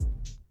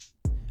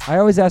I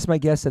always ask my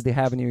guests if they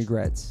have any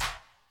regrets.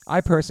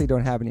 I personally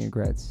don't have any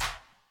regrets.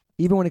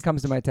 Even when it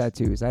comes to my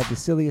tattoos, I have the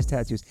silliest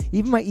tattoos.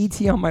 Even my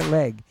ET on my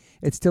leg,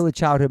 it's still a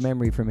childhood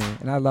memory for me,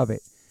 and I love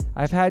it.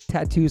 I've had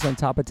tattoos on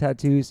top of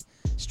tattoos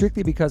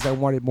strictly because I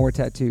wanted more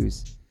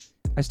tattoos.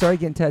 I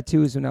started getting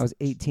tattoos when I was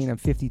 18. I'm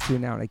 52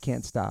 now, and I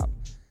can't stop.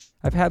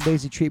 I've had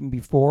laser treatment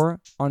before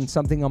on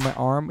something on my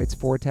arm. It's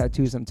 4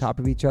 tattoos on top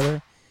of each other.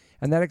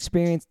 And that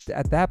experience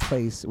at that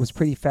place was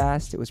pretty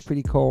fast. It was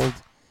pretty cold.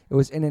 It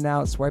was in and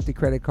out, swipe the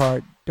credit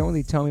card. Don't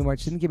really tell me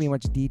much. Didn't give me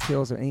much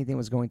details of anything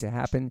was going to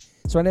happen.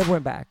 So I never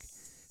went back.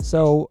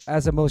 So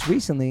as of most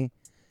recently,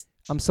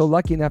 I'm so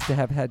lucky enough to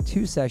have had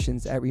 2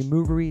 sessions at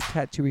Removery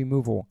Tattoo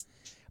Removal.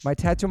 My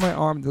tattoo on my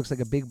arm that looks like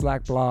a big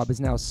black blob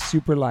is now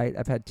super light.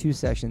 I've had 2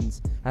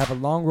 sessions. I have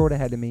a long road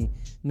ahead of me.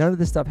 None of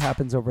this stuff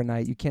happens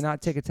overnight. You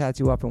cannot take a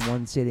tattoo up in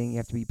one sitting. You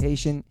have to be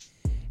patient.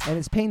 And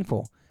it's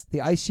painful.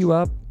 They ice you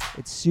up.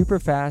 It's super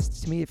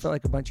fast. To me, it felt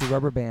like a bunch of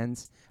rubber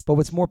bands. But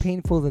what's more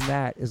painful than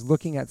that is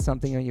looking at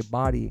something on your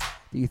body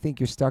that you think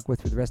you're stuck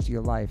with for the rest of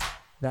your life.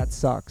 That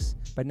sucks.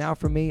 But now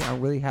for me,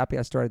 I'm really happy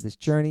I started this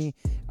journey.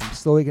 I'm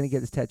slowly going to get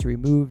this tattoo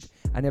removed.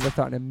 I never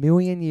thought in a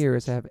million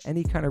years I have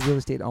any kind of real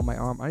estate on my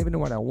arm. I don't even know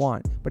what I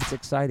want, but it's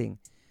exciting.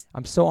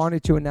 I'm so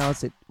honored to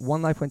announce that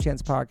One Life, One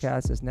Chance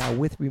podcast is now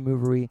with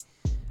Removery.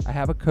 I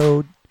have a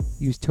code.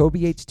 Use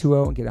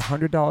TobyH20 and get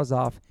 $100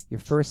 off your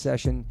first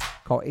session.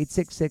 Call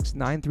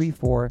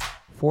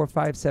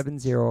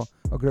 866-934-4570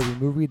 or go to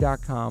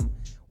Removery.com.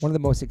 One of the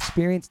most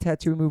experienced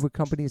tattoo removal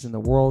companies in the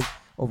world.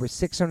 Over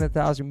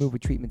 600,000 removal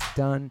treatments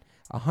done.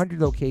 100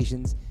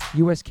 locations.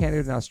 U.S., Canada,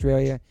 and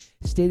Australia.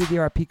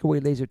 State-of-the-art Pico-Way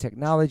laser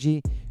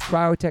technology.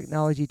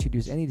 Cryo-technology to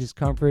reduce any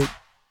discomfort.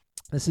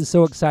 This is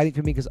so exciting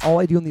for me because all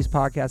I do in these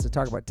podcasts is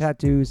talk about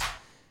tattoos.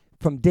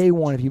 From day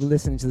one, if you've been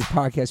listening to this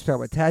podcast, talk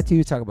about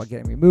tattoos, talk about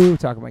getting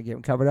removed, talk about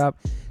getting covered up.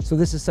 So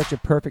this is such a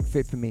perfect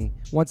fit for me.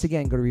 Once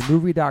again, go to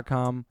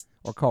Removery.com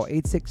or call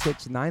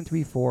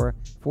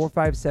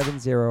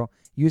 866-934-4570.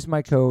 Use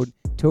my code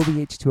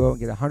TobyH20 and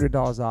get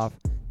 $100 off.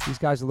 These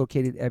guys are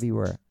located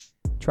everywhere.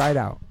 Try it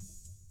out.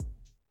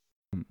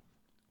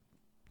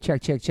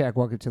 Check, check, check.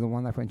 Welcome to the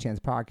One Life, One Chance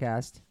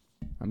podcast.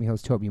 I'm your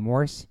host, Toby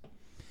Morse.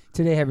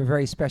 Today I have a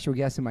very special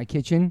guest in my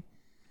kitchen.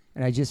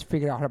 And I just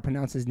figured out how to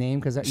pronounce his name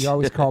because you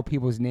always call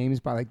people's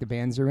names by like the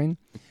bands they're in.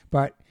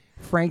 But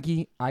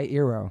Frankie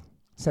Iero.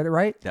 Said it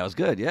right? That was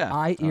good, yeah.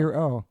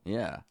 Iero.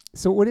 Yeah.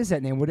 So what is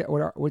that name?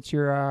 What's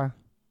your...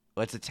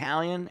 Well, it's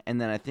Italian,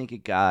 and then I think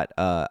it got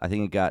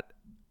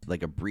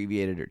like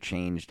abbreviated or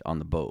changed on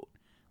the boat,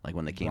 like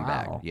when they came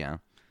back. Yeah.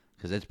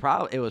 Because it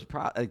was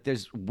probably like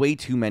there's way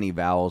too many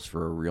vowels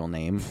for a real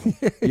name. You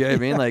know what I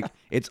mean? Like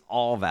it's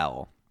all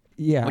vowel.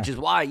 Yeah. Which is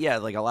why, yeah,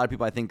 like a lot of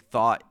people I think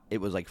thought it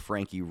was like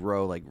Frankie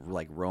Rowe, like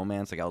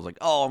romance. Like I was like,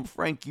 oh, I'm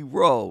Frankie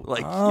Rowe.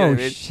 Like, oh, you know what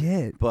I mean?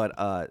 Shit. But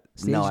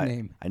stage no,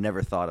 name. I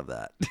never thought of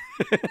that.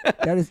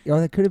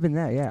 That could have been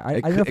that. Yeah. I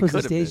don't know if it was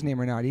a stage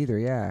name or not either.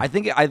 Yeah. I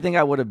think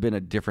I would have been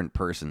a different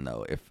person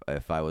though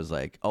if I was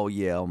like, oh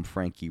yeah, I'm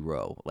Frankie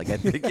Rowe. Like I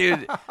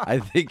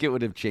think it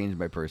would have changed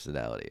my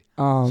personality.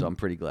 So I'm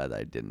pretty glad that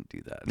I didn't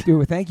do that. Dude,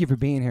 well, thank you for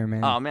being here,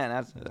 man. Oh man,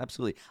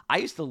 absolutely. I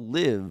used to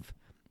live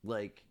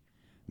like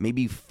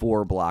maybe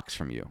 4 blocks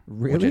from you.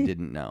 Really? Which I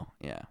didn't know.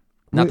 Yeah.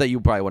 Not that you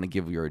probably want to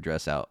give your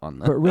address out on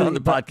the, on the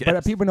podcast.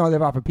 But people know I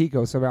live off of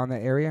Pico, so around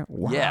that area.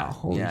 Wow. Yeah.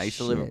 Holy yeah. I used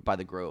to shit. live by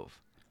the Grove.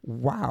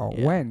 Wow.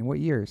 Yeah. When? What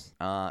years?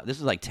 This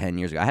was like 10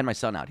 years ago. I had my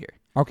son out here.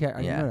 Okay.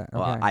 I didn't know that.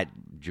 Okay. Well,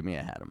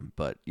 Jamia had him,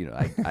 but you know,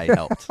 I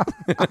helped.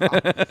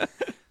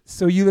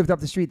 So you lived up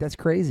the street. That's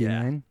crazy,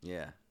 man.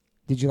 Yeah.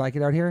 Did you like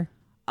it out here?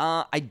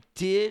 I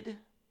did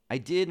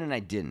and I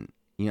didn't.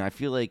 You know, I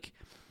feel like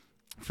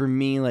for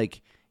me,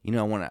 like, you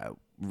know, when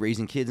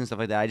raising kids and stuff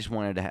like that, I just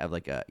wanted to have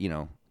like a, you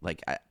know,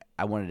 like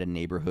I wanted a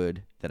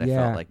neighborhood that I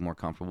felt like more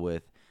comfortable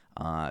with.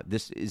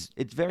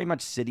 It's very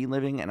much city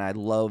living, and I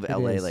love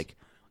LA.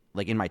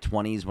 Like in my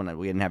 20s when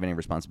we didn't have any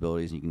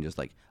responsibilities, and you can just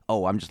like,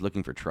 oh, I'm just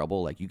looking for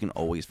trouble. Like you can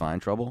always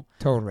find trouble.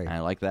 Totally. And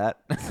I like that.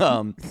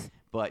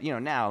 But you know,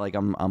 now like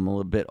I'm a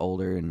little bit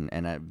older,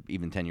 and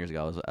even 10 years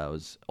ago I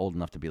was old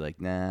enough to be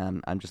like, nah,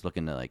 I'm just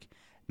looking to like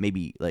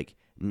maybe like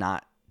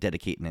not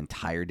dedicate an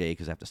entire day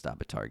because I have to stop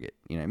at Target.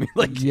 You know what I mean?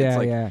 Like yeah, it's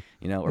like, yeah.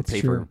 You know, or it's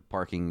pay true. for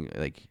parking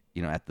like,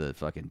 you know, at the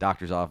fucking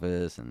doctor's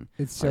office, and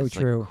it's so it's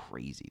true. Like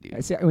crazy,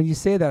 dude. When you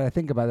say that, I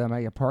think about that. I'm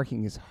like,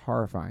 parking is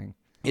horrifying.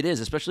 It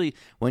is, especially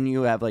when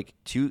you have like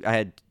I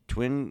had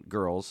twin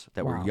girls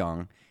that Wow. were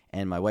young,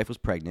 and my wife was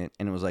pregnant,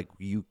 and it was like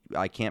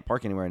I can't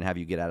park anywhere and have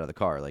you get out of the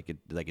car. Like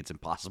it's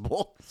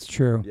impossible. It's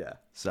true. Yeah.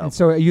 And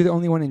so are you the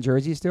only one in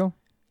Jersey still?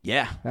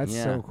 Yeah. That's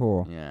so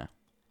cool. Yeah.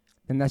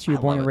 And that's where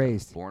you're born and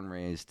raised. Born and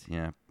raised,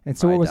 yeah. And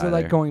so what was it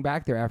like going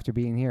back there after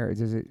being here?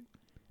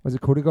 Was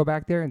it cool to go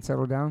back there and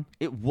settle down?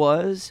 It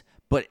was,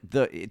 but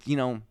you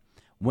know,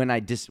 when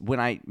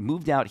I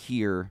moved out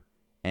here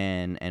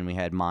and we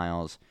had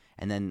Miles,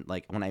 and then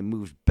like when I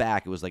moved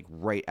back, it was like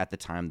right at the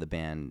time the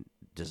band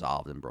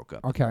dissolved and broke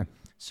up. Okay.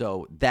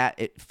 So that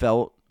it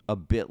felt a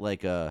bit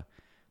like a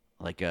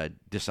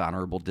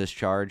dishonorable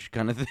discharge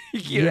kind of thing.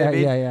 You know what I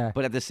mean? Yeah.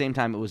 But at the same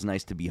time, it was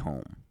nice to be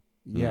home.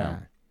 Yeah.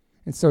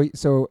 And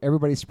so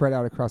everybody's spread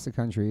out across the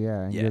country.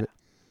 Yeah. And Yeah.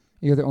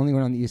 You're the only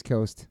one on the East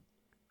Coast,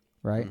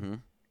 right? Mm-hmm.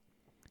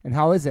 And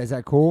how is that? Is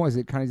that cool? Is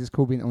it kind of just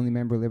cool being the only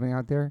member living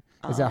out there?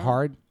 Is that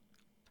hard?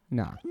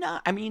 No. No,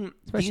 I mean,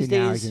 Especially these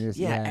now, you days, can just-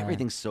 yeah, yeah.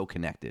 everything's so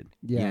connected.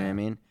 You know Yeah. what I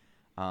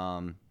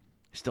mean?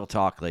 Still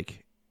talk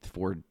like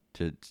 4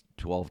 to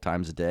 12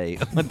 times a day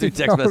through text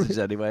Totally. message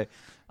anyway.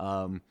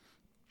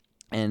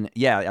 And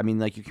yeah, I mean,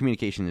 like your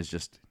communication is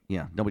just,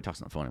 nobody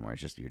talks on the phone anymore.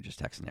 It's just, you're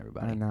just texting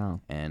everybody. I know.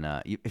 And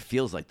it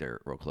feels like they're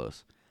real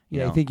close.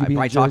 Yeah, you know? think you'd I be in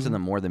probably talk to Jersey?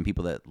 them more than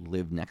people that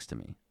live next to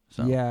me.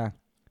 So Yeah.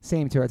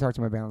 Same too. I talk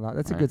to my band a lot.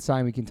 That's a Right. good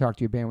sign we can talk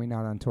to your band when you're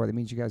not on tour. That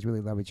means you guys really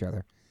love each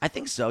other. I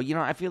think so.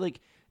 I feel like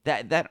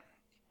that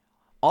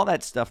all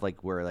that stuff,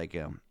 like where like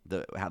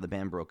how the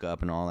band broke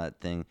up and all that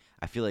thing.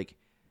 I feel like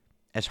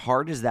as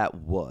hard as that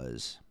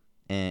was,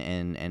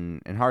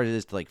 and hard as it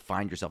is to like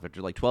find yourself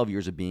after like 12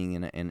 years of being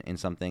in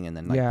something, and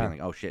then like Yeah. being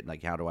like, oh shit,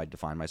 like how do I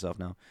define myself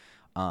now?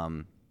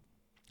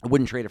 I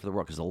wouldn't trade it for the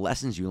world because the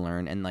lessons you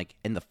learn and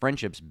the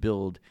friendships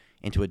build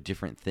into a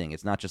different thing.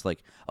 It's not just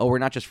like, oh, we're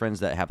not just friends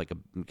that have like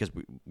because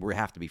we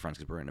have to be friends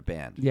because we're in a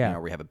band. Yeah.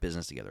 Or we have a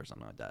business together or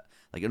something like that.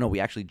 Like, no, we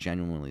actually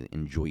genuinely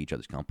enjoy each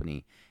other's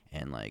company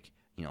and like,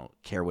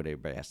 care what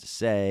everybody has to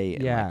say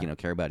and Yeah. like,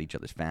 care about each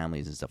other's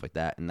families and stuff like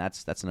that. And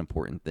that's an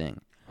important thing.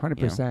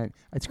 100%.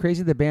 It's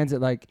crazy the bands that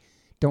like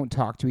don't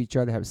talk to each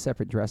other, have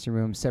separate dressing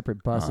rooms,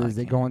 separate buses.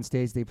 They can't. go on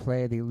stage, they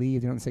play, they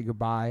leave, they don't say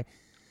goodbye.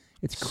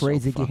 It's So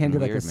crazy. They get fucking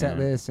handed like a weird, set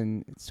man. list,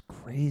 and it's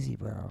crazy,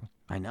 bro.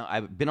 I know.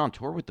 I've been on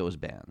tour with those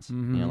bands.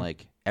 Mhm.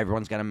 Like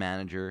everyone's got a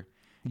manager.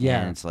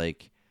 Yeah. And it's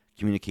like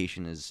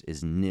communication is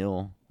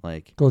nil.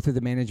 Like, Go through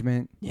the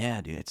management. yeah,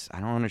 dude, I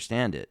don't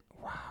understand it.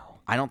 Wow.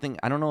 I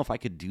don't know if I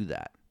could do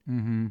that.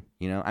 Mm-hmm.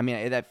 I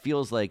mean, that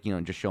feels like,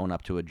 just showing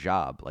up to a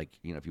job. Like,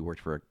 if you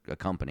worked for a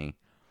company.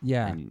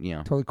 Yeah. And,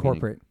 Totally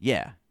corporate.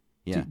 Yeah.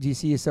 Yeah. Do you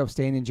see yourself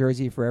staying in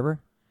Jersey forever?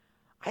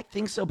 I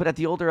think so. But at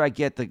the older I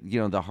get,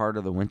 the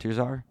harder the winters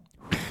are.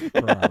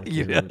 Bro,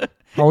 You dude. know?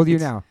 How old are you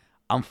now?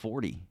 I'm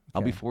 40.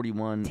 I'll be Okay.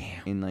 41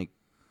 in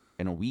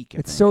a week. I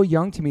It's think. so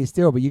young to me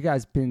still, but you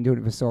guys been doing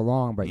it for so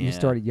long. But you Yeah.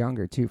 started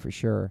younger too, for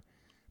sure.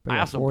 But I yeah,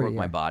 also 40, broke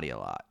my yeah. body a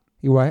lot.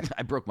 You what?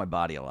 I broke my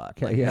body a lot.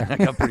 Okay, Like, yeah. I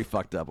got pretty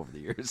fucked up over the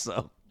years.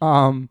 So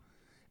I'm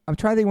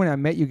trying to think when I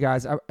met you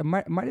guys. I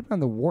might have been on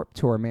the Warp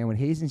Tour, man, when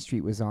Hazen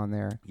Street was on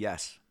there.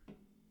 yes.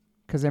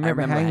 Because I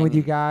remember hanging with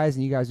you guys,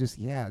 and you guys just,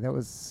 that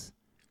was,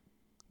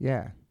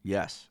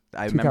 Yes.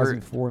 I remember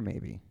 2004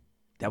 maybe.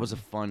 that was a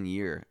fun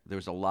year. There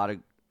was a lot of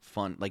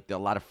fun, like a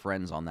lot of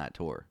friends on that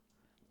tour,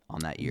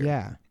 on that year.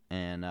 Yeah.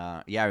 And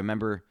I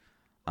remember,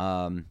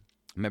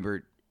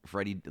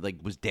 Freddie like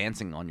was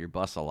dancing on your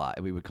bus a lot,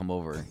 and we would come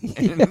over.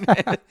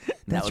 That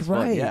That's was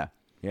fun. right. Yeah,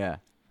 yeah. I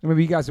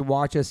remember you guys would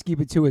watch us,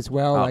 Keep It 2 as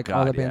well. Oh, Like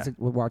all the God, bands yeah.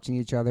 were watching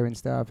each other and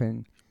stuff.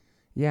 And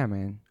yeah,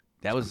 man.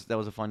 That was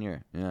a fun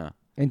year. Yeah,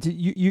 And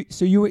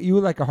you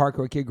were like a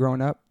hardcore kid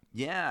growing up?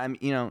 yeah. I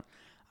mean,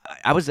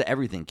 I was an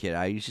everything kid.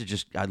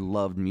 I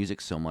loved music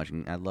so much,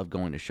 and I loved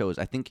going to shows.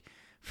 I think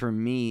for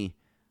me,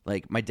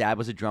 like my dad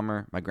was a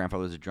drummer, my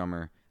grandfather was a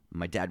drummer.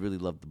 My dad really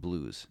loved the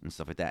blues and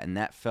stuff like that, and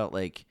that felt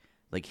like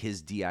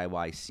his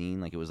DIY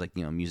scene. Like it was like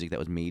music that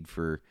was made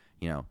for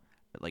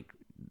like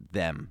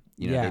them.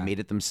 Yeah. They made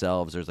it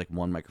themselves. There's like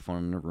one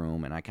microphone in the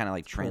room, and I kind of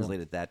like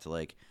translated that to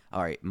like,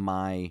 all right,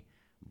 my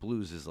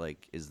blues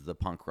is the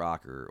punk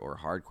rock or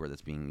hardcore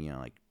that's being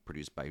like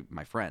produced by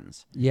my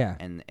friends. Yeah.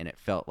 And it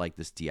felt like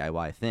this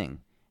DIY thing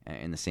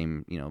in the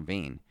same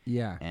vein.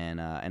 Yeah. And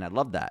I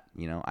loved that.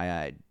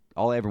 I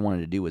all I ever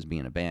wanted to do was be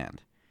in a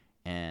band,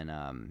 and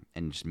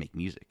just make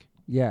music.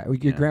 Yeah.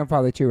 Your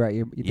grandfather too, right?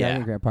 Your dad Yeah. and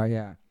your grandpa,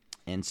 yeah.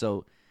 And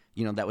so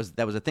that was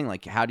a thing.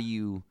 Like how do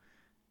you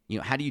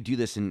do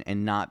this and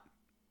not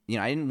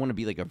I didn't want to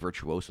be like a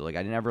virtuoso. Like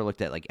I never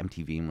looked at like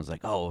MTV and was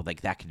like, oh,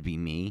 like that could be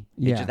me.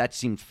 Yeah. That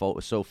seemed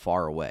so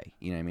far away.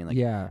 You know what I mean? Like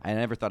Yeah. I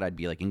never thought I'd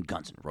be like in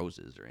Guns N'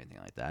 Roses or anything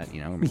like that.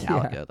 Or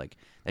Metallica. Yeah. Like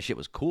that shit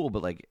was cool,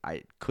 but like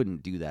I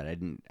couldn't do that. I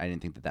didn't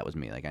think that was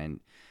me. Like I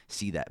didn't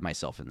see that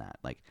myself in that.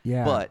 Like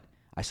Yeah. But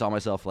I saw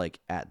myself like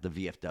at the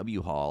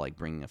VFW hall, like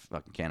bringing a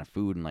fucking can of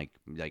food and like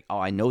oh,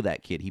 I know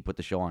that kid. He put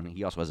the show on.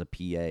 He also has a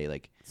PA.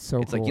 Like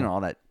So it's cool. like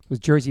all that. It was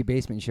Jersey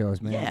basement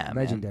shows, man. Yeah, man.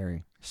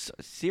 Legendary. So,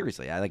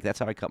 seriously, that's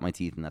how I cut my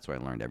teeth, and that's where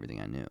I learned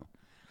everything I knew.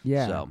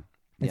 Yeah. So,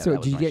 And yeah, so that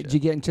was my shit.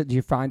 did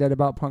you find out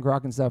about punk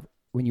rock and stuff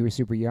when you were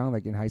super young,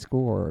 like in high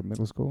school or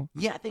middle school?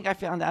 Yeah, I think I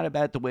found out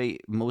about it the way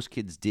most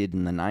kids did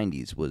in the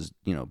 '90s was,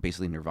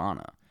 basically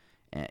Nirvana,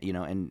 and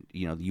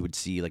you would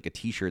see like a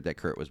T-shirt that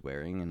Kurt was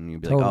wearing, and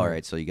you'd be like, Totally. all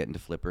right, so you get into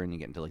Flipper and you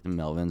get into like the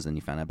Melvins, and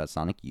you find out about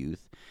Sonic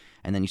Youth,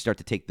 and then you start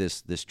to take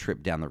this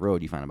trip down the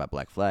road. You find out about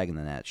Black Flag, and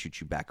then that shoots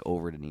you back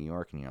over to New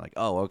York, and you're like,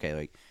 oh, okay,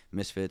 like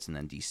Misfits, and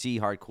then DC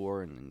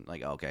hardcore, and then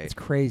like okay, It's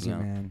crazy,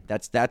 man.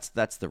 That's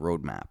the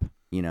roadmap.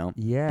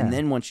 Yeah. And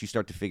then once you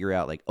start to figure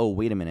out, like, oh,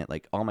 wait a minute,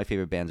 like, all my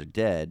favorite bands are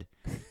dead.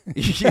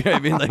 You know what I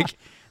mean? Like,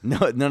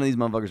 none of these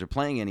motherfuckers are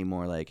playing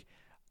anymore. Like,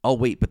 oh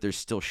wait, but there's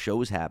still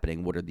shows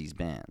happening. What are these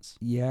bands?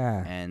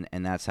 Yeah.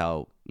 And that's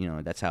how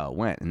that's how it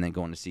went. And then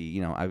going to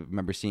see, I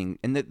remember seeing,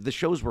 and the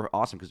shows were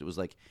awesome because it was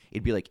like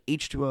it'd be like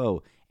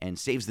H2O and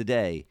Saves the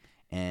Day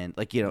and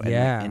like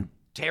and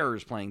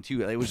Terror's playing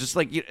too. It was just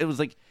like it was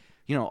like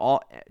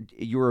all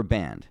you were a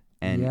band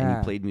and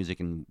you played music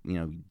and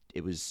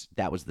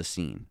that was the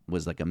scene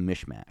was like a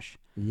mishmash.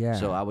 Yeah.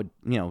 So I would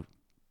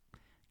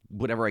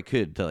whatever I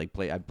could to like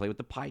play. I'd play with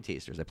the Pie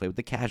Tasters. I played with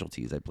the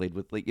Casualties. I played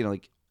with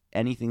like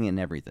anything and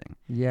everything.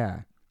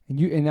 Yeah.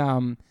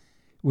 And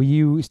when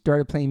you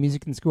started playing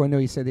music in school, I know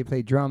you said they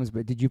played drums,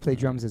 but did you play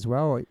drums as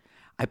well? Or?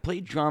 I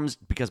played drums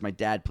because my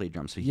dad played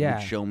drums, so he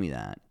would show me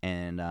that.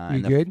 And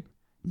you good?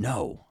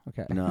 No.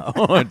 Okay.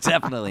 No,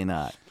 definitely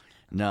not.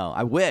 No,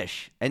 I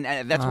wish. And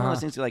that's one of those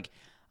things like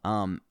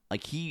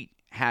he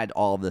had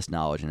all of this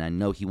knowledge, and I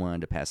know he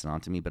wanted to pass it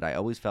on to me, but I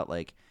always felt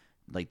like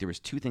there was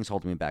two things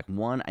holding me back.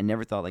 One, I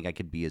never thought like I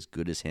could be as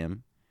good as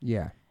him.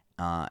 Yeah.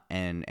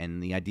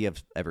 And the idea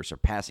of ever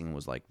surpassing him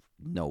was like,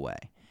 no way.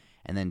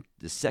 And then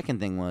the second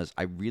thing was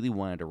I really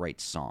wanted to write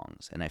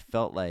songs, and I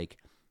felt like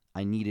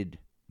I needed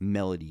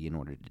melody in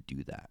order to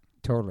do that.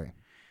 Totally.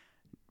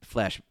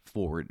 Flash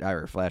forward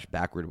or flash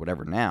backward,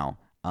 whatever. Now,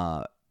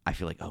 I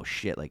feel like, oh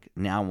shit, like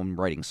now I'm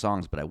writing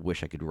songs, but I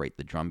wish I could write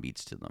the drum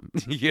beats to them.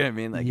 You know what I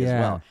mean? Like as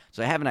well.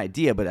 So I have an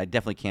idea, but I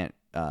definitely can't.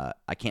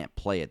 I can't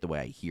play it the way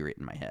I hear it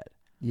in my head.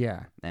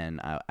 Yeah. And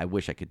I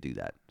wish I could do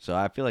that. So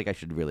I feel like I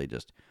should really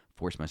just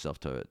force myself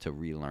to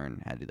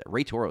relearn how to do that.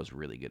 Ray Toro is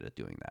really good at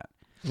doing that.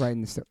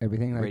 Writing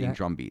everything like Writing that?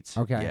 drum beats.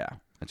 Okay. Yeah,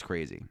 that's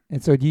crazy.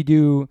 And so do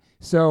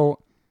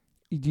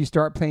you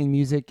start playing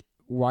music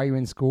while you're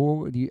in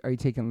school? Are you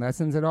taking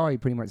lessons at all? Or are you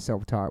pretty much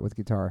self-taught with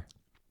guitar?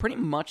 Pretty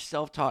much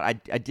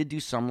self-taught. I did do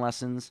some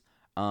lessons,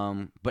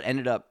 but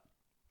ended up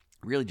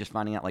really just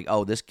finding out like,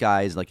 oh, this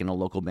guy's like in a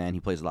local band.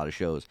 He plays a lot of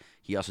shows.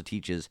 He also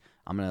teaches.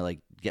 I'm gonna like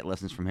get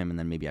lessons from him, and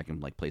then maybe I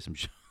can like play some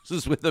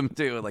shows with him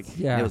too. Like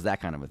it was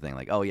that kind of a thing.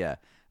 Like, oh yeah,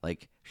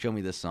 like show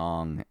me this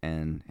song,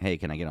 and hey,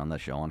 can I get on the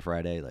show on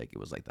Friday? Like it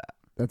was like that.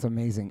 That's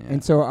amazing. Yeah.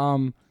 And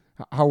so,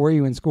 how were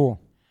you in school?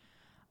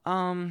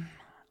 I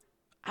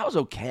was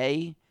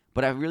okay,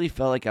 but I really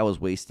felt like I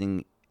was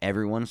wasting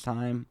everyone's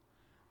time.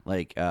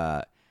 Like,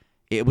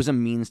 it was a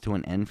means to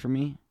an end for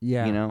me.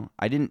 Yeah.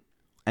 I didn't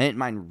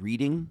mind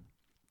reading,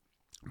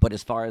 but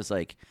as far as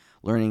like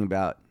learning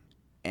about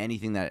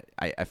anything that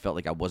I felt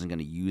like I wasn't going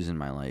to use in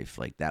my life,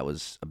 like that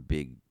was a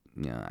big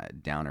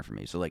downer for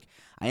me. So like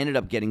I ended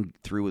up getting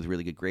through with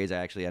really good grades. I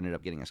actually ended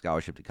up getting a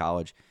scholarship to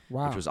college,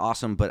 which was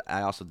awesome. But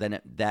I also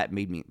that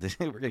made me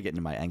we're gonna get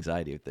into my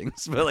anxiety of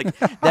things, but like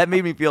that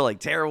made me feel like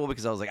terrible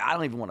because I was like, I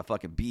don't even want to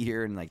fucking be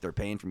here, and like they're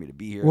paying for me to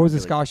be here. What was the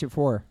scholarship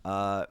for?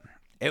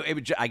 It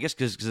would, I guess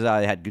because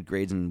I had good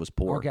grades and was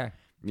poor. Okay.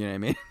 You know what I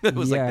mean? It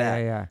was like that.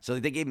 Yeah. So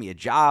they gave me a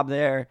job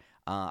there.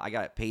 I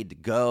got paid to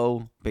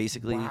go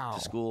basically Wow.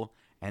 to school,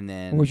 and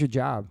then What was your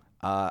job?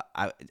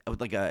 I was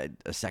like a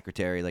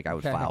secretary. Like I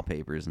would file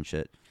papers and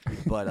shit.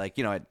 But like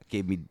it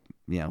gave me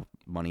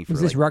money for.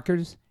 Was this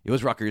Rutgers? It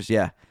was Rutgers.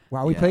 Yeah.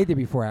 Wow, we played there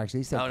before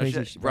actually. Oh, no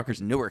shit.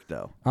 Rutgers, Newark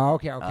though. Oh,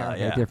 okay,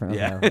 Yeah. different.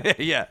 Yeah.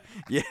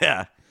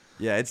 Okay.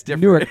 Yeah, it's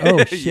different. Newark.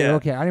 Oh shit. Yeah.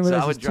 Okay, I didn't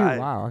realize I would this drive,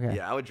 too. Wow. Okay.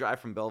 Yeah, I would drive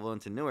from Belleville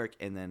into Newark,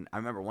 and then I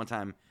remember one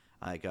time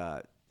like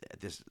a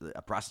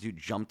prostitute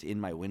jumped in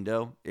my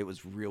window. It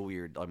was real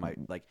weird.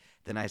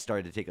 Then I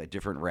started to take a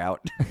different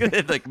route.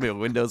 Like my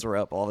windows were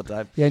up all the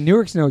time. Yeah,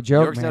 Newark's no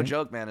joke. Newark's man. no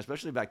joke, man.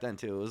 Especially back then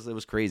too. It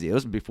was crazy. It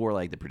was before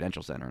like the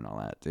Prudential Center and all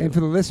that too. And for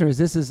the listeners,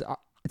 this is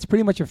it's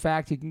pretty much a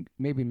fact. You can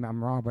maybe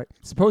I'm wrong, but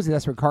supposedly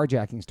that's where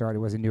carjacking started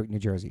was in Newark, New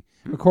Jersey,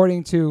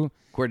 according to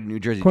New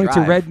Jersey according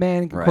Drive. to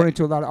Redman, Right. according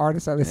to a lot of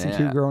artists I listened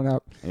to growing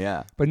up.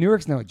 Yeah. But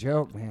Newark's no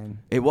joke, man.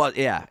 It was,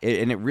 yeah,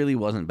 and it really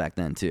wasn't back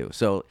then too.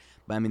 So,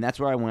 but I mean, that's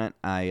where I went.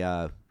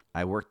 I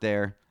worked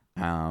there,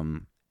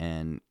 and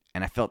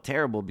I felt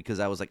terrible because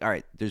I was like, all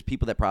right, there's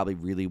people that probably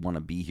really want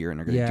to be here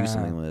and are going to do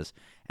something with this,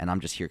 and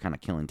I'm just here kind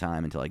of killing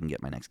time until I can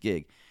get my next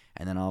gig.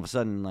 And then all of a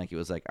sudden, like it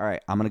was like, all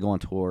right, I'm going to go on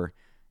tour,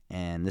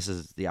 and this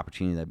is the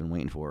opportunity that I've been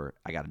waiting for.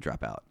 I got to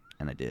drop out,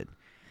 and I did.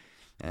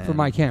 For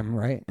My Chem,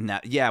 right? And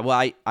that, yeah,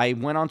 well, I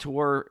went on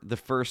tour the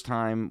first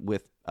time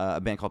with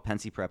a band called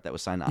Pensy Prep that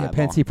was signed to Eyeball.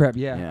 Pensy Prep,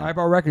 yeah.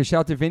 Eyeball Records.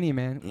 Shout out to Vinny,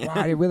 man. Yeah. Wow,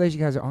 I didn't realize you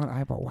guys are on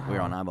Eyeball. Wow. We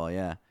were on Eyeball,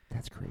 yeah.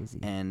 That's crazy.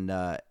 And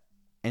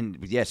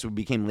yeah, so we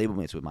became label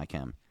mates with My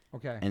Chem.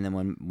 Okay. And then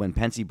when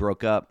Pensy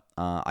broke up,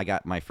 I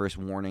got my first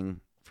warning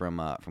from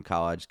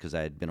college because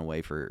I had been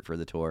away for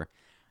the tour.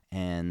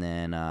 And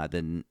then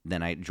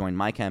I joined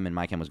My Chem, and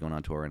My Chem was going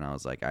on tour, and I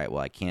was like, all right,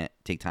 well, I can't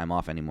take time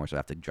off anymore, so I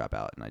have to drop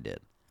out, and I did.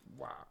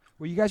 Wow.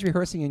 Were you guys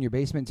rehearsing in your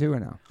basement too, or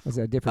no? Was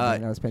that a different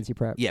band? That was Pensy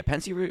Prep. Yeah,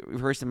 Pensy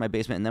rehearsed in my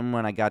basement, and then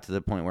when I got to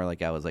the point where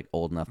like I was like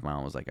old enough, my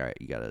mom was like, all right,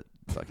 you gotta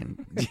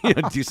fucking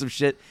do some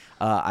shit.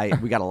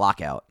 We got a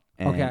lockout,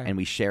 and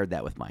we shared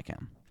that with My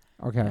Chem.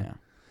 Okay. Yeah.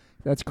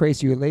 That's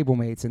crazy. You're label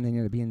mates, and then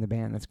you to be in the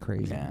band. That's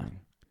crazy. Yeah. Man.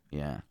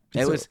 Yeah.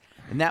 It was,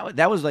 and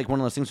that was like one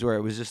of those things where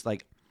it was just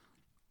like,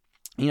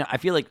 I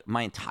feel like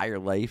my entire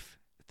life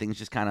things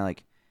just kind of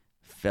like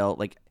felt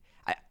like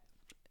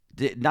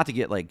not to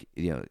get like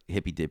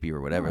hippy dippy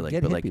or whatever, No, like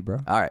get but hippie, like bro.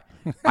 all right,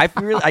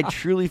 I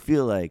truly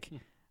feel like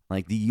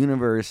the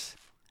universe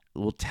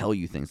will tell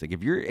you things. Like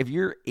if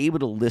you're able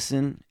to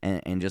listen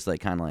and just like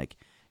kind of like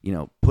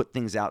put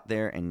things out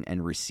there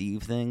and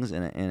receive things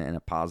in a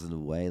positive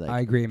way, like I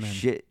agree, man.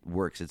 shit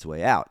works its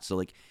way out. So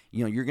like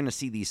you're gonna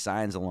see these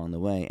signs along the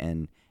way,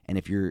 and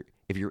if you're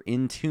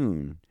in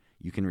tune,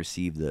 you can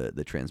receive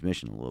the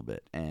transmission a little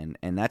bit, and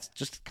that's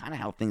just kind of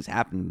how things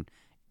happen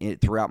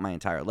throughout my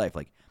entire life.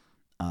 Like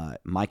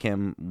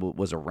MyChem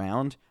was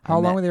around. How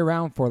long were they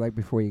around for? Like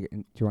before you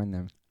joined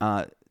them?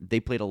 They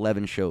played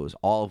 11 shows,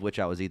 all of which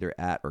I was either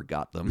at or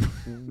got them.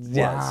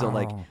 Yeah, so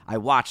like I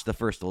watched the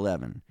first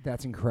 11.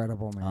 That's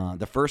incredible, man.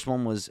 The first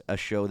one was a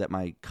show that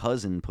my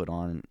cousin put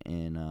on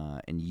in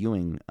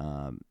Ewing,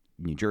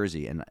 New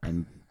Jersey, and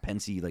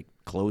Pensy like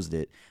closed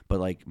it, but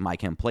like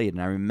MyChem played,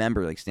 and I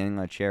remember like standing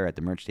on a chair at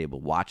the merch table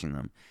watching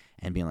them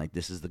and being like,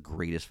 "This is the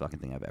greatest fucking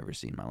thing I've ever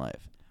seen in my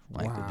life."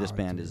 Like Wow, this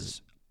band dude.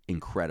 is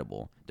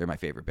incredible. They're my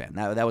favorite band.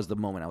 That was the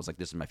moment I was like,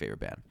 "This is my favorite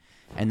band."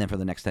 And then for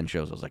the next 10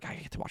 shows, I was like, "I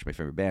get to watch my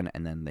favorite band,"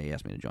 and then they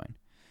asked me to join.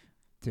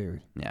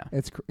 Dude, Yeah.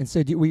 and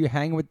so were you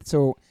hanging with?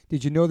 So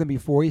did you know them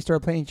before you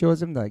started playing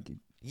shows? Them like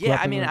Yeah,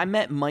 I in mean, them? I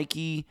met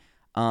Mikey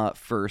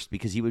first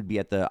because he would be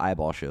at the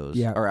Eyeball shows,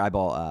 Yeah. or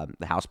Eyeball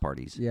the house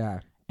parties, Yeah.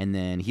 and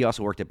then he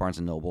also worked at Barnes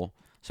and Noble,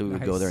 so we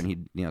would go Nice. there, and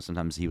he'd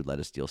sometimes he would let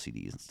us steal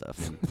CDs and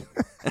stuff. And,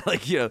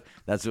 like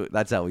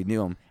that's how we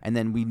knew him. And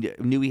then we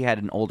knew he had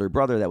an older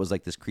brother that was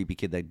like this creepy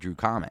kid that drew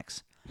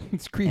comics.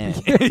 It's creepy.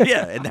 And,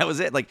 yeah, and that was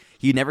it. Like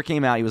he never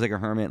came out. He was like a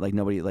hermit. Like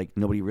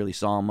nobody really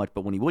saw him much.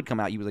 But when he would come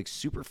out, he was like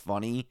super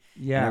funny.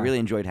 Yeah. And I really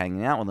enjoyed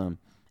hanging out with him.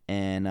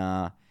 And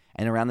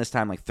around this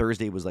time, like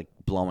Thursday was like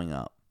blowing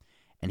up,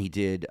 and he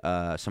did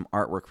some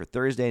artwork for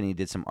Thursday, and he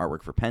did some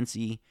artwork for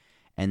Pensy.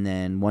 And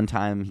then one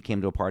time he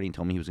came to a party and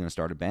told me he was going to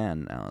start a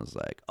band. And I was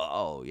like,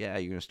 "Oh yeah,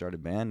 you're going to start a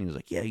band?" And he was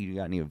like, "Yeah, you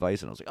got any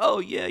advice?" And I was like, "Oh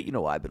yeah,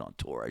 I've been on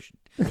tour.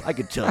 I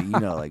could tell you,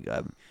 like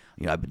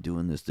I've been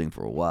doing this thing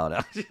for a while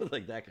now."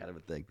 Like that kind of a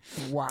thing.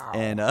 Wow.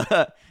 And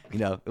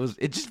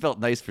it just felt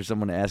nice for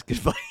someone to ask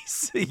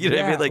advice. You know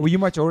what I mean? Like, were you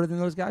much older than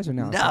those guys or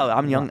no? no,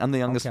 I'm young. I'm the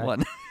youngest Okay.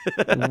 one.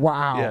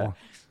 Wow. Yeah.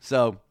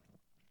 So,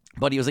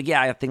 but he was like,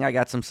 "Yeah, I think I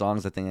got some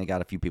songs. I think I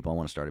got a few people I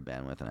want to start a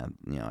band with, and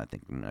I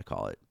think I'm gonna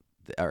call it."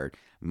 Or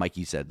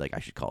Mikey said like I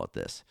should call it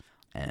this,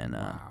 and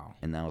Wow.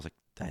 and I was like,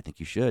 "I think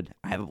you should.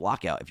 I have a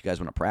lockout. If you guys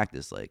want to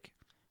practice, like,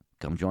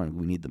 come join.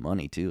 We need the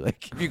money too.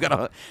 Like, if you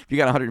got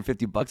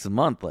 $150 a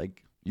month,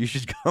 like, you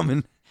should come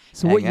and."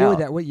 So hang what year out. would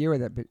that? What year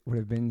would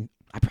have been?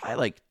 I probably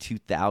like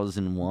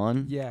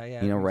 2001. Yeah,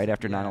 yeah. Right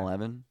after yeah.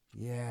 9/11.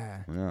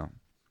 Yeah. Yeah.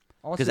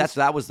 Also, Because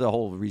that was the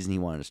whole reason he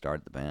wanted to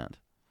start the band,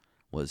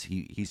 was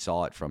he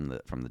saw it from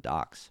the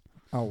docks.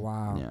 Oh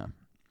wow. Yeah,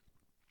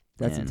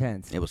 That's And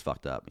intense. It was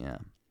fucked up. Yeah,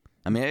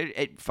 I mean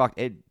it fucked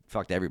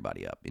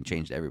everybody up. It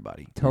changed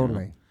everybody.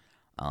 Totally.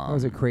 That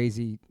was a Um,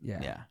 crazy. Yeah.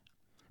 Yeah.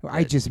 Well,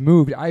 I just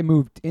moved. I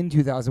moved in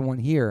 2001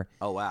 here,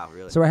 Oh wow,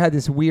 really? so I had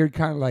this weird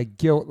kind of like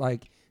guilt,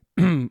 like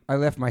I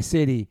left my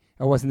city.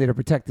 I wasn't there to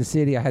protect the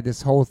city. I had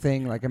this whole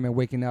thing, like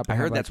waking up. I and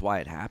heard have, that's why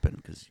it happened,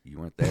 because you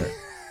weren't there. like,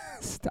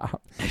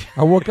 stop.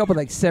 I woke up with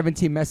like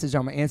 17 messages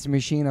on my answer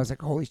machine. I was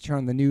like, holy shit,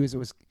 on the news. It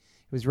was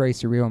very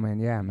surreal, man.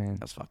 Yeah, man.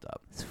 That's fucked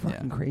up. It's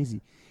fucking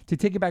crazy. To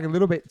take it back a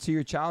little bit to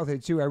your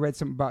childhood too, I read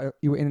something about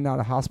you were in and out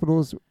of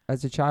hospitals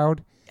as a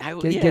child,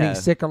 getting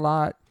sick a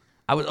lot,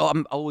 I've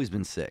always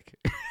been sick.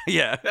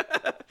 Yeah.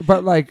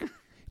 but like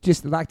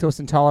just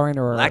lactose intolerant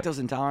or Lactose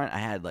intolerant. I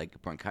had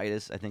like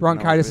bronchitis. I think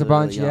Bronchitis a when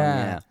I was bunch, really young,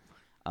 yeah.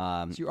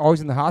 Yeah. So you're always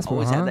in the hospital.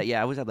 Always huh? had that. Yeah,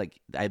 I always had like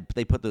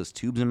they put those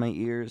tubes in my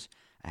ears.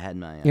 I had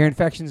my Ear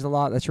infections a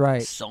lot. That's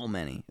right. so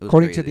many. It was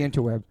According crazy. to the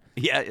interweb.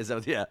 Yeah, is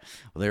that, yeah.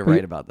 Well, they're But you-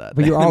 right about that.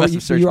 But you They must always,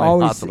 have searched you my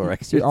always, hospital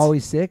records. so you're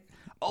always sick.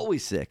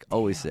 always sick.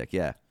 Always sick.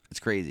 Yeah, it's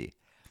crazy.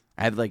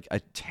 I have like a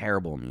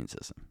terrible immune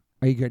system.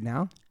 Are you good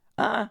now?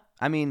 I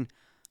mean,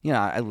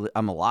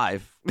 I'm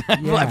alive.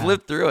 Yeah. I've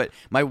lived through it.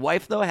 My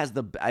wife though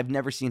I've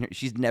never seen her.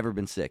 She's never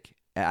been sick.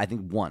 I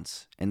think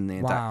once in the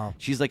entire. Wow.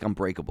 She's like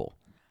Unbreakable,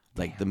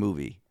 like the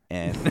movie,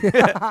 and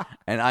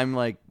and I'm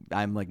like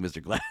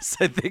Mr. Glass.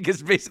 I think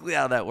is basically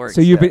how that works.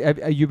 So you've yeah.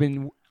 been have you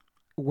been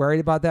worried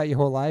about that your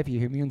whole life?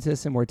 Your immune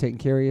system, or taking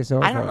care of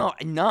yourself? I don't know.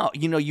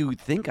 No, you would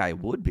think I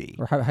would be.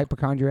 Or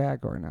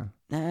hypochondriac, or no?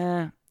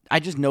 Nah, I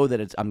just know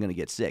that I'm gonna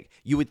get sick.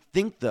 You would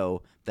think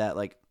though that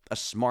like a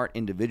smart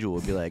individual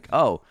would be like,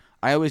 oh,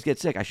 I always get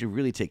sick. I should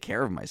really take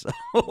care of myself.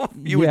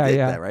 You would Yeah, think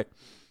yeah. that, right?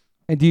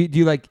 And do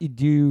you like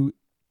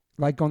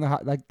going to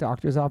like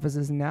doctor's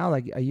offices now?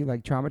 Like, are you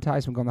like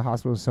traumatized from going to the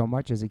hospital so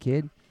much as a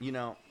kid?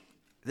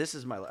 This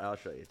is I'll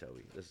show you,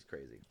 Toby. This is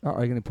crazy. Oh,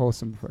 are you gonna post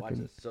some Watch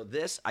fucking this. So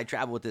I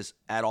travel with this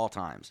at all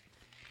times.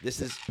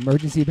 This is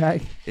emergency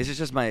bag?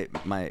 just my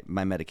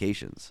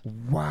medications.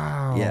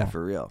 Wow. Yeah,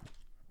 for real.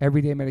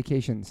 Everyday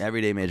medications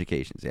Everyday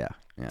medications. Yeah,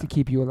 yeah, to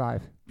keep you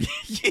alive.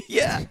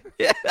 yeah,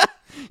 yeah.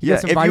 You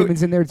got some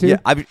vitamins in there too. Yeah,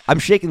 I'm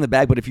shaking the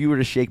bag, but if you were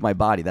to shake my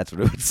body, that's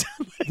what it would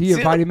sound like. Do you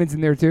have vitamins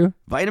in there too?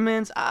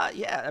 Vitamins?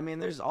 Yeah. I mean,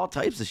 there's all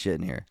types of shit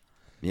in here.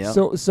 Yeah.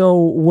 So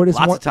what is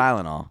Lots one? of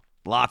Tylenol.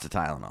 Lots of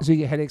Tylenol. So you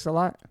get headaches a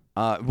lot?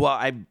 Well,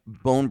 I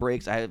bone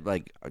breaks. I had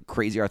like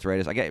crazy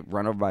arthritis. I got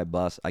run over by a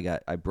bus.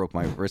 I broke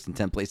my wrist in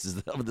 10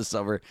 places over the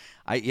summer.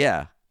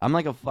 I'm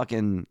like a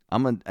fucking.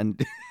 I'm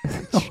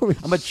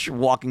a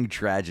walking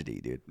tragedy,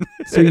 dude.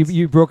 So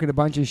you've broken a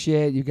bunch of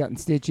shit. You've gotten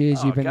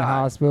stitches. You've been to the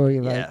hospital.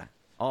 Yeah,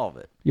 all of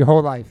it. Your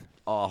whole life.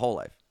 Whole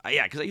life.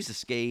 Yeah, because I used to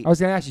skate. I was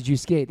gonna ask you, did you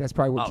skate? That's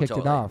probably what kicked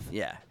it off.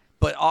 Yeah,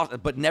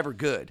 but never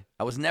good.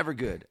 I was never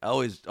good.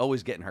 Always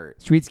getting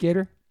hurt. Street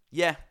skater.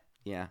 Yeah.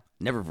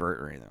 Never vert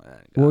or anything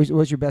like that. What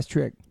was your best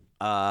trick?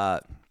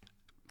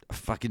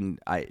 Fucking,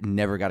 I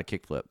never got a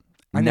kickflip.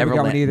 I never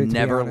got one either.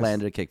 Never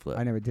landed a kickflip.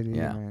 I never did it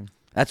either, man.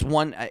 That's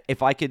one.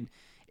 If I could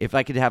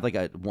have like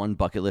a one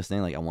bucket list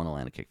thing, like I want to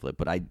land a kickflip,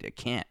 but I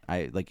can't.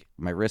 I like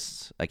my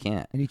wrists. I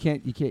can't. And you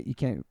can't.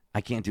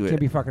 I can't do it. Can't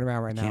be fucking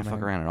around right now. Can't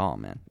fuck around at all,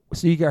 man.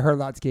 So you got hurt a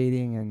lot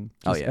skating and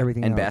just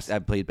everything and else. I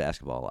played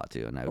basketball a lot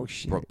too, and I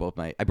broke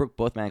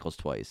both my ankles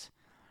twice.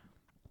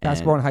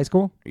 Basketball in high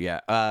school?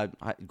 Yeah,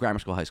 grammar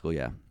school, high school.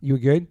 Yeah. You were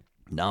good?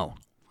 No.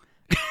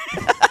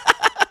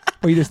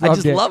 Well, you just loved it.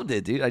 I just loved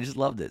it, dude. I just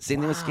loved it. Same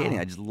thing with skating.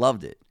 I just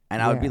loved it.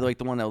 And I would be like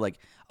the one that would like,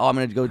 oh, I'm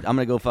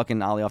gonna go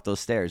fucking ollie off those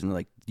stairs, and they're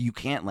like, you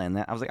can't land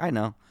that. I was like, I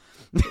know.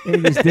 And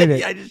you just did it.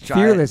 Yeah, I just tried.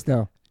 Fearless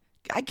though.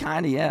 I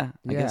kind of I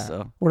guess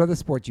so. What other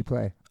sports you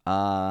play?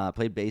 I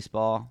played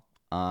baseball.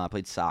 I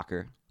played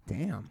soccer.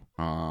 Damn.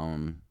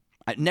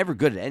 I never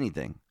good at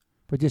anything.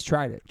 But just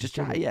tried it. Just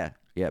try.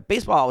 Yeah.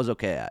 Baseball I was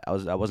okay at.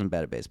 I wasn't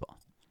bad at baseball.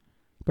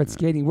 But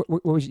skating,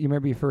 what was you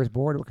remember your first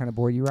board? What kind of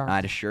board you rocked? I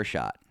had a Sure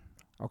Shot.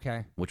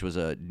 Okay. Which was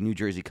a New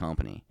Jersey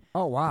company.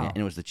 Oh wow. Yeah, and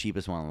it was the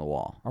cheapest one on the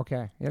wall.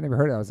 Okay. Yeah, I never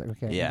heard of it. I was like,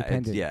 okay. Yeah.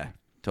 Independent.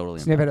 Totally.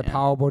 So you never had a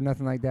power board,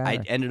 nothing like that? I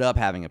ended up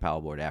having a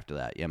power board after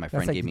that. Yeah, my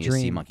friend like gave the me a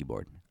Sea dream. Monkey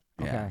board.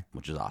 Yeah, Okay.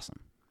 which is awesome.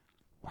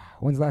 Wow.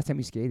 When's the last time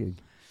you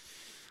skated?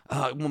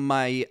 When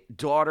my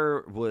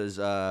daughter was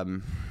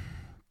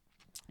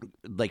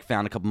like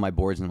found a couple of my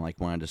boards and like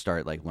wanted to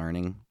start like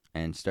learning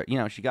and start,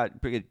 she got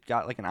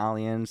like an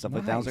ollie in and stuff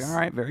like that. I was like, all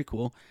right, very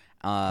cool.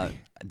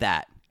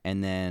 That,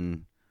 and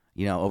then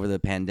over the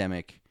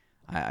pandemic,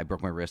 I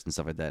broke my wrist and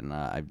stuff like that, and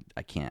I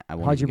can't. I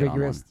won't. How'd you even break get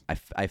your on wrist? one.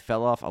 I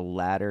fell off a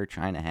ladder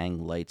trying to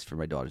hang lights for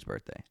my daughter's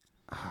birthday.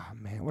 Oh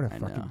man, what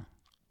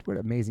an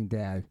amazing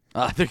dad.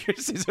 They're gonna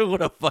say,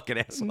 what a fucking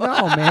asshole.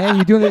 No, man,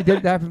 you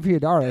did that for your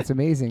daughter. That's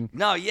amazing.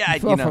 No, yeah,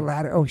 you fell off a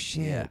ladder. Oh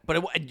shit. Yeah,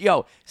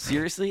 but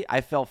seriously,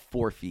 I fell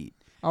 4 feet.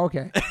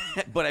 Okay.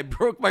 But I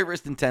broke my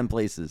wrist in 10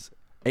 places.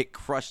 It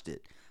crushed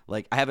it.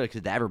 Like I have a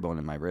cadaver bone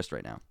in my wrist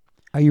right now.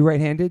 Are you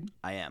right-handed?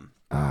 I am.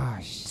 Ah,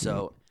 shit.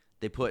 So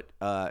they put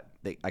I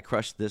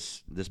crushed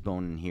this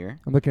bone in here.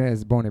 I'm looking at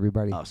his bone,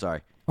 everybody. Oh,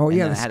 sorry. Oh, And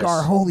yeah, then the I had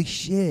scar. Holy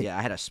shit. Yeah,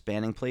 I had a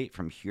spanning plate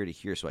from here to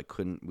here, so I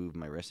couldn't move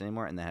my wrist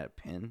anymore, and they had a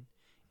pin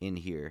in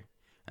here,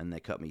 and they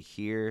cut me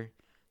here,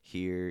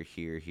 and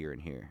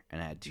here,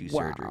 and I had 2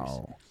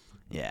 surgeries.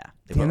 Yeah.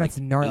 Damn, that's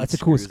gnarly. That's a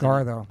cool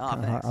scar, though. Oh,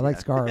 thanks, I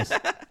like scars.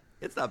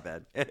 It's not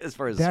bad as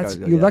far as That's scars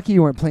go. you're lucky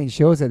you weren't playing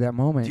shows at that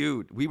moment.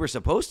 Dude, we were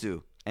supposed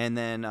to, and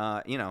then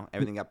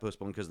everything got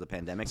postponed because of the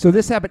pandemic. So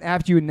this happened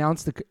after you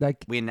announced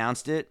we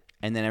announced it,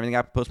 and then everything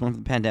got postponed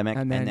for the pandemic,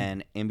 And and then-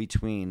 then in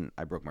between,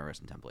 I broke my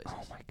wrist in 10 places.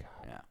 Oh my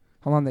god. Yeah.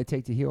 How long did it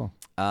take to heal?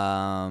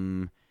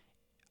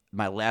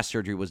 My last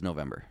surgery was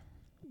November.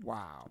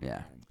 Wow. Yeah.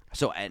 man.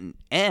 So and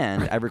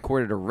I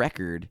recorded a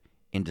record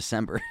in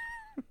December.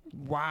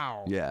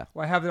 Wow. Yeah.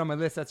 Well, I have it on my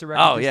list. That's a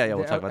record. Oh yeah,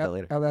 we'll talk about that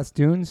later. LS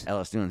Dunes.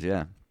 LS Dunes,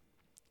 yeah.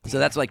 So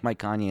that's like my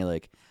Kanye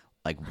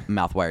like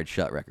mouth wired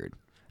shut record.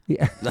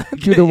 Yeah.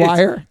 Through the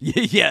wire.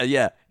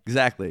 Yeah,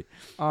 exactly.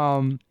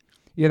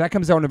 Yeah, that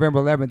comes out November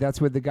 11th. That's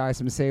with the guys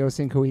from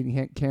Seos, Coheed,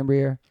 and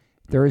Cambria.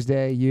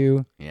 Thursday,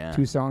 you. Yeah.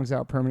 2 songs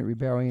out, Permanent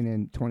Rebellion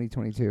in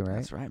 2022, right?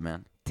 That's right,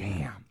 man.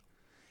 Damn.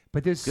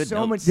 But there's Good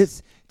so notes.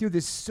 much.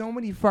 There's so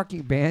many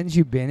fucking bands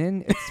you've been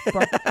in. It's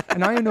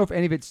and I don't even know if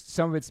any of it's.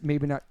 Some of it's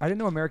maybe not. I didn't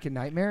know American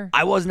Nightmare.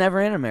 I was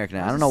never in American.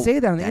 I don't know. Say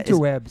that on the That is-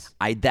 interwebs.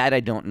 I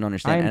don't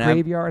understand. Iron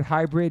Graveyard,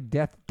 Hybrid,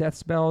 Death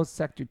Spells,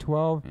 Sector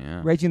 12,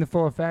 Yeah. Raging the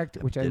Full Effect,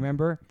 which I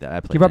remember. That I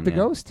played Give Up in, the yeah.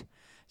 Ghost.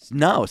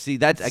 No, see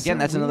that's again. So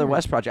That's another weird.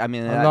 West project. I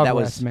mean, I love that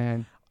West, was.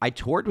 man. I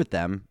toured with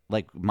them,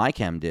 like My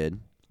Chem did,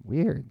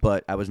 Weird.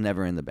 but I was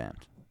never in the band.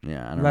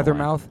 Yeah, I don't know why.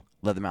 Leathermouth.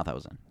 Leathermouth, I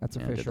was in. That's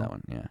Yeah, I did official. that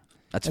one. Yeah,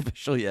 that's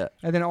official. Yeah.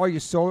 And then all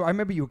your solo. I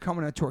remember you were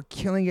coming on tour,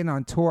 killing it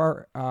on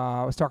tour.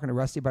 I was talking to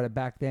Rusty about it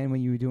back then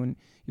when you were doing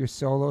your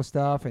solo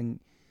stuff, and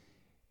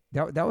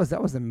that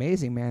was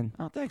amazing, man.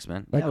 Oh, thanks,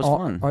 man. Like yeah, it was all,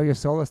 fun. all your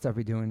solo stuff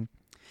you're doing.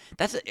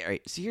 That's it. All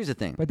right. See, here's the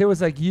thing. But there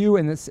was like you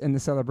and this and the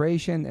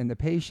Celebration and the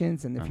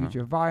Patience and the Uh-huh.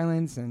 Future of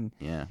Violence, and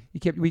Yeah.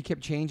 we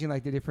kept changing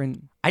like the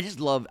different. I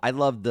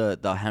love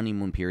the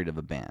honeymoon period of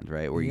a band,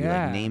 right? Where you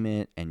Yeah. like name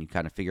it and you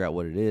kind of figure out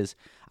what it is.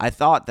 I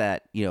thought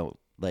that,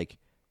 like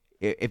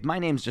if my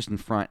name's just in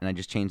front and I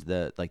just change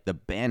the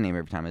band name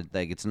every time,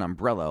 it's an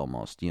umbrella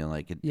almost,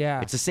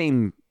 Yeah. it's the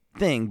same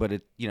thing,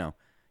 but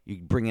you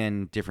bring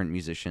in different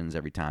musicians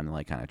every time and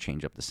like kind of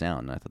change up the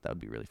sound. And I thought that would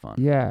be really fun.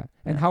 Yeah.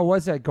 And how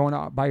was that going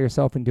out by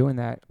yourself and doing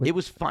that? It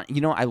was fun.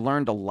 I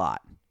learned a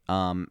lot.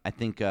 I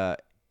think,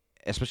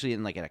 especially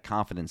in like at a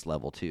confidence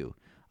level too,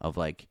 of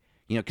like,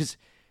 because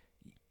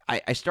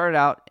I started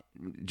out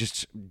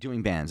just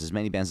doing bands, as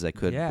many bands as I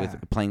could, Yeah.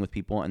 with playing with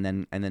people, and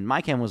then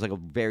My Chem was like a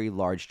very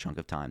large chunk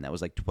of time. That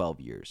was like 12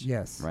 years.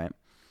 Yes. Right.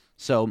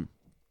 So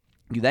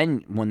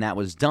then when that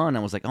was done, I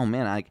was like, oh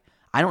man,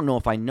 I don't know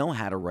if I know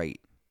how to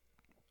write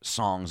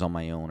songs on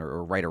my own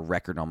or write a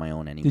record on my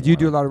own anymore. Did you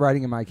do a lot of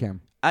writing in my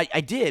chem?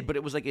 I did, but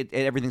it was like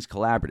everything's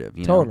collaborative.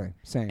 You Totally. know?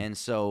 Same. And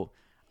so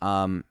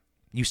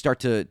you start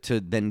to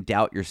then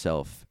doubt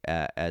yourself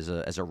as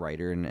a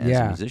writer and as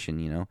a musician,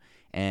 you know.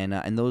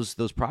 And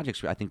those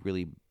projects I think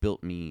really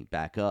built me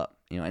back up,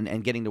 you know,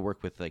 and getting to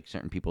work with like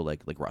certain people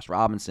like Ross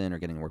Robinson or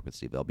getting to work with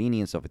Steve Albini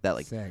and stuff like that,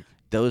 like Sick.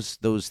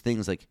 those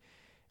things, like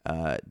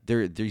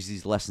there's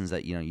these lessons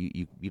that you know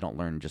you don't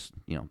learn just,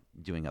 you know,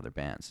 doing other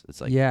bands.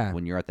 It's like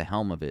when you're at the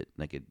helm of it,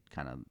 like it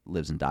kind of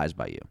lives and dies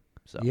by you.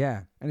 So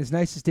yeah, and it's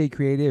nice to stay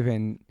creative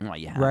and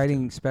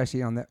writing,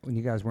 especially on that when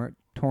you guys weren't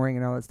touring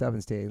and all that stuff,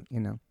 and stay, you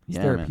know, it's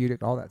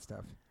therapeutic, all that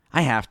stuff.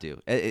 I have to.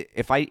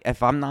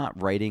 If I'm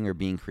not writing or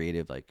being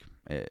creative, like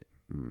I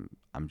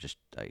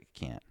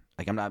can't.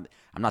 Like I'm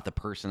not the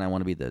person I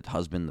want to be, the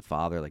husband, the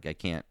father. Like I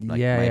can't.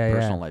 Like my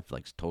personal life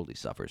like totally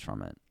suffers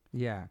from it.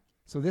 Yeah.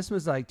 So this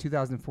was like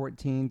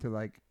 2014 to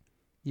like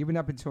even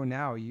up until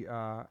now. You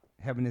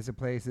Heaven is a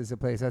Place.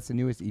 That's the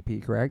newest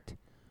EP, correct?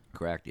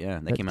 Correct. Yeah,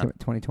 that came out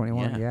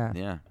 2021.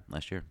 Yeah,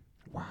 last year.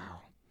 Wow.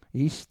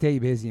 You stay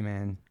busy,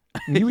 man.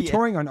 And you were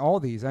touring on all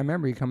these. I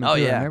remember you coming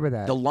through. I remember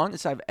that. The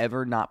longest I've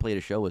ever not played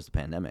a show was the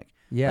pandemic.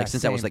 Yeah, like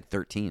since I was like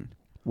 13.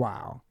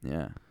 Wow.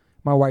 Yeah.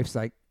 My wife's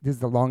like, this is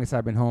the longest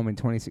I've been home in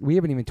 26. We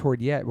haven't even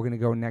toured yet. We're going to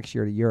go next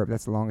year to Europe.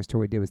 That's the longest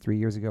tour we did, was 3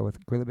 years ago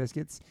with Gorilla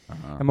Biscuits.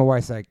 And my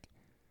wife's like,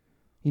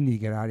 you need to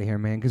get out of here,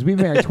 man. Because we've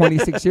been married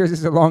 26 years. This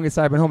is the longest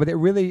I've been home. But it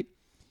really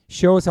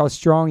shows how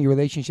strong your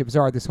relationships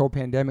are. This whole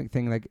pandemic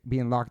thing, like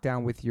being locked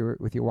down with your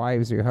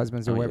wives or your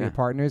husbands or whatever, your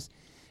partners.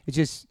 It's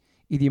just,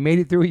 either you made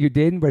it through or you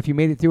didn't. But if you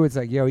made it through, it's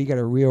like, yo, you got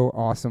a real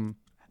awesome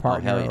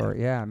partner.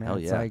 Man. Hell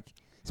it's like,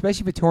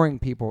 especially for touring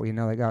people, you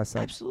know, like us.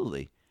 Like,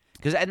 absolutely.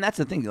 And that's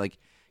the thing, like,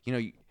 you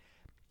know,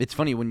 it's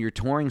funny when you're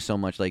touring so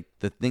much, like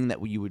the thing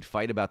that you would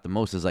fight about the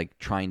most is like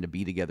trying to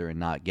be together and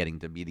not getting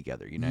to be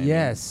together, you know what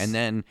I mean? And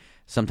then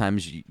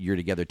sometimes you're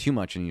together too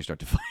much and you start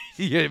to fight.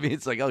 You know what I mean?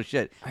 It's like, oh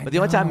shit. But the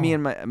only time me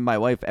and my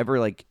wife ever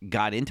like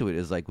got into it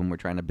is like when we're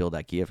trying to build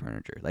IKEA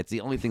furniture. That's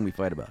the only thing we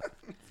fight about.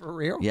 For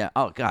real? Yeah.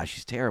 Oh gosh,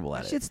 she's terrible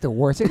at it. Shit's the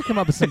worst. They could come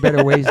up with some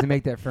better ways to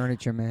make that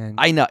furniture, man.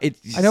 I know.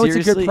 I know it's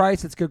a good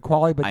price, it's good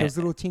quality, but those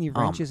little teeny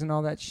wrenches and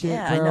all that shit.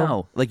 Yeah, bro. I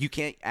know. Like you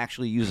can't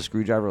actually use a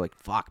screwdriver. Like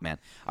fuck, man.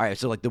 All right,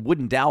 so like the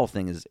wooden dowel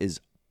thing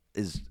is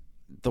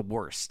the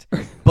worst.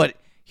 But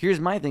here's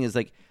my thing: is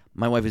like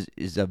my wife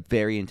is a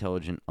very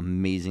intelligent,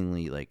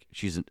 amazingly like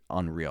she's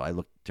unreal. I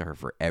look to her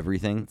for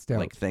everything.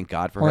 Like thank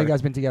God for her. How long you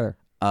guys been together?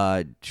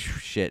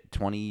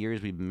 20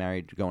 years. We've been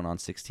married going on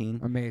 16.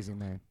 Amazing,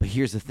 man. But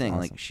here's the thing,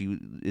 Awesome. like she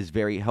is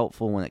very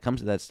helpful when it comes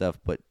to that stuff,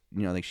 but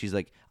you know, like she's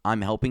like,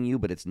 I'm helping you,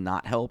 but it's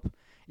not help.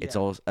 It's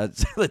all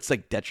it's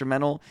like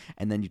detrimental,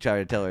 and then you try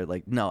to tell her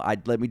like, no,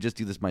 let me just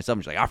do this myself.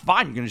 And she's like,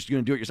 fine, you're just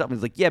gonna do it yourself. And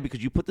it's like, yeah,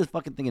 because you put this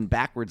fucking thing in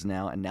backwards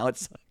now, and now it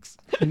sucks.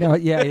 No,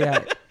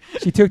 yeah.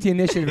 She took the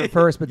initiative at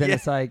first, but then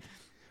it's like,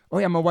 oh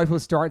yeah, my wife will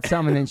start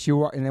something, and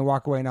then then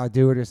walk away, and I'll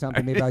do it or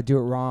something. Maybe I'll do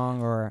it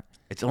wrong or.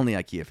 It's only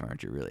IKEA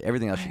furniture, really.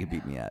 Everything else she can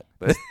beat me at.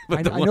 But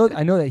I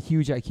know that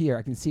huge IKEA.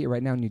 I can see it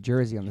right now in New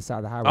Jersey on the side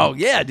of the highway. Oh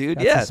yeah, dude.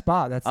 That's the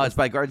spot. It's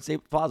by Garden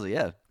State Plaza.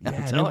 Yeah. Yeah,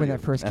 I remember when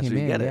that first came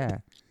in. Yeah.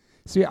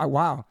 So yeah,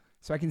 wow.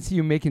 So I can see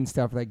you making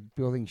stuff like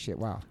building shit.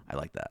 Wow. I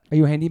like that. Are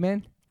you a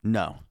handyman?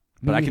 No,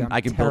 but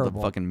I can build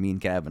a fucking mean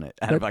cabinet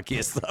out of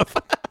IKEA stuff.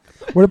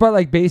 What about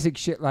like basic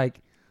shit?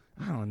 Like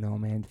I don't know,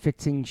 man.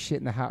 Fixing shit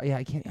in the house. Yeah,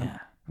 I can't. Yeah.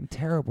 I'm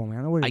terrible, man.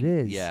 I don't know what it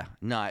is. Yeah,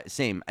 no,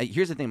 same.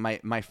 Here's the thing: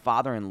 my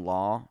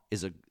father-in-law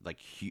is a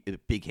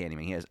big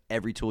handyman. He has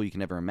every tool you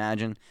can ever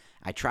imagine.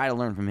 I try to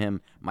learn from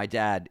him. My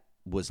dad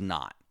was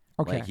not.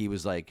 Okay. Like he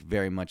was like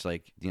very much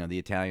like, you know, the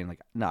Italian. Like,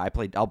 no,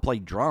 I'll play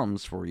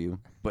drums for you,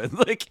 but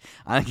like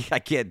I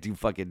can't do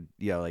fucking,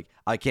 you know, like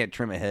I can't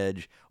trim a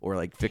hedge or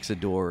like fix a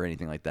door or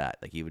anything like that.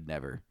 Like he would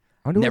never.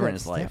 Never in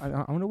his life.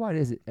 I wonder why it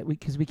is.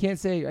 Because we can't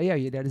say, oh, yeah,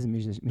 your dad is a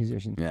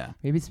musician. Yeah.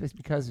 Maybe it's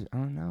because I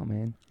don't know,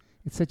 man.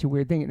 It's such a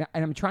weird thing.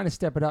 And I'm trying to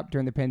step it up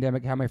during the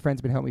pandemic, how my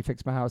friends been helping me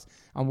fix my house.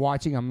 I'm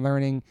watching, I'm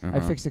learning.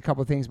 I fixed a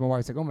couple of things. My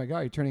wife's like, oh, my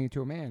God, you're turning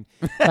into a man.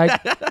 Like,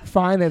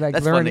 finally, like,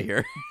 that's learning. Fun to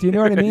hear. Do you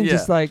know what I mean? Yeah.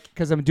 Just like,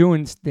 because I'm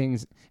doing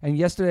things. And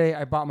yesterday,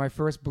 I bought my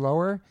first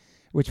blower,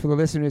 which for the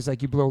listeners,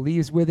 like, you blow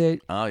leaves with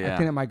it. Oh, yeah. I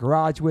clean up my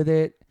garage with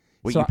it.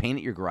 Wait, you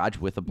painted your garage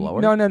with a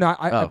blower? No.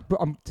 I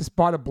just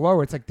bought a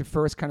blower. It's like the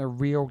first kind of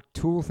real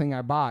tool thing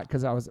I bought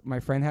because my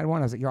friend had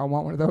one. I was like, yo, I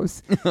want one of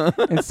those.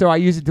 And so I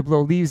use it to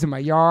blow leaves in my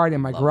yard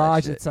and my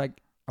garage. It's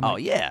like,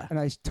 yeah. And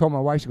I told my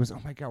wife, she goes,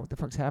 oh my God, what the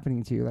fuck's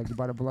happening to you? Like, you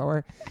bought a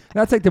blower? And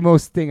that's like the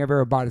most thing I've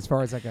ever bought as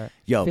far as like a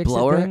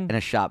blower thing. and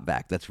a shop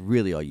vac. That's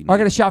really all you need. Oh, I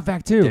got a shop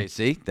vac too. Yeah,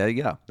 see? There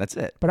you go. That's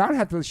it. But I don't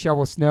have to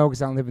shovel snow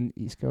because I don't live in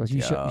the East Coast.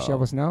 You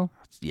shovel snow?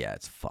 Yeah,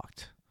 it's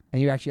fucked.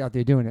 And you're actually out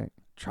there doing it?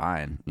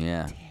 Trying,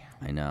 yeah. Damn.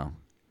 I know.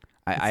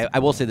 I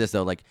will say this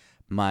though, like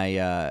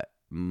my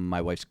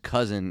my wife's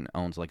cousin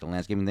owns like a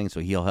landscaping thing, so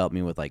he'll help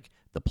me with like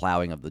the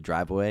plowing of the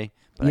driveway.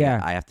 But Yeah.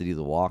 I have to do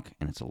the walk,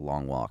 and it's a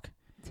long walk.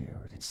 Dude,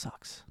 It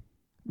sucks.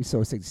 it'd be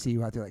so sick to see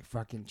you out there like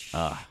fucking.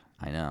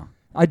 I know.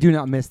 I do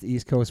not miss the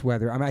East Coast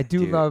weather. I mean, I do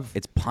Dude, love.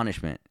 it's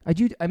punishment.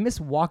 I miss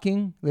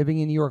walking, living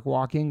in New York,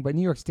 walking. But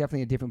New York's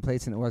definitely a different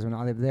place than it was when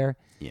I lived there.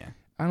 Yeah.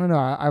 I don't know.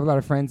 I have a lot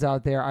of friends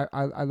out there.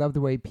 I love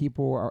the way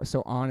people are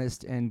so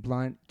honest and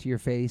blunt to your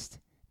face,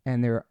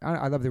 and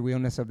I love the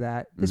realness of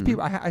that. There's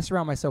people. I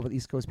surround myself with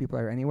East Coast people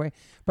there anyway.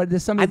 But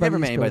there's something. I've about never the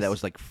met East anybody Coast- that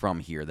was like from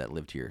here that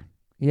lived here.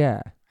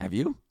 Yeah. Have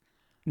you?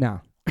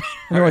 No.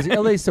 In other words,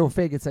 LA's so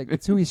fake. It's like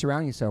it's who you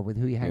surround yourself with,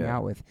 who you hang Yeah.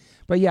 out with.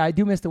 But yeah, I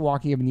do miss the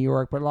walking of New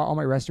York. But all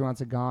my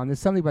restaurants are gone. There's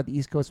something about the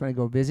East Coast when I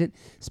go visit,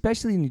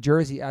 especially in New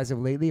Jersey. As of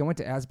lately, I went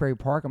to Asbury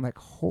Park. I'm like,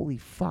 holy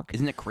fuck!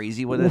 Isn't it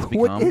crazy what it's become?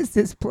 What is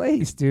this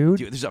place, dude?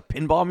 Dude, there's a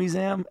pinball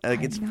museum.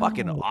 Like I it's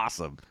fucking know.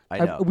 awesome.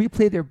 I know. We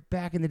played there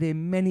back in the day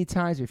many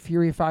times with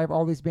Fury 5,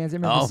 all these bands. I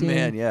remember Oh seeing,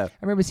 man, yeah. I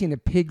remember seeing a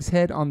pig's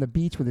head on the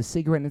beach with a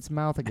cigarette in its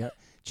mouth, like a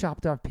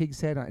chopped off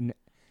pig's head, and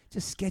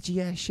just sketchy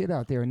ass shit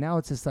out there. And now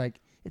it's just like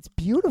it's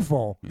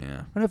beautiful. Yeah. I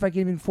don't know if I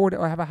can even afford it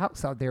or have a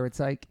house out there. It's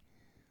like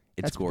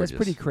It's gorgeous. That's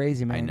pretty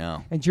crazy, man. I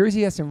know. And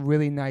Jersey has some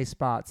really nice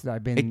spots that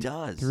I've been It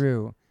does.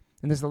 through.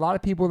 And there's a lot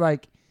of people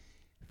like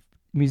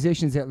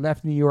musicians that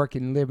left New York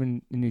and live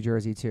in New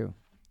Jersey too.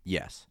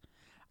 Yes.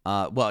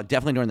 Well,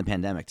 definitely during the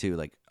pandemic too.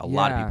 Like a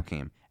lot of Yeah. people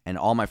came, and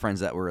all my friends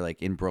that were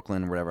like in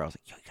Brooklyn or whatever, I was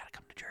like, "Yo, you gotta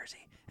come to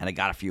Jersey," and I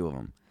got a few of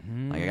them.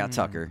 Like I got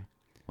Tucker,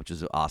 which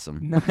was awesome.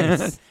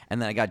 Nice.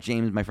 And then I got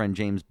my friend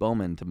James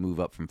Bowman, to move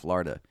up from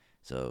Florida.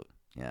 So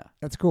yeah,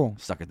 That's cool.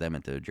 suckered them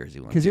into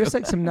Jersey one. Because too. there's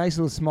like some nice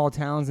little small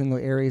towns and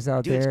little areas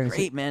out Dude, there. it's and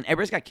great, man.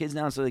 Everybody's got kids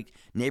now, so like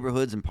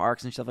neighborhoods and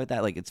parks and stuff like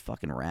that. Like it's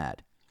fucking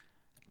rad.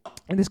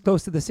 And it's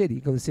close to the city.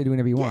 You go to the city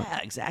whenever you want. Yeah,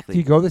 exactly. Do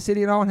you go to the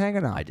city at all and hang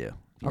out? I do.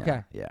 Yeah,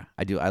 Okay. Yeah,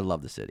 I do. I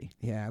love the city.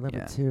 Yeah, I love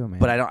Yeah. it too, man.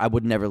 But I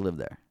would never live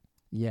there.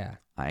 yeah.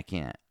 I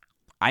can't.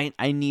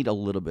 I need a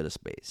little bit of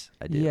space.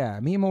 I do. Yeah,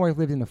 me and my wife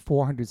lived in a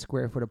 400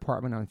 square foot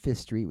apartment on 5th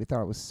Street. We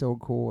thought it was so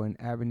cool, and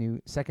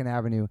 2nd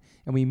Avenue,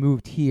 and we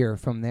moved here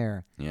from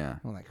there. Yeah.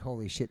 I'm like,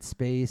 holy shit,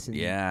 space and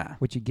Yeah.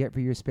 what you get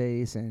for your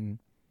space, and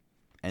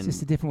it's And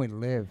just a different way to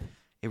live.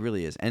 it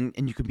really is. And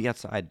you can be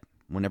outside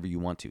whenever you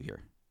want to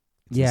here.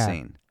 It's Yeah.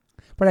 insane.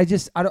 But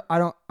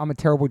I'm a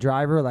terrible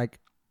driver. Like,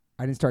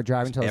 I didn't start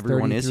driving until I was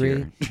Everyone 33.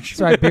 is here.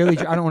 So I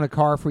don't own a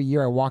car for a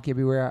year. I walk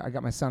everywhere. I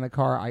got my son a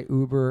car. I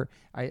Uber.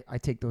 I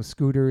take those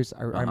scooters.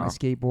 I ride my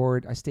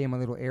skateboard. I stay in my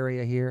little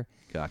area here.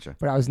 Gotcha.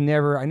 But I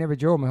never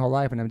drove my whole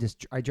life, and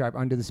I drive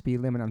under the speed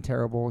limit. I'm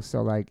terrible.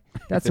 So like,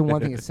 that's the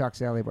one thing that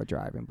sucks, Ellie, about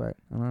driving. But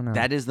I don't know.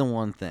 That is the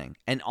one thing.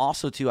 And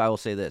also, too, I will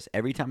say this.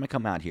 Every time I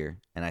come out here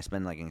and I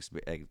spend like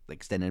an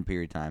extended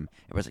period of time,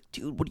 everybody's like,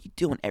 dude, what are you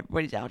doing?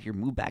 Everybody's out here.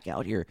 Move back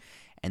out here.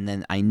 And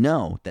then I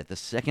know that the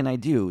second I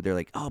do, they're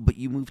like, oh, but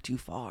you moved too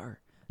far.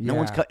 No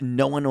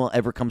one will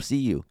ever come see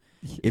you.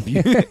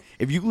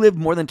 If you live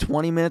more than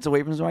 20 minutes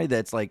away from somebody,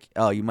 that's like,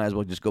 oh, you might as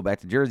well just go back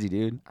to Jersey,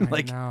 dude. I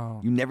Like,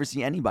 know. you never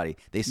see anybody.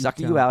 They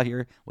sucker you don't. out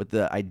here with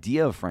the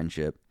idea of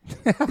friendship,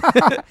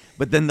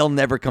 but then they'll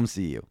never come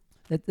see you.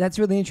 That's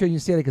really interesting you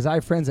say that, because I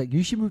have friends like,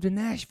 you should move to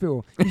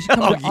Nashville. You should come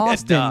Oh, to yeah,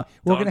 Austin. duh.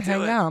 We're Don't gonna do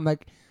hang it. out. I'm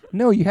like,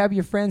 no, you have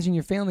your friends and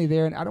your family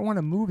there, and I don't want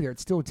to move there.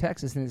 It's still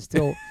Texas, and it's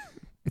still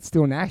it's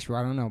still Nashville.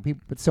 I don't know.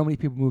 But so many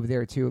people move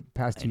there too the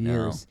past 2 know.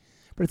 years.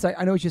 But it's like,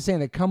 I know what you're saying.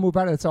 They come move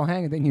out, let's all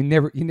hang, and then you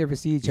never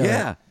see each other.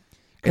 Yeah.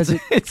 Because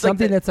It's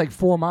something like that. that's like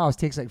 4 miles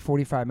takes like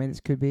 45 minutes,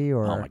 could be,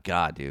 or Oh my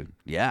god, dude.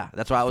 Yeah,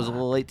 that's why I was a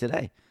little late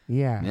today.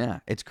 yeah. Yeah,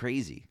 it's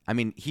crazy. I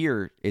mean,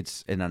 here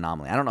it's an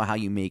anomaly. I don't know how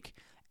you make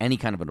any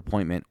kind of an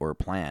appointment or a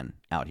plan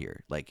out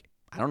here. Like,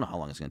 I don't know how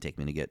long it's going to take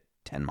me to get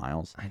 10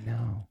 miles. I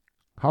know.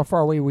 How far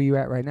away were you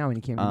at right now when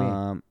you came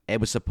to me? It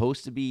was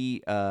supposed to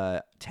be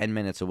 10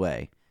 minutes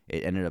away.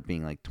 It ended up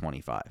being like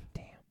 25.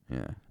 Damn.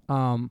 Yeah.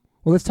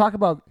 Well, let's talk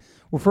about.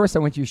 Well, first I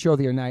went to your show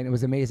the other night, and it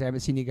was amazing. I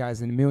haven't seen you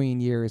guys in a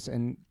million years,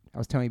 and I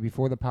was telling you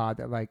before the pod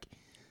that like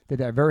the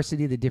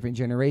diversity, the different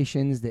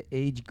generations, the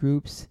age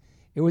groups.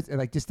 It was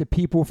like just the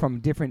people from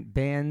different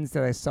bands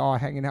that I saw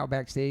hanging out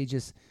backstage.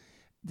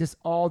 Just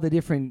all the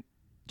different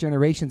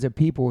generations of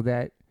people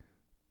that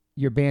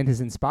your band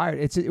has inspired.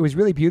 It was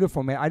really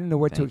beautiful, man. I didn't know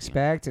what to Thank you.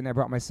 expect, and I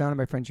brought my son and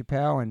my friend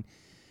Chappelle, and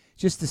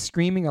just the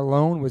screaming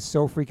alone was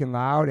so freaking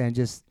loud, and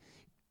just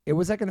it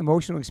was like an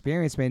emotional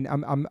experience, man.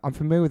 I'm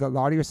familiar with a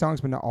lot of your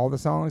songs, but not all the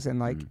songs, and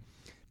like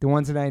the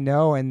ones that I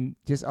know, and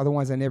just other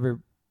ones I never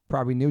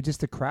probably knew.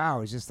 Just the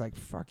crowd is just like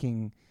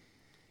fucking.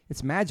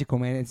 It's magical,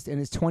 man. It's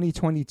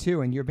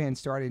 2022, and your band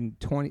started in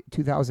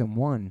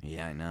 2001.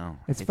 Yeah, I know.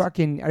 It's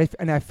fucking,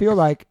 and I feel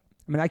like,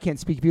 I mean, I can't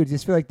speak for you. I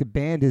just feel like the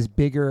band is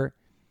bigger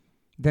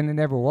than it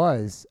ever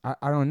was.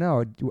 I don't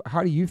know.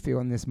 How do you feel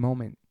in this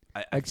moment?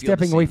 I Like feel the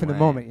stepping away same from the way.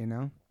 moment, you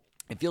know?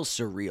 It feels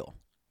surreal,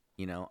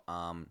 you know.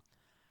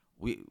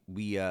 We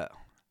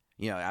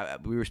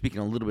were speaking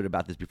a little bit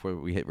about this before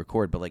we hit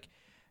record, but like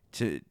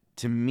to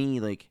me,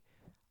 like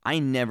I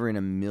never in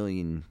a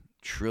million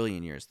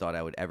trillion years thought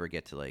I would ever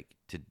get to like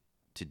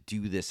to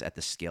do this at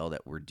the scale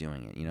that we're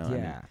doing it. You know,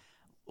 Yeah.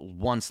 I mean,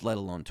 once, let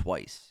alone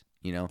twice.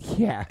 You know,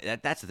 Yeah.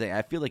 that's the thing.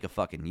 I feel like a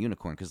fucking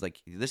unicorn because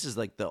like this is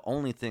like the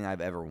only thing I've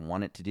ever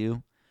wanted to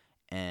do,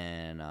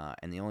 and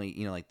the only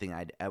like thing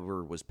I'd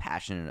ever was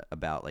passionate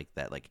about like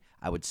that like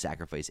I would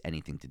sacrifice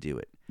anything to do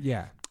it.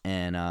 Yeah.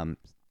 And And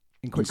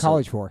quit and so-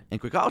 college for. and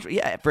quit college.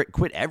 Yeah,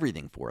 quit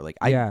everything for like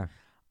Yeah.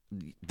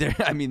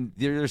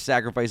 There's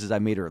sacrifices I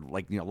made or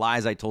like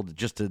lies I told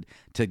just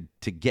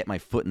to get my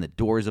foot in the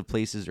doors of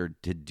places or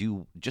to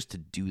do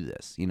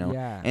this.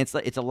 Yeah. And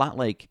it's a lot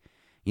like.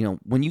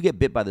 When you get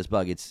bit by this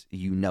bug, it's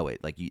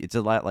it. Like it's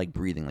a lot like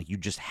breathing. Like you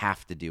just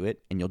have to do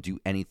it, and you'll do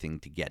anything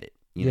to get it.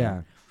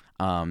 Yeah.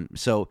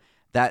 So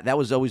that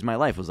was always my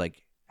life. Was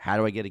like, how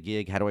do I get a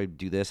gig? How do I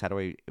do this? How do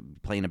I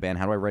play in a band?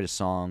 How do I write a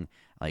song?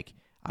 Like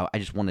I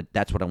just wanted.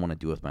 That's what I want to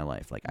do with my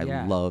life. Like I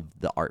Yeah. love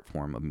the art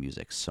form of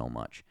music so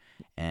much,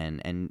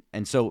 and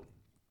so.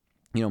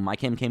 My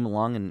came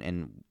along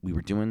and we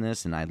were doing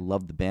this, and I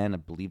loved the band. I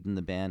believed in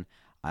the band.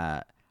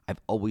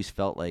 I've always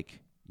felt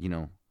like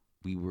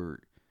we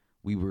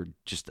were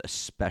just a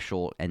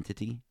special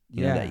entity,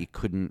 that you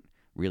couldn't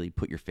really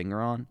put your finger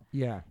on.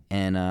 Yeah.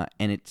 And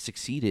it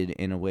succeeded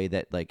in a way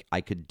that like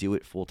I could do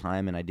it full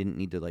time, and I didn't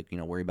need to like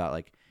worry about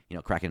like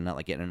cracking a nut,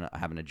 like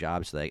having a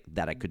job, so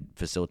that I could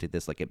facilitate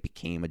this. Like it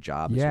became a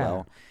job as Yeah.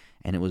 well,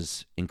 and it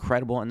was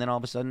incredible. And then all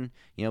of a sudden,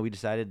 we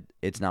decided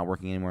it's not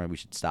working anymore, and we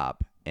should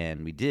stop,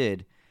 and we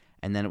did.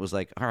 And then it was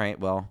like, all right,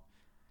 well,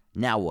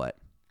 now what?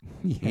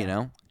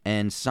 Yeah.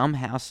 And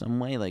somehow, some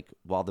way, like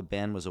while the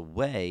band was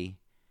away,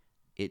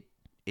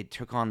 it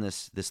took on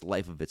this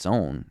life of its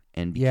own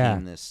and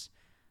became this,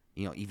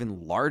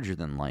 even larger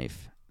than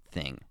life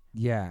thing.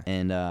 Yeah.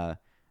 And I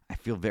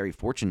feel very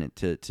fortunate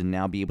to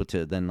now be able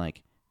to then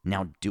like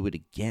now do it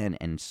again,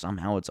 and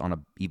somehow it's on a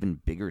even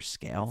bigger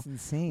scale. It's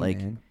insane, Like,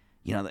 man.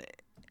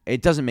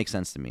 It doesn't make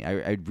sense to me.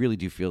 I really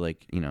do feel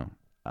like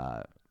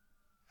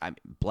I'm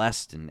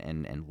blessed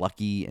and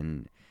lucky,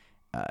 and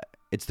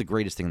it's the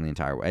greatest thing in the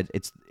entire world.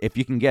 It's if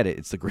you can get it,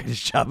 it's the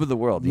greatest job in the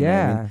world. You know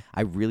what I mean?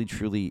 I really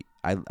truly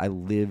I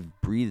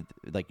live, breathe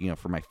like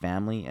for my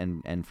family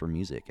and for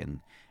music, and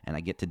I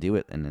get to do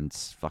it, and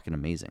it's fucking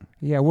amazing.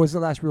 Yeah. What was the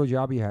last real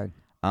job you had?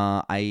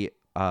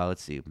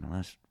 Let's see, my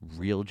last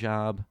real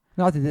job.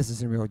 Not that this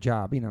is a real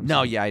job, what I'm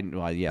No, saying.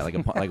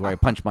 like where I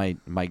punch my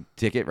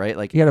ticket, right?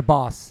 Like You had a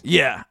boss.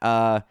 yeah.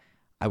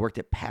 I worked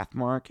at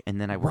Pathmark, and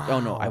then I worked. Oh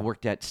no, I Wow.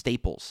 worked at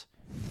Staples.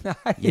 Nice,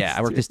 Yeah,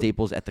 I worked dude. at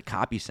Staples at the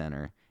Copy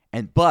Center,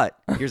 but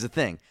here's the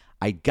thing: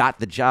 I got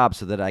the job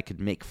so that I could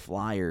make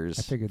flyers.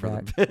 I figured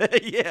for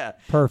yeah,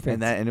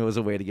 Perfect. and it was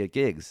a way to get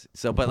gigs.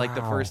 So, but like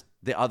Wow.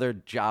 the other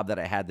job that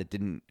I had that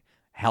didn't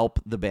help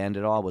the band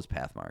at all was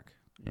Pathmark.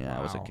 Yeah,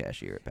 I was a Wow.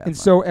 cashier at Pathmark. And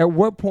so, at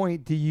what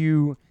point do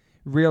you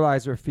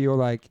realize or feel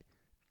like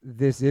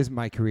this is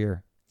my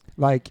career?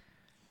 Like,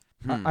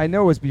 I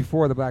know it was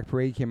before the Black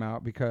Parade came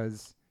out,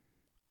 because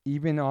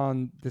even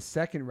on the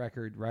second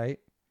record, right?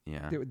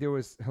 yeah, There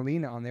was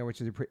Helena on there, which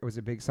was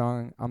a big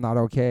song. I'm Not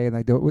Okay,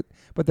 and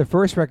but the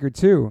first record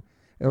too.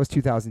 That was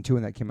 2002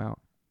 when that came out,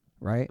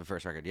 right? the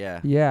first record.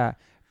 Yeah, Yeah.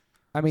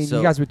 I mean, So-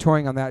 you guys were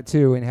touring on that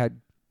too, and had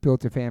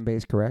built a fan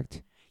base,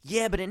 correct?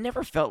 yeah, but it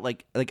never felt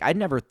like I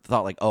never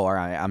thought like, oh, all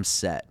right, I'm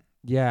set.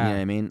 Yeah. You know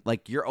what I mean?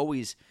 Like you're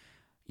always.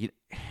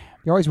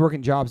 You're always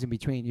working jobs in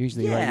between,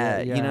 usually. Yeah,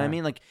 right? you know what I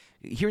mean. Like,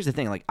 here's the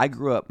thing: like, I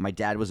grew up. My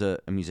dad was a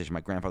musician.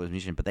 My grandfather was a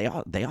musician, but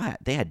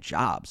they had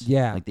jobs.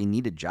 Yeah. like they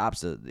needed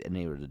jobs to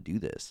enable to do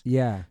this.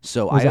 Yeah.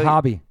 So It was I a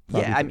hobby.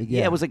 Yeah, probably.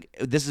 yeah, it was like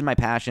this is my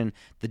passion.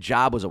 The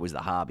job was always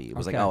the hobby. It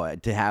was Okay. like, oh,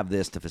 to have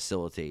this to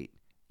facilitate,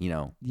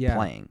 Yeah.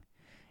 playing,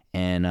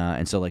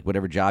 and so like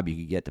whatever job you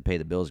could get to pay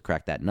the bills,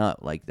 crack that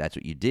nut, like that's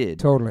what you did.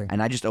 Totally.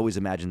 And I just always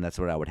imagined that's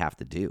what I would have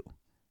to do.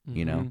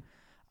 Mhm.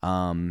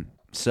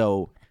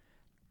 So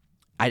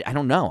I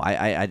don't know.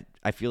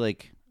 I feel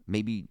like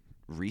maybe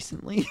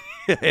recently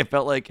it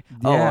felt like,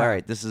 oh, Yeah. all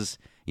right, this is,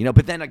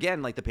 but then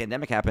again, like the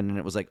pandemic happened and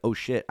it was like, oh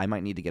shit, I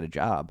might need to get a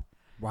job.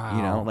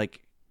 Wow.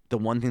 Like the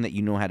one thing that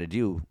you know how to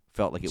do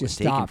felt like it was Just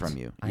taken stopped. from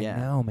you. I Yeah.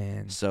 know,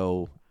 man.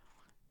 So,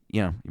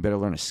 you better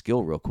learn a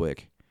skill real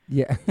quick.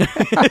 Yeah.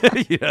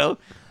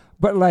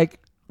 But like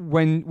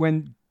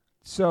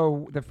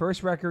so the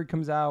first record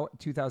comes out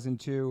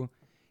 2002,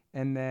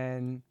 and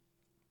then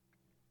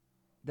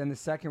the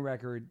second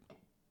record,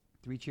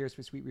 Three Cheers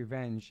for Sweet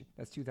Revenge,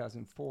 that's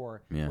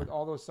 2004. Yeah. With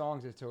all those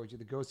songs I told you,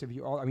 The Ghost of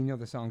You,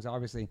 the songs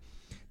obviously.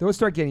 Those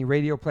start getting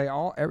radio play,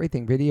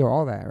 everything, video,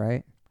 all that,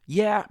 right?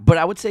 Yeah, but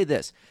I would say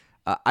this.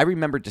 I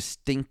remember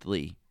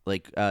distinctly,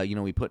 like,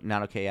 we put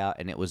Not Okay out,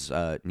 and it was,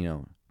 the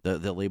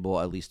label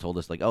at least told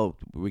us, like, oh,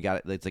 we got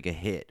it. It's like a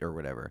hit or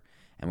whatever.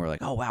 And we're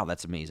like, oh, wow,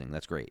 that's amazing.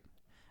 That's great.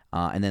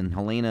 And then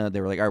Helena,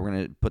 they were like, all right, we're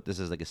going to put this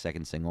as like a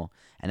second single.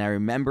 And I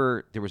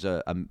remember there was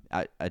a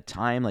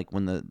time, like,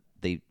 when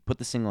they put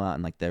the single out,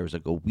 and, like, there was,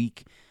 like, a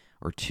week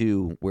or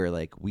two where,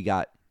 like, we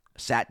got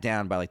sat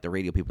down by, like, the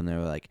radio people, and they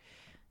were like,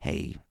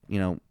 hey,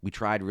 we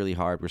tried really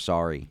hard. We're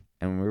sorry.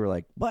 And we were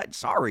like, what?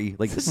 Sorry?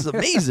 Like, this is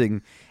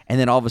amazing. And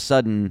then all of a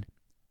sudden,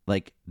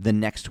 like, the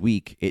next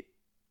week,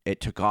 it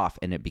took off,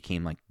 and it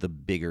became, like,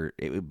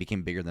 it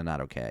became bigger than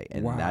Not Okay.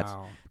 And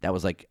Wow. that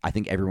was, like, I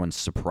think everyone's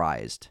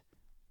surprised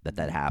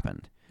that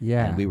happened.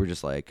 Yeah. And we were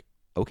just like,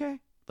 okay,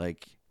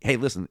 like, hey,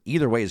 listen,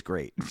 either way is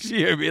great. You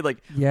know what I mean?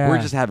 Like, Yeah.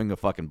 we're just having a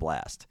fucking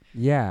blast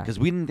Yeah. because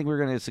we didn't think we were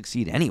gonna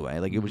succeed anyway.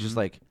 Like, it was just Mhm.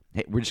 like,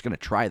 hey, we're just gonna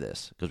try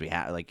this because we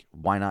had like,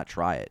 why not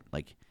try it?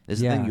 Like, this is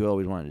the Yeah. thing you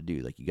always wanted to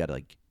do. Like, you got to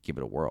like give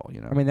it a whirl.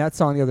 You know? I mean, that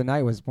song the other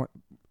night was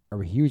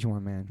a huge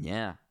one, man.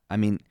 Yeah, I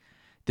mean,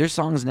 there's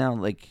songs now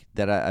like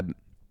that.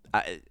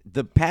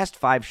 The past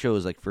 5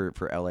 shows, like for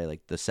LA,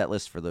 like the set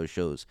list for those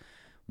shows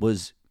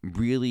was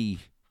really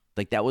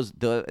like that was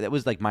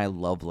like my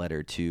love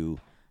letter to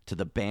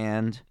the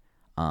band,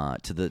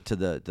 to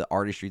the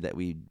artistry that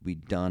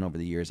we'd done over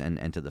the years,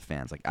 and to the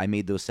fans. Like I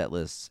made those set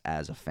lists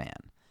as a fan.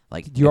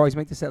 Like, Do you always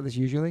make the set list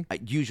usually?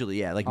 usually,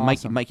 yeah. Like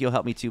Awesome. Mikey will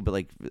help me too, but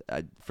like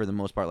for the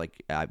most part,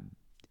 like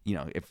you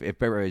know, if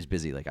everybody's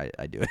busy, like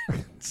I do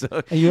it. So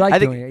And you like I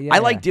think doing it, yeah, I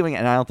yeah. like doing it,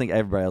 and I don't think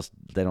everybody else,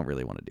 they don't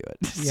really want to do it.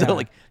 Yeah. So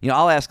like, you know,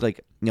 I'll ask like,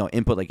 you know,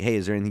 input like, hey,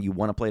 is there anything you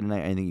want to play tonight?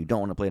 Anything you don't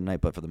want to play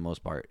tonight? But for the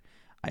most part,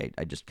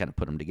 I just kind of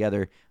put them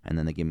together, and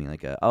then they give me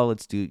like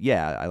let's do,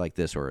 I like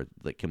this, or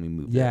like, can we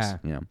move Yeah. this?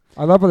 You know,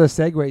 I love all the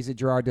segues that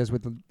Gerard does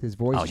with his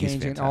voice Oh, he's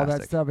changing and all that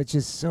fantastic. stuff. It's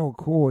just so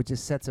cool. It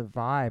just sets a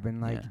vibe, and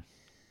like Yeah.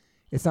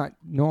 it's not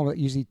normal.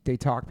 Usually people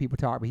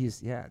talk, but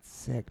it's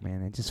sick,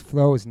 man. It just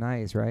flows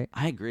nice, right?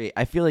 I agree.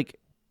 I feel like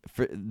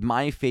for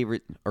my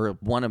favorite, or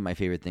one of my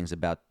favorite things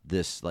about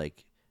this,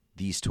 like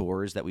these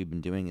tours that we've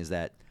been doing, is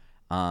that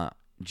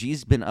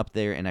G's been up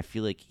there, and I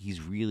feel like he's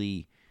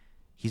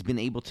been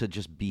able to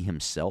just be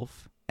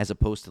himself, as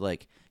opposed to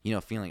like, you know,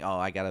 feeling, oh,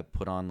 I gotta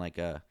put on like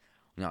I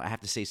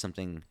have to say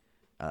something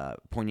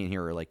poignant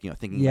here, or like, you know,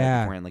 thinking about it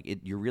Yeah. beforehand. Like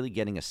you're really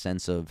getting a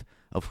sense of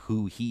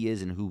who he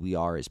is and who we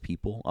are as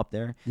people up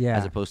there, Yeah.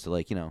 as opposed to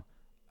like, you know,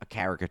 a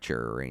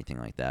caricature or anything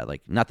like that.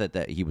 Like, not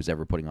that he was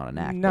ever putting on an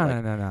act. No, but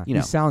like, no. you He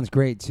know, sounds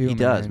great too. he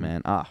does,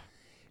 man.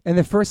 And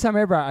the first time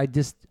ever,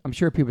 I'm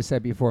sure people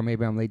said before,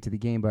 maybe I'm late to the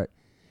game, but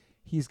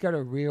he's got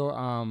a real,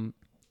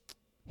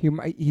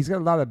 he's got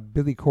a lot of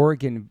Billy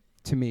Corgan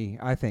to me,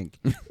 I think.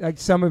 Like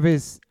some of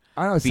his,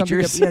 I don't know,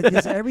 Features?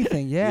 just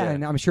everything. Yeah. Yeah.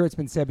 And I'm sure it's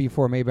been said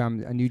before, maybe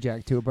I'm a new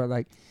jack too, but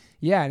like,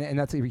 yeah. And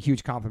that's a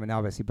huge compliment,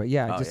 obviously. But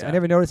yeah, Oh, yeah. I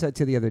never noticed that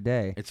till the other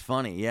day. It's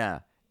funny, yeah.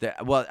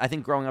 Well, I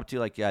think growing up too,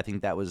 like, I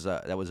think that was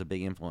a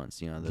big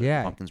influence. You know, the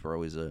Yeah. Pumpkins were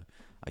always a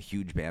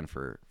huge band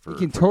for You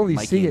can for totally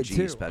Mikey see and it, G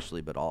too.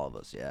 especially, but all of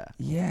us, yeah.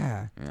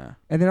 Yeah. Yeah.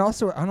 And then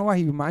also, I don't know why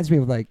he reminds me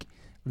of like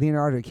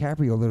Leonardo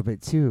DiCaprio a little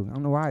bit too. I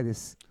don't know why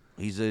this.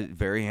 He's a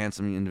very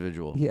handsome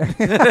individual. Yeah.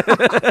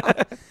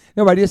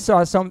 No, but I just saw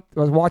I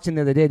was watching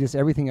the other day, just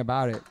everything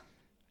about it.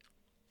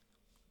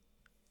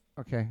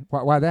 Okay.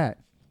 Why that?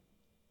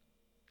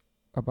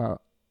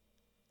 About.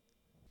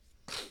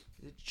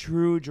 It's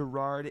true,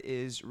 Gerard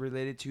is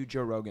related to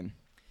Joe Rogan.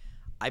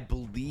 I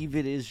believe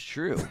it is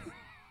true.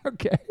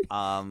 Okay.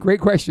 Um, Great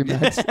question,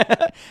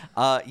 Matt.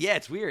 yeah,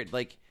 it's weird.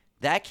 Like,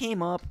 that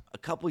came up a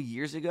couple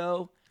years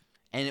ago,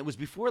 and it was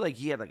before like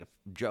he had like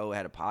Joe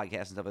had a podcast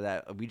and stuff like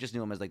that. We just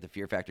knew him as like the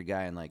Fear Factor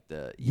guy and like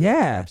the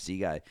Yeah. UFC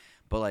guy.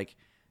 But like,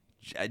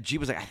 G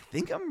was like, I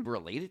think I'm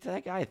related to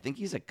that guy. I think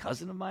he's a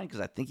cousin of mine because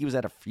I think he was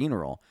at a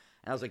funeral.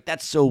 And I was like,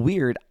 that's so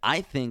weird.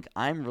 I think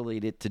I'm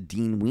related to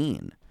Dean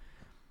Ween.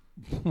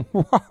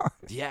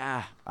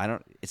 Yeah, I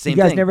don't. Same You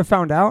guys thing. never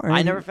found out?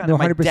 I never found no, out.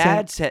 My 100%?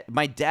 dad said.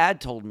 My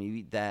dad told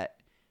me that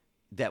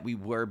we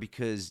were,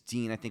 because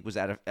Dean, I think, was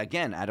at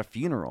a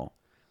funeral,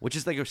 which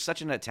is like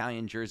such an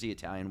Italian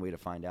way to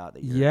find out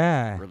that you're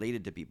Yeah.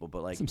 related to people.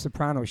 But like, Some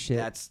soprano shit.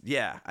 that's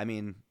I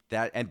mean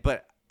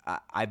but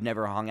I've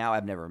never hung out.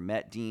 I've never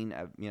met Dean.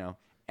 You know,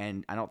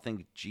 and I don't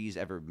think G's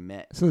ever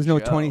met. So there's no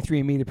Joe.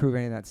 23andMe to prove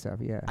any of that stuff.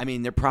 Yeah. I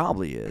mean, there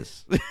probably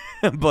is,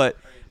 but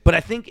I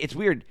think it's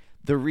weird.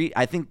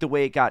 I think the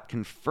way it got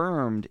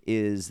confirmed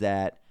is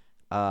that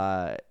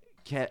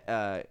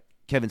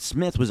Kevin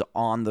Smith was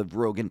on the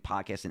Rogan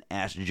podcast and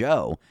asked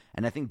Joe,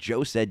 and I think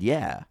Joe said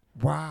yeah.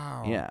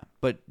 Wow. Yeah,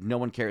 but no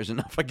one cares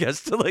enough, I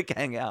guess, to like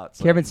hang out.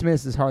 So. Kevin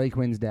Smith is Harley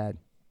Quinn's dad.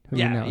 Who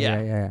you Yeah, know.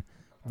 yeah. Yeah.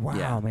 Wow,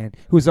 Yeah. man.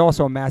 Who's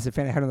also a massive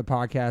fan. I had her on the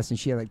podcast, and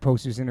she had like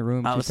posters in the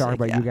room. Oh, She was talking sick,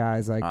 about yeah. you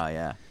guys. Like, Oh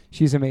yeah,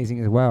 she's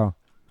amazing as well.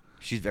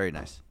 she's very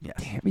nice.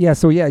 Yes. Yeah.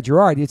 So yeah,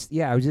 Gerard. It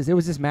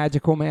was just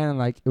magical, man. And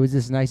like, it was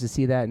just nice to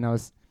see that. And I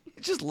was,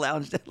 Just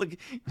lounged. Look,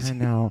 I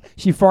know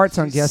she farts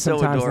on She's guests so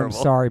sometimes. adorable.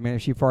 I'm sorry, man,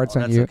 if she farts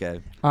on that's you.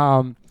 okay.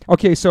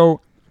 Okay. So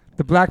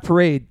the Black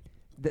Parade,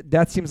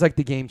 that seems like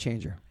the game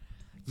changer.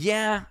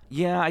 Yeah,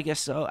 I guess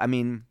so. I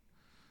mean,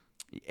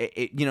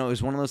 it you know, it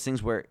was one of those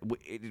things where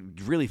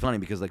it's really funny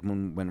because like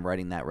when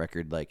writing that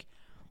record, like,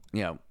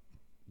 you know,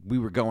 we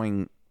were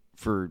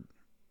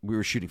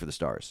shooting for the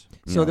stars.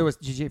 So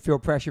did you feel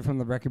pressure from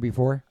the record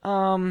before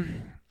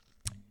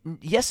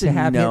yes to and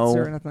have no. hits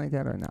or anything like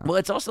that, or not? Well,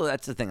 it's also,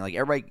 that's the thing. Like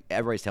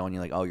everybody's telling you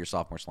like, oh, your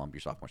sophomore slump.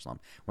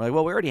 We're like,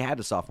 well, we already had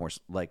a sophomore.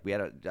 Like we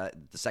had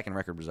the second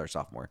record was our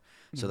sophomore.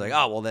 So they're like,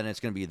 oh, well, then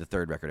it's gonna be the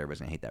third record. Everybody's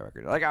gonna hate that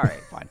record. Like, all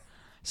right, fine.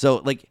 So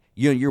like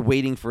you're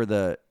waiting for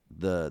the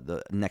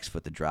next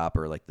foot to drop,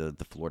 or like the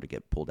floor to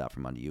get pulled out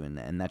from under you,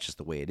 and that's just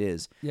the way it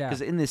is. Yeah.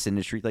 Because in this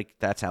industry, like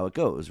that's how it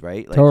goes,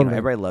 right? Like Totally.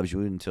 everybody loves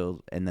you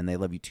and then they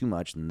love you too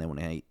much, and they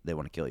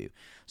want to kill you.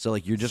 So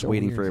like you're just So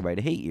waiting weird. for everybody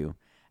to hate you.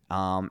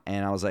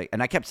 And I was like,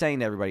 and I kept saying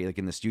to everybody like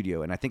in the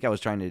studio, and I think I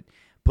was trying to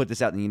put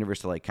this out in the universe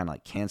to like kind of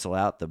like cancel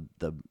out the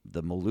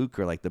Malouk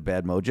or like the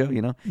bad mojo,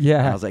 you know? Yeah.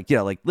 And I was like,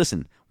 like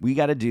listen, we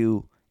got to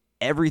do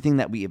everything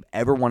that we have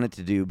ever wanted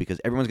to do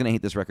because everyone's gonna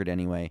hate this record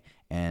anyway,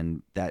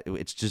 and that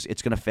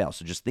it's gonna fail.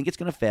 So just think it's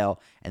gonna fail,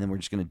 and then we're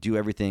just gonna do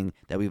everything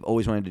that we've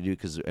always wanted to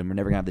do and we're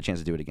never gonna have the chance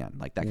to do it again,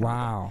 like that. Kind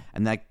of thing.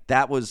 And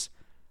that was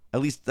at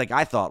least like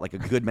I thought like a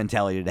good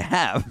mentality to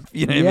have.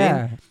 You know what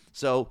I mean?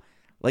 So.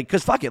 Like,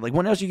 cause fuck it. Like,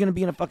 when else are you gonna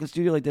be in a fucking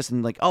studio like this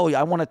and like, oh,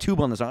 I want a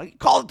tuba on this song? Like,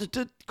 call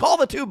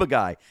the tuba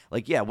guy.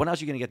 Like, yeah, when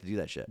else are you gonna get to do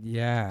that shit?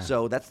 Yeah.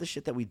 So that's the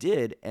shit that we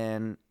did,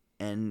 and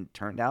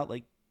turned out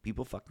like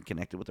people fucking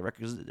connected with the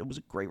record because it was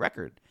a great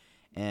record,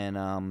 and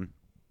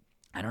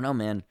I don't know,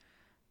 man.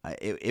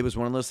 It was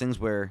one of those things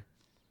where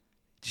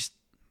just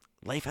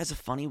life has a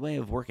funny way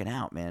of working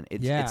out, man.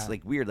 It's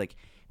like weird. Like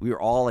we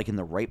were all like in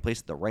the right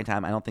place at the right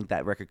time. I don't think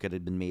that record could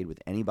have been made with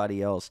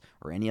anybody else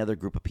or any other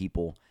group of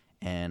people,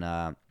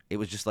 and it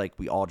was just like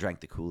we all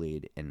drank the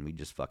Kool-Aid and we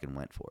just fucking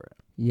went for it.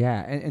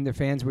 Yeah, and the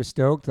fans were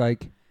stoked.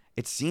 Like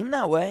it seemed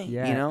that way.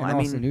 Yeah, you know, and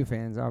also new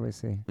fans,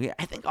 obviously. Yeah,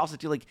 I think also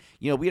too, like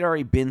we'd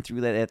already been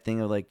through that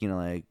thing of like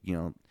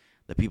the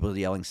people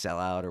yelling "sell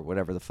out" or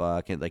whatever the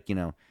fuck, and like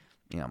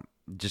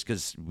just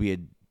because we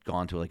had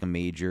gone to like a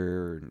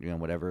major,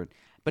 whatever.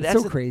 But it's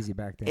so crazy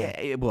back then.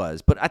 Yeah, it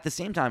was. But at the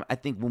same time, I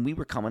think when we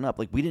were coming up,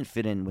 like we didn't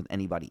fit in with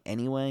anybody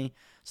anyway,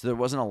 so there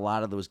wasn't a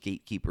lot of those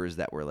gatekeepers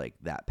that were like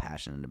that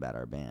passionate about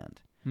our band.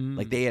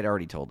 Like they had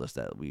already told us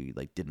that we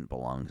like didn't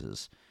belong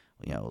because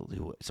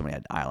somebody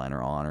had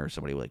eyeliner on or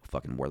somebody like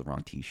fucking wore the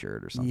wrong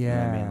T-shirt or something. Yeah, you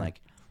know what I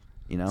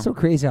mean, like so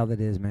crazy how that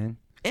is, man.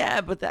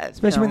 Yeah, but that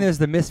especially when there's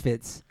the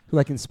misfits who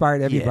like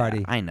inspired everybody.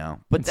 Yeah, I know,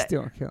 but that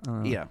still,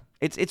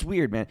 it's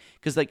weird, man.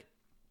 Because like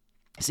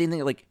same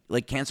thing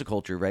like cancel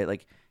culture, right?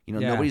 Like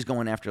nobody's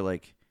going after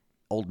like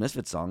old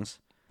Misfit songs.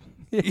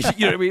 You know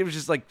what I mean? It was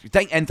just like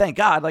thank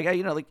God, like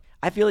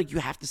I feel like you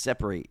have to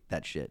separate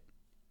that shit.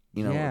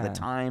 The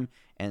time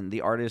and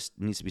the artist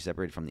needs to be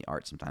separated from the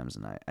art sometimes,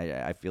 and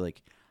I feel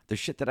like there's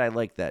shit that I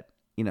like that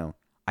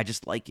I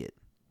just like it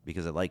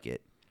because I like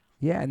it.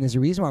 Yeah, and there's a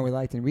reason why we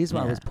liked it, and the reason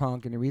why it was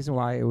punk, and the reason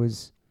why it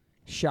was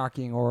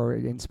shocking or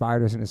it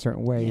inspired us in a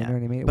certain way. You know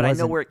what I mean? But I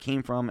know where it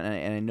came from,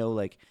 and I know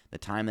like the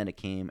time that it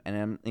came, and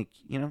I'm like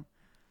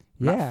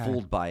not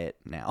fooled by it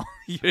now.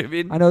 You know what I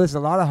mean? I know there's a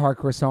lot of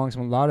hardcore songs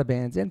from a lot of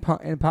bands and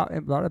pop and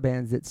a lot of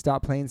bands that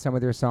stopped playing some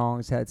of their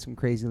songs, had some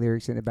crazy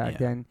lyrics in it back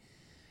then.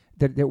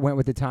 That went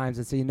with the times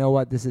and say, you know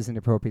what, this isn't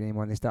appropriate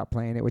anymore, and they stopped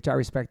playing it, which I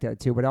respect that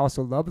too. But I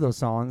also love those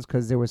songs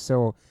because they were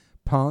so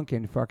punk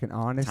and fucking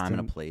honest. Time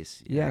and a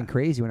place. Yeah, and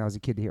crazy when I was a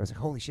kid to hear. I was like,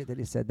 holy shit, they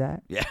just said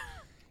that? Yeah.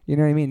 You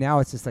know what I mean? Now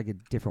it's just like a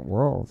different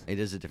world. It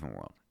is a different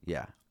world.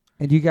 Yeah.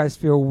 And you guys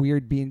feel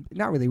weird being,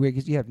 not really weird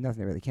because you have nothing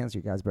to really cancel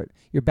you guys, but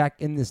you're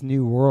back in this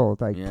new world,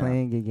 like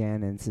playing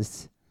again, and it's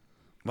just.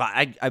 Well,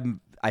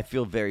 I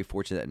feel very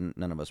fortunate that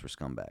none of us were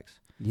scumbags.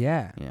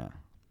 Yeah. Yeah.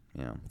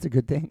 It's a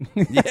good thing.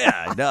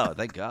 Yeah, I know.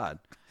 Thank God.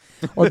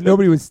 Well,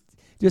 nobody was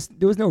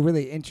there was no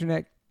really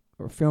internet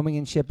or filming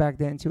and shit back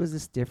then too. It was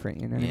just different,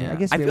 you know what I mean? I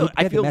guess we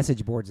had the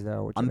message boards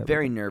though. I'm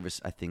very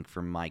nervous, I think,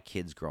 for my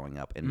kids growing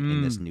up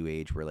in this new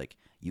age where like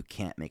you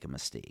can't make a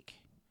mistake.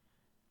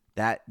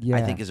 That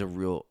I think is a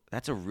real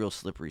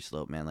slippery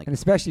slope, man. Like, and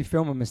especially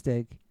film a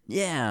mistake.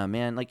 Yeah,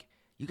 man. Like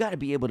you got to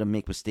be able to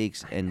make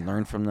mistakes and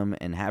learn from them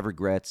and have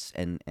regrets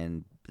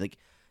and like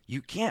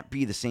you can't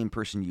be the same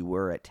person you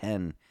were at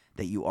 10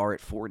 that you are at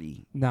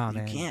 40. No,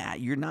 man. You can't.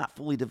 You're not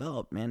fully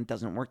developed, man. It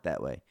doesn't work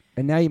that way.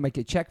 And now you might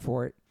get checked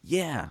for it.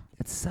 Yeah.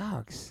 It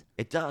sucks.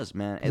 It does,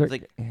 man.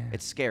 It's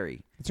it's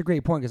scary. It's a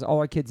great point because all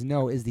our kids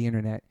know is the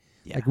internet.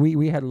 Yeah. Like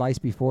we had lice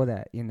before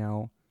that,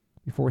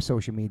 before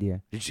social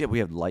media. Did you say we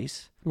have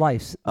lice?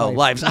 Lives. Oh,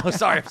 lives. Oh,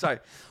 sorry. I'm sorry.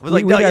 I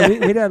was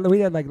we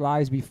had like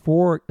lives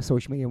before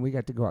social media, and we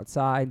got to go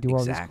outside and do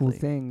all these cool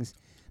things.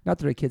 Not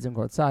that our kids don't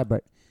go outside,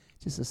 but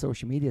just the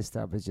social media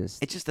stuff is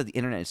just. It's just that the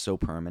internet is so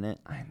permanent.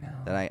 I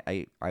know. That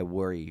I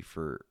worry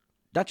for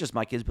not just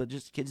my kids, but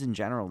just kids in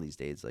general these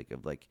days.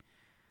 Like,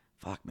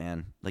 fuck,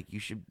 man. Like,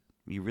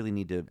 you really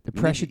need to. The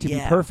pressure to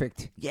be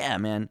perfect. Yeah,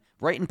 man.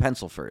 Write in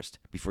pencil first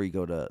before you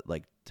go to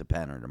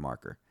pen or to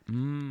marker.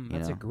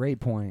 That's a great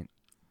point.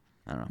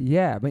 I don't know.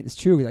 Yeah, but it's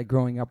true. Like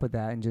growing up with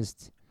that and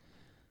just.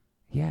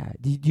 Yeah.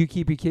 Do you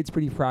keep your kids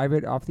pretty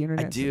private off the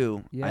internet? I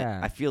do. Yeah.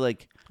 I feel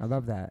like. I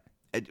love that.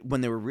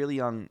 When they were really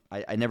young,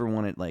 I never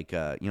wanted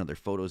their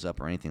photos up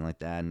or anything like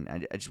that,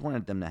 and I just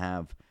wanted them to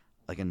have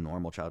like a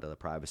normal childhood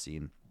privacy.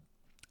 And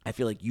I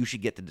feel like you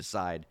should get to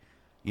decide,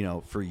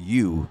 for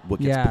you what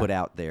gets put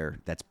out there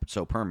that's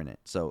so permanent.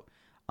 So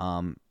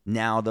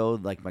now though,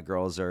 like my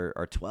girls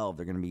are 12,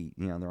 they're gonna be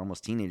they're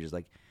almost teenagers.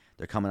 Like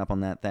they're coming up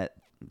on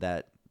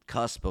that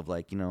cusp of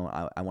like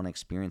I want to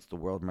experience the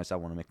world myself.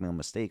 I want to make my own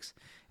mistakes,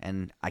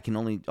 and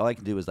all I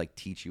can do is like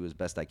teach you as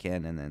best I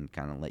can, and then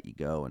kind of let you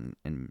go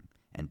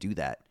and do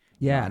that.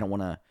 Yeah. I don't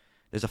want to.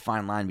 There's a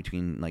fine line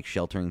between like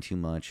sheltering too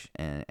much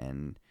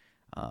and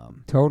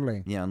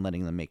totally. Yeah, and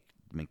letting them make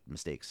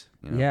mistakes.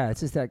 Yeah, it's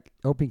just that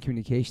open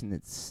communication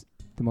that's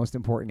the most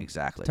important.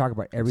 Exactly. Talk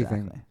about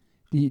everything. Exactly.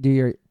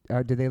 Do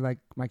they like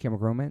My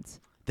Chemical Romance?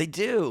 They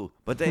do,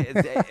 but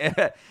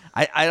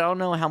I don't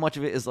know how much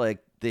of it is like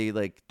they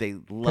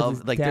love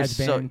it's like they're dad's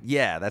so band.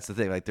 yeah, that's the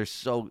thing. Like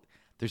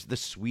there's the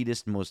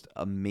sweetest, most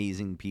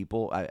amazing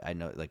people. I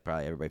know like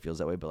probably everybody feels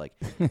that way, but like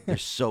they're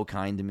so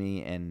kind to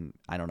me, and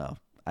I don't know.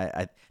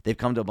 They've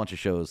come to a bunch of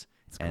shows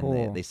and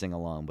cool. they sing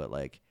along, but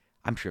like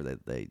I'm sure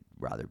that they'd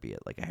rather be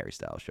at like a Harry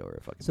Styles show or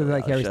a fucking So they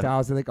like Billie Harry Eilish show.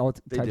 Styles. They like all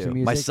They types do. of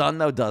music. My son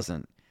though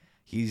doesn't.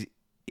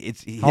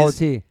 How old is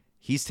he?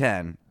 He's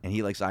 10 and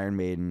he likes Iron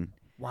Maiden,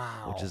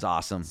 Wow. which is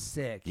awesome.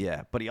 Sick.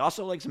 Yeah, but he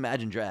also likes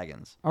Imagine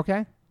Dragons.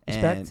 Okay.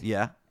 Respect. And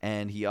yeah,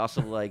 and he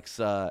also likes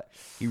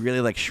he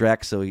really likes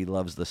Shrek, so he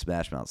loves the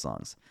Smash Mouth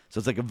songs. So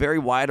it's like a very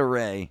wide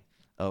array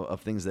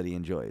of things that he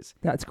enjoys.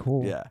 That's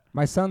cool. Yeah.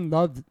 My son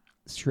loved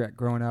Shrek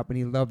growing up, and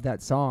he loved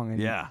that song. And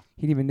Yeah.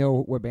 he didn't even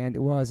know what band it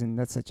was, and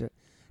that's such a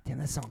damn.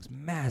 That song's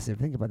massive.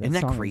 Think about that. Isn't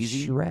that song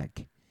crazy?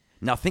 Shrek.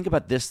 Now think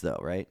about this though,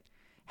 right?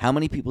 How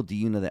many people do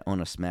you know that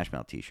own a Smash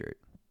Mouth T-shirt?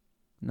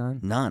 None.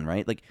 None,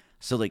 right? Like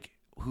so, like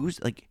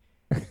who's like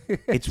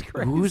it's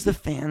who's the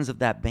fans of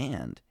that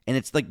band? And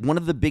it's like one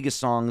of the biggest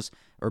songs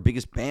or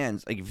biggest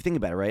bands. Like if you think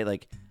about it, right?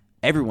 Like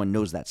everyone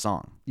knows that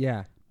song.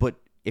 Yeah, But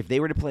if they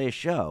were to play a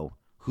show,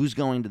 who's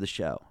going to the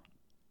show?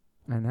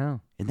 I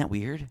know. Isn't that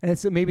weird? And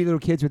it's maybe little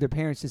kids with their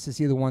parents just to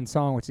see the one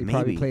song, which they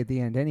probably Maybe. play at the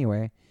end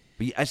anyway.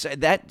 But I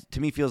said that to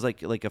me feels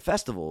like a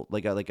festival,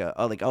 like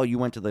oh you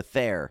went to the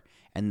fair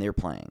and they're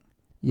playing,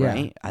 Yeah.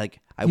 right? I Do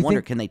you wonder,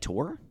 think- can they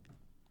tour?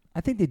 I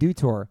think they do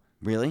tour,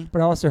 Really?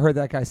 but I also heard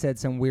that guy said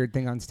some weird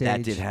thing on stage.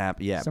 That did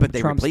happen, yeah. Some But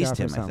they Trump replaced stuff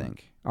or him, I something.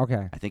 think.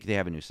 Okay. I think they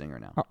have a new singer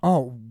now.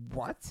 Oh,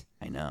 what?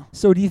 I know.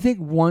 So do you think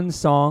one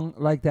song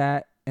like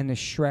that in the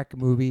Shrek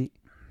movie,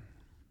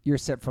 you're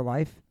set for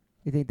life?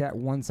 You think that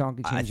one song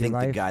can change I think your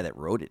life? the guy that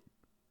wrote it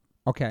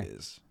Okay.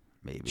 is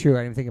maybe. True.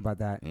 I didn't even think about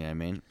that. You know what I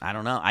mean? I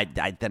don't know. I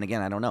then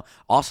again, I don't know.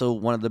 Also,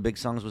 one of the big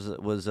songs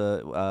was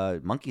a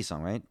Monkey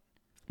song, right?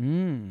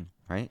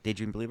 Right?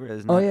 Daydream Believer.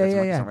 Isn't Oh that- yeah, that's a yeah,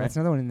 Monkey yeah. song, right? That's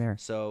another one in there.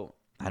 So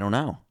I don't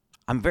know.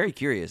 I'm very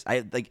curious.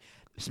 I like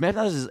Smash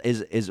Mouth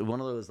is one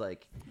of those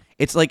like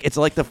it's like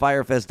the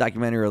Firefest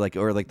documentary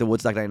or like the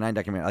Woodstock '99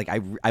 documentary.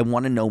 Like I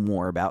want to know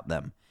more about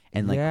them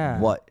and like Yeah.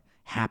 what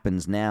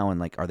happens now and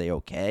like are they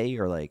okay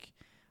or like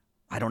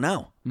I don't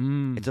know.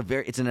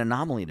 It's an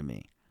anomaly to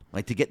me.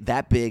 Like to get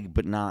that big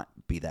but not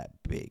be that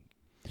big.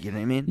 You know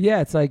what I mean?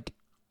 Yeah, it's like,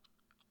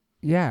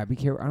 yeah, be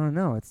careful. I don't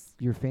know. It's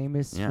you're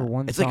famous Yeah. for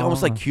one. It's song. like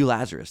almost like Q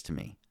Lazarus to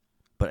me,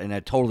 but in a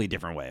totally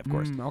different way, of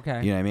course.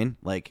 Okay. You know what I mean?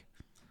 Like,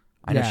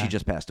 I know Yeah. she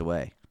just passed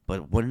away,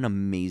 but what an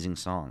amazing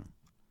song,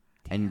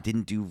 and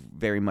didn't do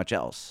very much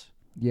else.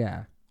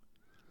 Yeah.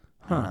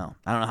 I don't know.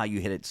 I don't know how you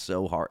hit it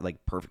so hard,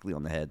 like perfectly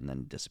on the head, and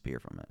then disappear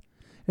from it.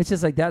 It's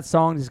just like that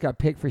song just got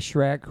picked for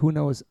Shrek. Who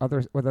knows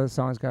what other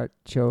songs got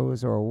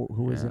chose or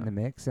who was in Yeah. the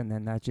mix, and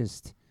then that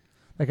just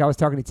like I was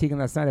talking to Tegan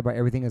last night about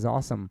Everything Is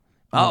Awesome.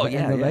 Oh, in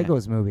yeah, the yeah.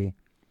 Legos movie,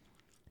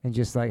 and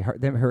just like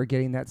her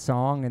getting that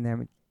song and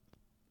then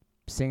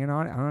singing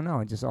on it. I don't know.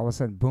 And just all of a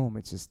sudden, boom!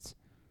 It's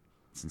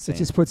insane. It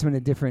just puts them in a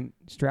different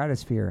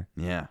stratosphere.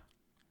 yeah,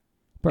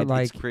 But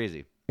like it's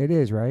crazy. it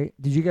is, right?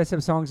 Did you guys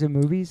have songs in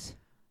movies?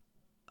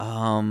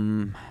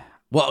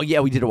 Well, yeah,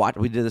 we did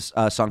this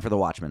song for The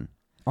Watchmen.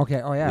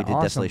 Okay. Oh yeah. We did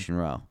awesome. Desolation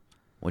Row,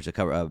 which is a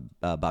cover,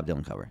 Bob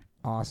Dylan cover.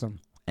 Awesome.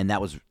 And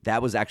that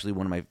was actually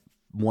one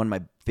of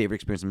my favorite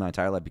experiences in my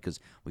entire life because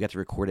we got to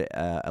record it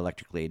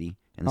Electric Lady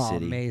in the Oh,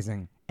 city,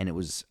 amazing. and it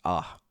was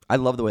I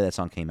love the way that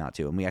song came out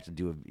too, and we had to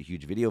do a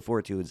huge video for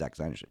it too. Zack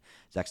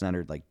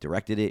Snyder like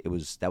directed it.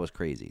 That was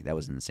crazy. That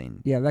was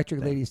insane. Yeah,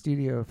 Electric thing. Lady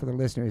Studio for the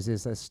listeners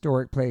is a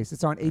historic place.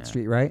 It's on 8th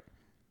Street, right?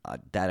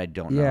 That I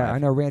don't know. Yeah, I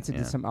know Rancid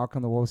yeah. did some Out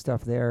on the Wolf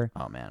stuff there.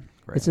 Oh man,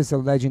 great. It's just a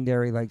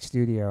legendary like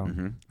studio.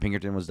 Mm-hmm.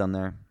 Pinkerton was done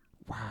there.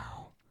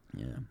 Wow.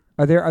 Yeah.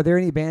 Are there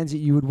any bands that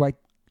you would like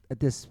at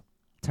this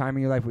time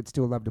in your life would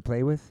still love to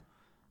play with?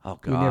 Oh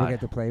You never god. get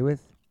to play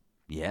with?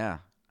 Yeah.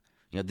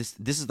 You know this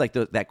is like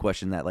that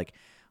question that like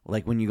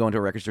when you go into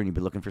a record store and you've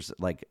been looking for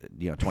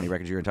 20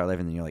 records your entire life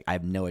and then you're like I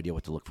have no idea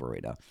what to look for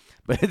right now.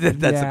 But that's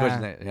the Yeah.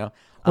 question that,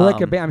 Well, like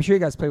a band, I'm sure you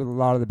guys played with a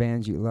lot of the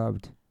bands you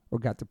loved or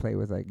got to play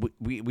with. Like,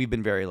 we've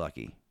been very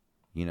lucky,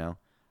 you know.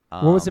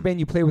 what was the band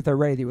you played with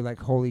already that you were like,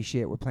 holy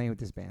shit, we're playing with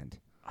this band?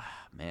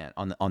 Man,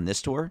 on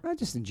this tour, Not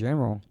just in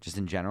general. just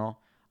in general,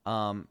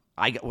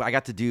 I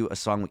got to do a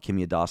song with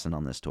Kimya Dawson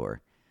on this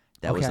tour.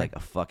 That was Okay. like a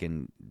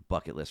fucking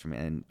bucket list for me,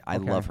 and I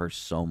Okay. love her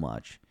so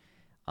much.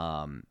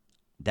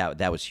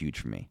 That was huge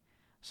for me.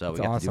 So That's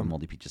we got to awesome. do a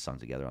Moldy Peaches song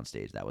together on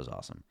stage. That was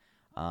awesome.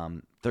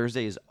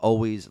 Thursday is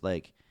always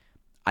like,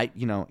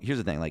 here's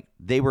the thing, like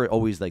they were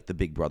always like the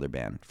big brother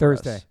band. For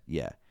Thursday. us.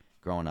 Yeah,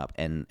 growing up,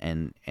 and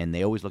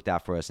they always looked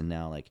out for us. And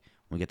now like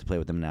when we get to play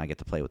with them, now I get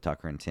to play with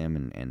Tucker and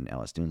Tim and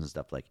LS Dunes and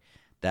stuff like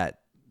that.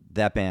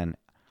 That band.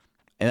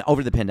 And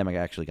over the pandemic, I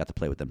actually got to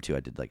play with them too. I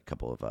did like a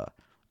couple of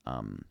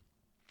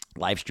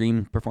live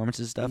stream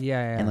performances and stuff.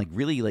 Yeah. And like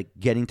really like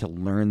getting to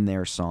learn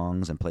their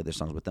songs and play their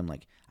songs with them.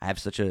 Like I have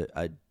such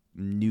a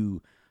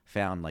new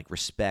found like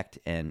respect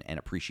and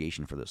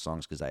appreciation for those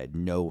songs because I had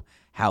know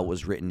how it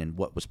was written and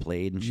what was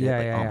played and shit. Yeah,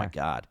 like yeah, oh yeah. my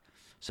god.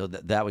 So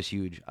that was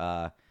huge.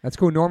 That's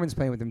cool. Norman's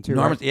playing with them too.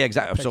 Norman's, right? yeah,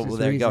 exactly. Texas So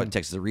there you go. Reason.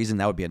 Texas the Reason.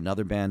 That would be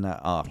another band.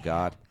 Oh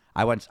God,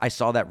 I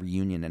saw that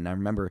reunion, and I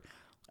remember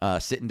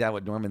sitting down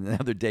with Norman the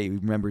other day. He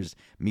remembers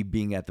me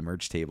being at the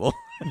merch table.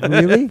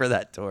 Really? For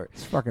that tour.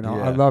 It's fucking. Yeah.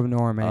 I love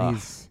Norman.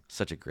 He's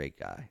Such a great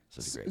guy.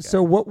 Such a great guy.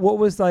 so. What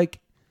was like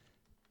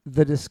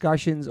the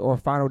discussions or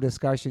final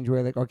discussions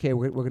where like, okay,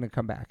 we're gonna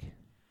come back.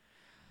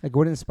 Like,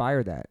 what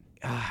inspired that?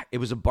 It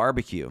was a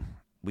barbecue.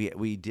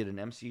 We did an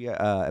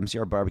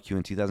MCR barbecue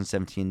in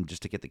 2017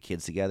 just to get the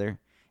kids together,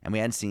 and we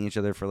hadn't seen each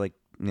other for like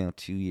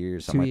 2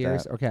 years, something 2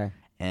 years. like that. Okay.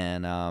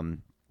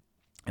 And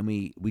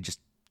we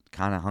just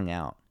kind of hung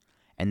out,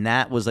 and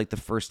that was like the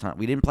first time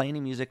we didn't play any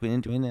music, we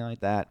didn't do anything like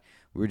that.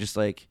 We were just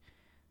like,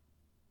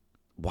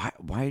 why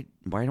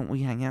don't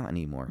we hang out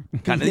anymore?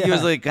 Kind of, it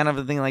was like kind of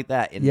a thing like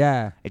that. And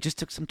Yeah. it just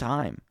took some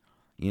time,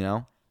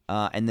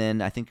 and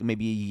then I think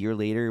maybe a year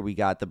later we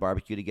got the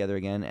barbecue together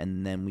again,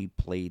 and then we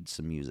played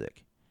some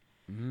music,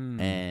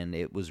 and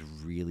it was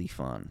really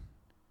fun.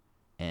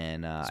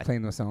 And Just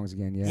playing those songs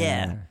again. Yeah.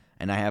 yeah.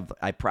 And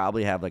I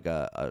probably have like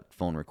a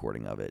phone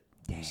recording of it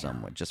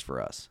somewhere just for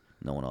us.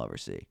 No one will ever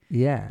see.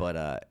 Yeah.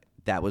 But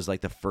that was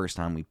like the first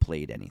time we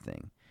played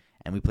anything,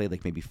 and we played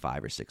like maybe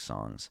 5 or 6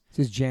 songs,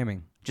 Just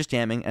jamming. just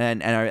jamming.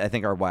 And I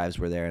think our wives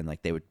were there, and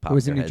like they would pop. It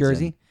was their in New heads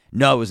Jersey?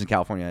 No, it was in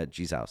California at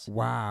G's house.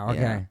 Wow. Okay.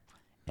 Yeah.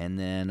 And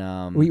then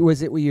Were you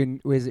excited? Were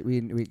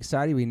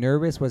you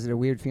nervous? Was it a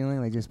weird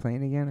feeling like just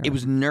playing again? Or? it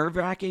was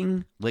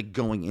nerve-wracking, like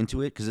going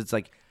into it, because it's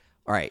like,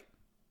 all right,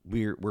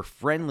 we're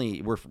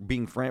friendly, we're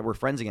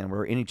friends again,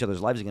 we're in each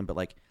other's lives again, but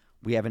like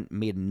we haven't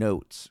made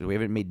notes, we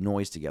haven't made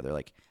noise together.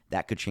 Like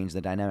that could change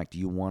the dynamic. Do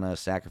you want to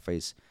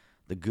sacrifice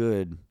the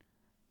good,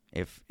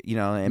 if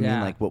I mean,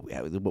 like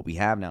what we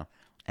have now?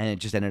 And it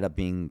just ended up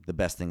being the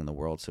best thing in the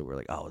world. So we're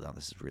like, oh no,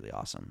 this is really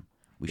awesome.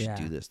 We should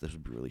do this. This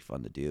would be really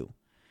fun to do.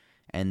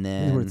 And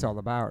then This is what it's all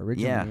about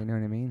originally. Yeah. You know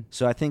what I mean?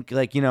 So I think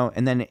like,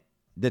 and then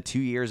the 2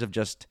 years of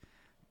just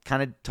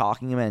kind of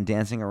talking about and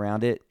dancing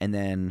around it. And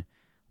then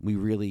we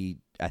really,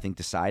 I think,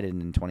 decided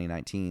in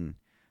 2019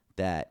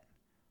 that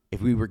if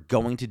we were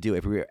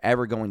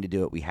ever going to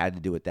do it, we had to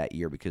do it that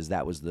year, because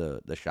that was the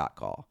shot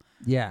call,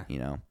 Yeah.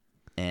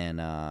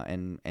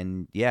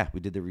 and yeah, we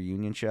did the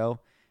reunion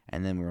show,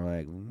 and then we were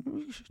like,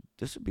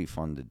 this would be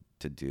fun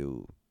to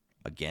do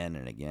again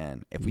and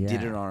again if we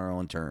did it on our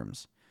own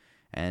terms.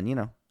 And,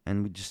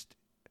 and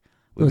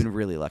we've been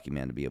really lucky,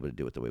 man, to be able to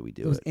do it the way we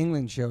do Those it.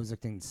 England shows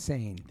looked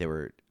insane. They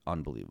were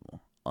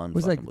unbelievable. It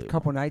was like a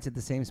couple nights at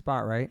the same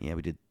spot, right? Yeah,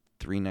 we did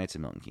 3 nights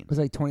in Milton It Keynes. was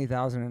like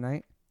 20,000 a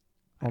night.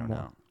 I don't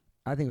know.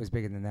 I think it was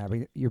bigger than that,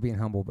 but you're being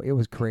humble. But it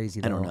was crazy.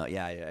 Though. I don't know.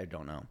 Yeah, I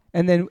don't know.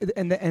 And then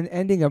the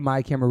ending of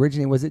My Cam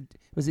originally was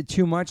it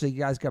too much? Like you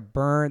guys got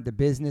burned, the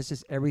business,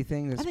 just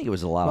everything. There's I think it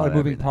was a a lot lot of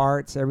moving everything.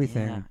 parts,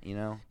 everything.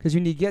 Yeah, Because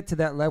when you get to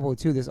that level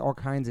too, there's all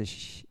kinds of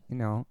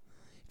you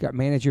got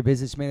manager,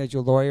 business manager,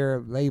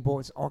 lawyer, label.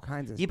 It's all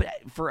kinds of. Yeah, but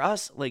for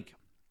us, like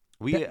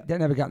we that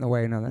never got in the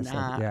way. No, that's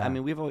nah. yeah. I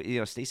mean, we've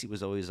always, Stacy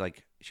was always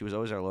like, she was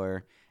always our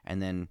lawyer,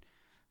 and then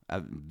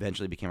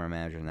eventually became our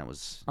manager, and that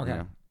was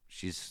Okay.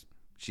 She's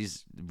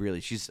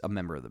a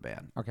member of the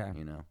band. Okay.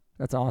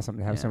 That's awesome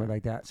to have Yeah. somebody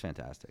like that. It's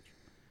fantastic.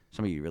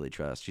 Somebody you really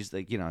trust. She's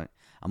like, a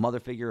mother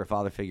figure, a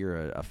father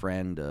figure, a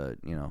friend, a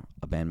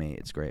bandmate.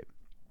 It's great.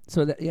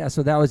 So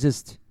that was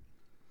just.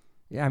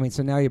 Yeah, I mean,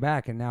 so now you're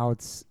back, and now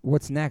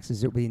what's next?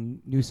 Is it be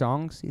new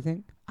songs? You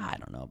think? I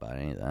don't know about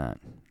any of that.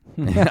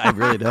 I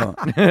really don't.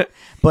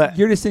 But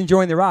You're just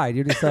enjoying the ride.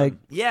 You're just like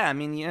yeah, I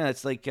mean,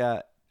 it's like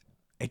it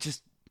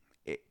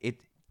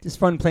just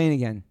fun playing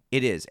again.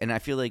 It is, and I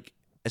feel like,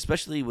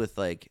 especially with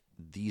like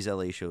these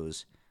LA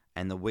shows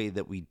and the way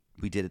that we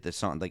did it this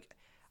song, like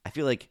I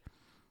feel like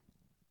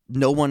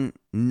no one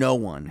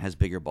has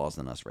bigger balls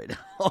than us right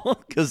now,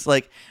 because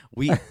like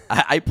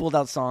I pulled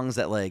out songs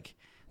that like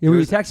Yeah, you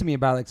were texting me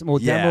about like some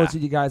old Yeah. demos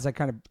that you guys like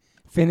kind of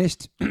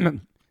finished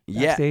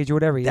backstage or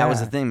whatever. Yeah, that was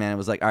the thing, man. It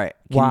was like, all right,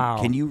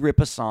 can you rip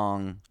a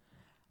song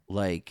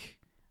like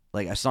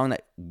a song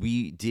that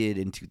we did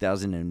in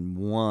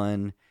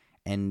 2001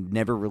 and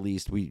never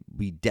released? We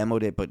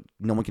demoed it, but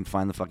no one can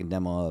find the fucking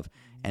demo of,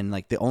 and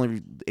like the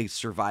only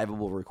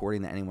survivable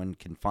recording that anyone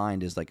can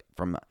find is like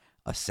from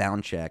a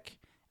sound check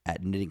at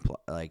the Knitting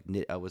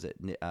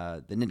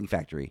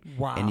Factory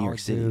in New York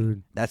City.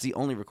 Dude. That's the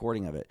only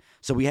recording of it.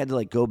 So we had to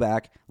like go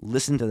back,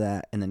 listen to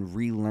that, and then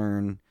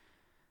relearn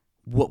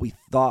what we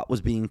thought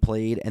was being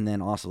played, and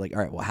then also like,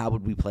 all right, well, how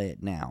would we play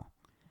it now?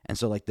 And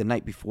so like the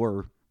night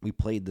before we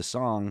played the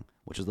song,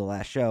 which was the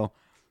last show,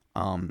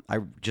 I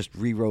just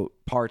rewrote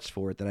parts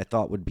for it that I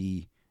thought would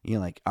be,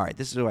 like, all right,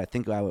 this is what I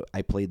think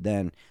I played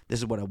then. This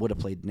is what I would have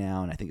played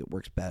now, and I think it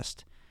works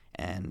best.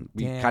 And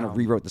we kind of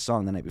rewrote the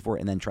song the night before,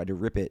 and then tried to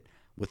rip it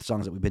with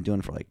songs that we've been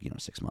doing for like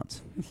 6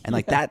 months. And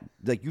like that,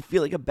 like you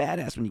feel like a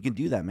badass when you can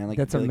do that, man. Like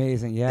That's you feel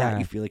amazing. Like yeah, that,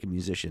 you feel like a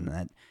musician.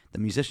 That the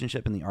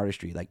musicianship and the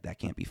artistry, like that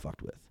can't be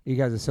fucked with. you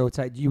guys are so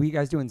tight. You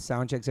guys doing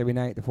sound checks every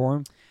night at the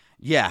Forum?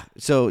 Yeah.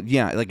 So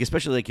yeah, like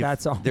especially like if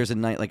That's all. there's a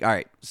night like, all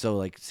right, so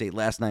like say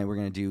last night you're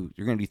gonna do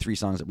 3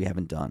 songs that we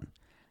haven't done.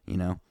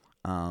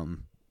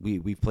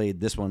 We've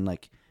played this one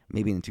like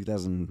maybe in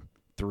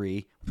 2003.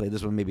 We played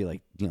this one maybe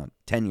like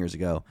 10 years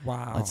ago.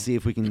 Wow. Let's see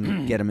if we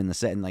can get them in the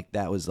set. And like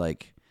that was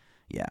like,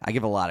 yeah, I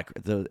give a lot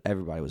of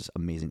everybody was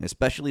amazing,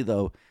 especially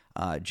though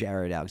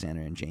Jared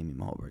Alexander and Jamie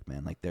Maholbrook,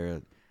 man. Like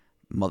they're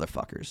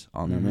motherfuckers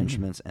on their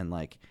instruments, and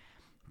like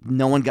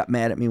no one got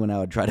mad at me when I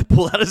would try to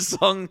pull out a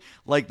song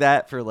like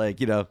that for like,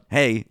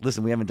 hey,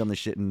 listen, we haven't done this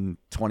shit in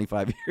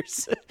 25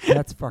 years.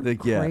 That's fucking Like,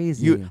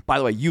 crazy. By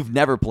the way, you've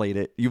never played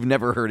it. You've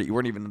never heard it. You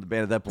weren't even in the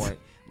band at that point.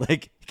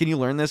 Like, can you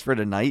learn this for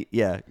tonight?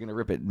 Yeah, you're going to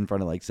rip it in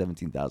front of like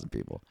 17,000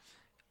 people.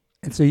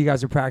 And so you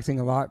guys are practicing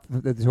a lot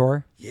for the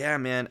tour? Yeah,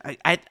 man.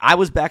 I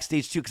was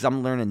backstage too because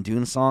I'm learning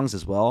Dune songs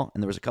as well.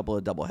 And there was a couple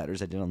of double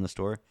headers I did on this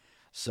tour.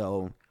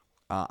 So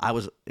I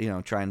was,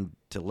 trying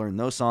to learn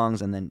those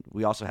songs. And then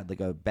we also had like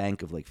a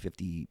bank of like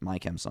 50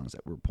 MyChem songs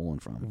that we're pulling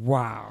from.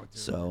 Wow. Dude.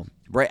 So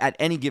right at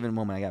any given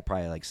moment, I got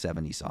probably like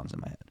 70 songs in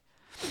my head.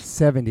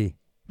 70.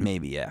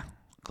 Maybe, yeah.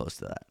 Close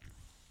to that.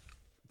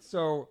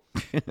 So,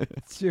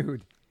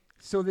 dude.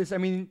 So this, I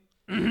mean,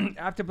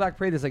 after Black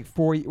Parade, there's like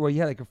you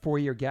had like a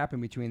 4-year gap in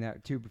between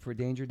that too before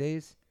Danger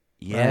Days.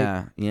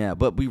 Yeah, right? Yeah.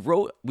 But we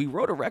wrote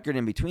a record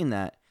in between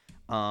that.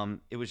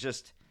 It was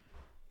just,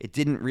 it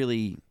didn't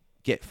really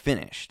get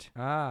finished.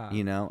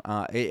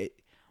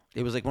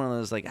 It was like one of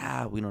those like,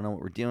 we don't know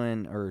what we're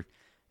doing, or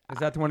is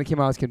that the one that came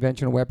out as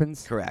Conventional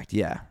Weapons? Correct,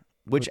 yeah.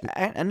 Which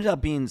ended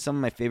up being some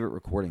of my favorite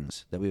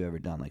recordings that we've ever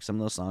done. Like some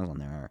of those songs on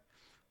there are,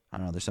 I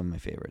don't know, they're some of my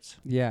favorites.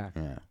 Yeah.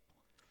 Yeah.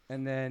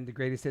 And then the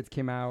Greatest Hits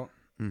came out.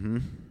 Mm-hmm.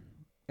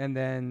 And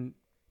then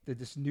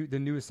the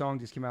newest song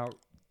just came out,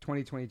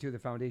 2022, The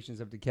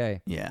Foundations of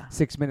Decay. Yeah.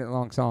 6-minute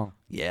long song.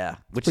 Yeah.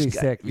 Which is pretty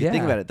sick. If you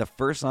think about it, the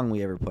first song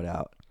we ever put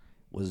out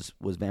was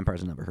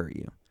Vampires Will Never Hurt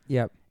You.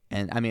 Yep.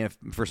 And I mean,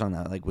 first song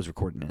that like was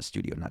recorded in a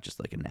studio, not just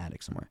like an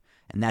attic somewhere.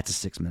 And that's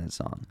a 6-minute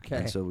song. Okay.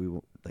 And so we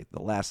like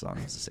the last song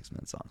is a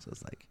 6-minute song, so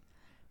it's like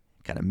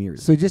kind of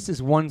mirrors. So just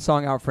this one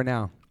song out for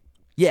now.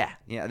 Yeah.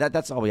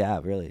 That's all we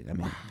have, really. I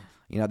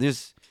mean,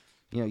 there's,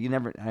 you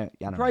never. I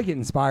don't Probably know. get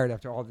inspired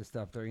after all this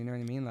stuff, though. You know what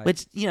I mean? Like,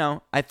 It's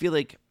I feel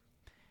like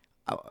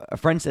a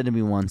friend said to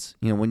me once,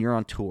 when you're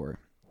on tour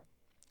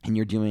and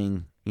you're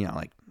doing,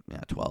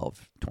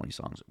 12, 20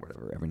 songs or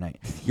whatever every night,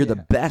 you're the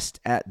best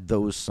at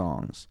those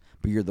songs,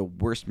 but you're the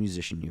worst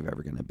musician you're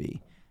ever going to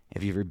be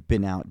if you've ever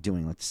been out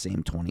doing like the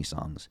same 20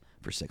 songs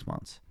for 6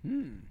 months.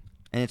 And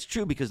it's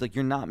true because like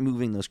you're not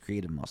moving those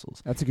creative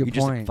muscles. That's a good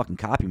You're point. just a fucking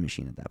copy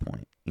machine at that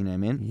point. You know what I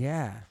mean?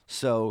 Yeah.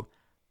 So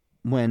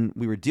when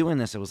we were doing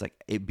this, it was like,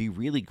 it'd be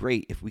really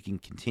great if we can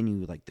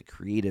continue like the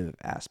creative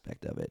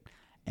aspect of it.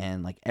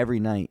 And like every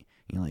night,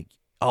 like,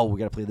 oh, we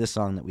got to play this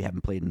song that we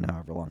haven't played in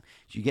however long.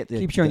 So you get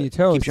keeps you on your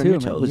toes, keeps you on your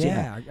too, man. toes,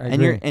 Yeah, I and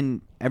agree.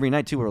 and every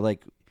night too, we're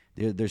like,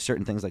 there's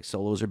certain things like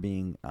solos are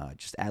being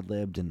just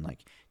ad-libbed and like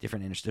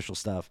different interstitial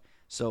stuff.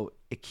 So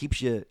it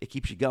keeps you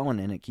going,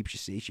 and it keeps you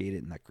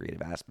satiated in that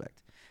creative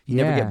aspect. You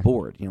never Yeah. get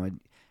bored.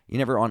 You're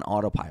never on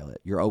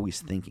autopilot. You're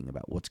always thinking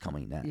about what's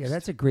coming next. Yeah,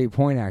 that's a great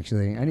point,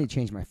 actually. I need to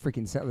change my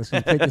freaking set list.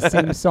 We played the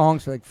same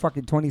songs for like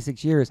fucking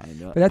 26 years. I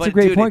know. But that's a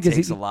great dude, point. It 'cause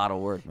takes a lot of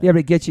work, man. Yeah, but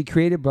it gets you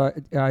creative,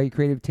 your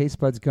creative taste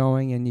buds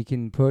going, and you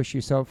can push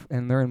yourself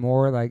and learn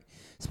more. Like,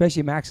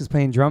 especially Max is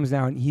playing drums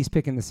now, and he's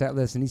picking the set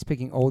list, and he's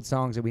picking old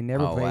songs that we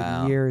never Oh, played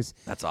wow. in years.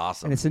 That's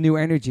awesome. And it's a new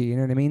energy, you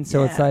know what I mean?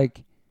 So it's Yeah.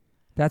 like,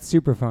 that's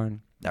super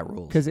fun. That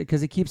rules.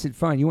 Because it keeps it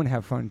fun. You want to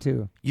have fun,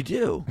 too. You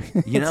do.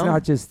 It's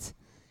not just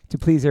to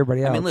please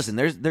everybody else. I mean, listen,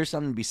 there's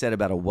something to be said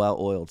about a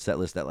well-oiled set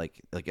list that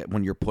like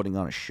when you're putting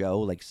on a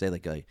show, like say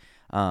like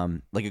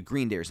a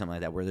Green Day or something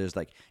like that, where there's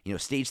like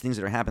stage things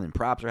that are happening,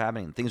 props are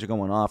happening, and things are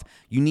going off.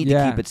 You need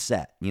to keep it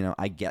set.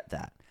 I get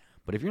that.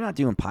 But if you're not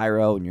doing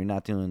pyro and you're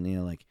not doing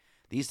like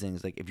these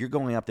things, like if you're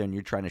going up there and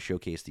you're trying to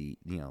showcase the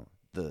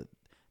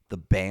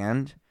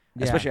band,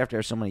 especially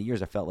after so many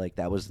years, I felt like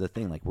that was the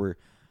thing. Like we're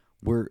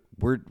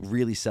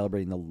really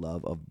celebrating the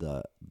love of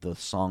the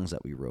songs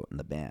that we wrote in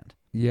the band.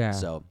 Yeah.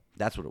 So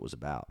that's what it was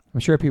about. I'm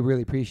sure people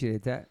really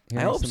appreciated that.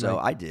 I hope some, so.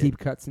 like, I did. Deep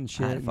cuts and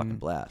shit. I had a fucking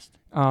blast.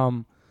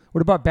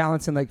 What about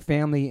balancing like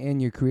family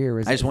and your career?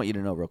 I just want you to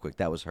know real quick,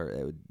 that was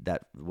her.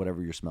 That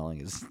whatever you're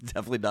smelling is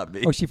definitely not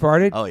me. Oh, she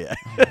farted? Oh yeah.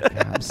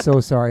 God, I'm so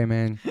sorry,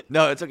 man.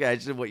 No, it's okay. I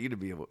just want you to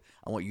be.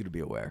 I want you to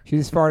be aware. She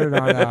just farted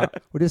on. Well,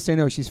 just so you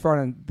know, she's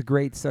farted on the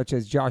greats such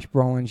as Josh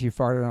Brolin. She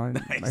farted on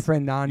Nice. my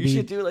friend Nandi. You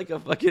should do like a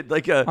fucking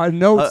like a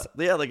notes.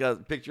 yeah, like a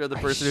picture of the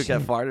person who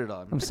got farted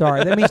on. I'm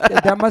sorry. That means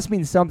that must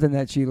mean something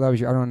that she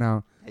loves you. I don't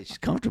know. Hey, she's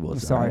comfortable. I'm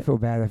It's sorry. all I right. feel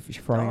bad if she's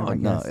farting on my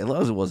no, guest. as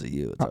long as it wasn't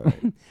you, it's all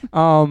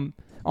right.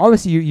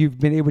 Obviously, you've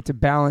been able to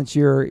balance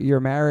your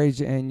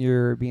marriage and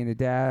your being a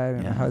dad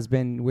and a Yeah.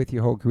 husband with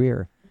your whole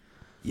career,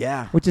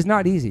 Yeah, which is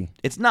not easy.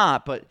 it's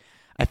not, but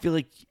I feel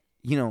like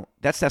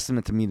that's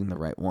testament to meeting the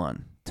right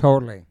one.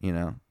 Totally.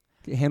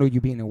 Handle you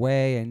being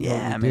away and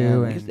Yeah, what you man.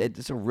 do Because and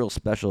it's a real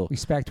special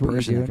respect what you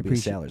person do that and could be a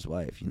appreciate. sailor's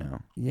wife.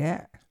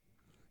 Yeah.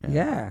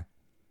 Yeah.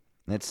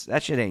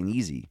 That shit ain't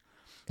easy.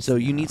 So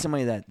you need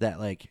somebody that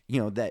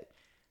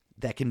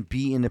that can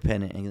be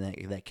independent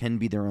and that can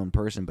be their own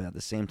person, but at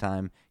the same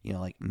time, you know,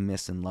 like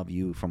miss and love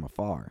you from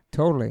afar.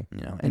 Totally.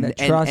 You know, And that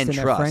trust and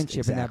that trust, friendship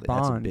exactly. and that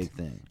bond. That's a big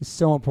thing. It's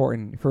so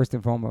important, first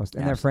and foremost.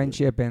 And that Absolutely.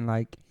 friendship and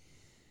like,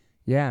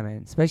 yeah,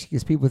 man. Especially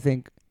because people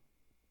think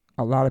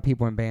a lot of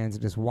people in bands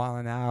are just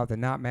wilding out. They're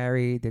not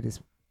married. They're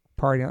just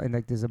partying. And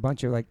like there's a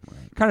bunch of like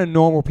kind of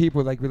normal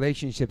people, like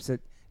relationships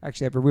that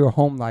actually have a real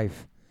home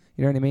life.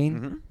 You know what I mean?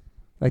 Mm-hmm.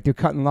 Like they're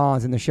cutting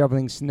lawns and they're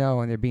shoveling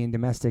snow and they're being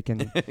domestic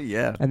and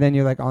Yeah. and then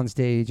you're like on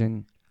stage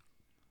and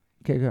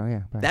okay, go,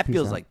 yeah. Bye, That peace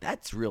feels out. like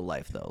that's real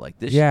life though. Like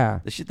this, Yeah.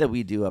 the shit that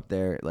we do up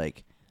there,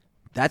 like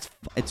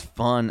it's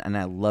fun and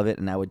I love it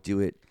and I would do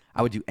it.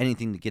 I would do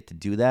anything to get to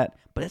do that,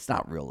 but it's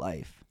not real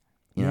life.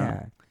 You know?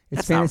 Yeah. It's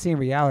That's not- fantasy and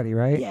reality,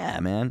 right? Yeah,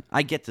 man.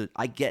 I get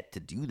to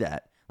do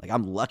that. Like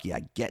I'm lucky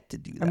I get to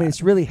do that. I mean,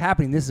 it's really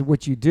happening. This is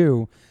what you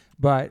do,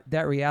 but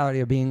that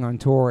reality of being on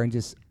tour and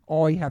just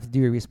all you have to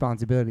do, your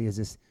responsibility is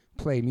just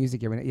play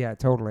music every night. Yeah,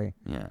 totally.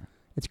 yeah.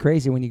 It's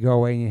crazy when you go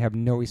away and you have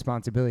no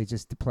responsibility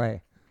just to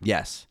play.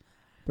 Yes.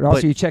 But also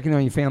But- you're checking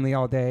on your family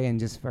all day and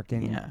just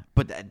fucking Yeah.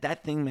 But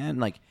that thing, man,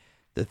 like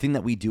the thing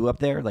that we do up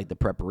there, like the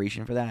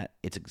preparation for that,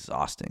 it's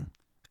exhausting.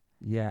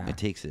 yeah. It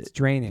takes It's it.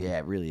 draining. Yeah,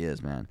 it really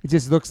is, man. It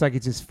just looks like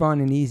it's just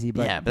fun and easy,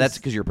 but yeah, but that's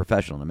because you're a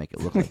professional to make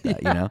it look like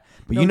that, you know?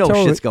 But No, you know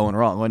totally. shit's going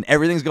wrong. When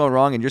everything's going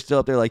wrong and you're still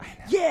up there like,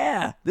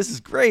 yeah, this is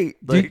great.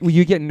 Like, will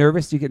you get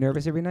nervous? Do you get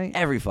nervous every night?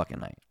 every fucking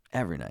night.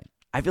 Every night.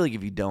 I feel like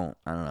if you don't,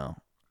 I don't know.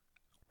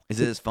 Is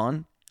it as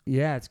fun?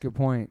 Yeah, it's a good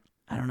point.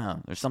 I don't know.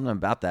 There's something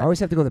about that. I always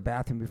have to go to the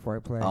bathroom before I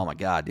play. Oh my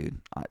god, dude!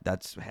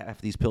 That's half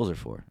these pills are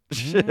for.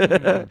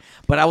 Mm.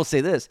 But I will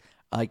say this,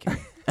 like,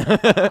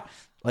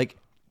 like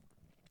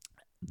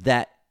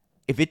that.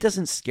 If it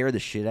doesn't scare the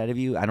shit out of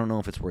you, I don't know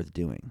if it's worth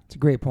doing. It's a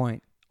great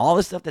point. All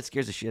the stuff that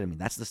scares the shit out of me,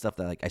 that's the stuff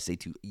that like I say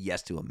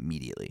yes to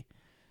immediately.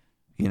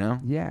 You know?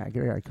 Yeah, I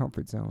get out of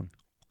comfort zone.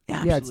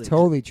 Yeah, Yeah, it's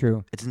totally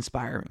true. It's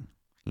inspiring.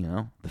 You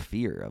know, the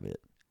fear of it.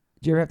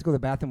 Do you ever have to go to the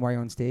bathroom while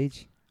you're on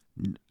stage?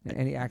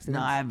 Any accidents?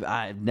 No,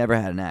 I've never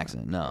had an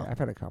accident. No, I've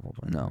had a couple.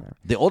 But no.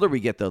 The older we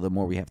get, though, the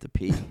more we have to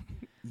pee.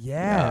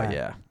 Yeah. Oh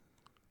yeah.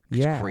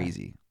 Yeah. It's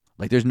crazy.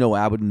 Like, there's no way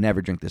I would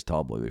never drink this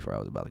tall boy before I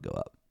was about to go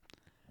up.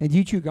 And do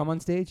you chew gum on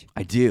stage?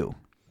 I do.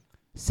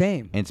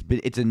 Same. And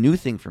it's a new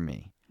thing for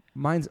me.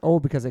 Mine's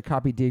old because I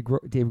copied Dave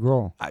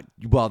Grohl.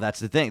 Well, that's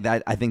the thing.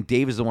 That I think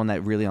Dave is the one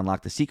that really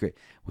unlocked the secret.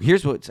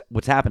 Here's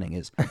what's happening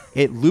is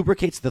it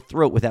lubricates the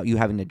throat without you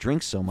having to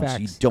drink so much, so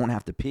you Facts. don't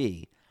have to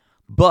pee.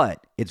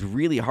 But it's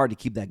really hard to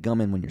keep that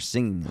gum in when you're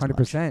singing.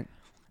 100%.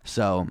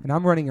 So And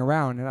I'm running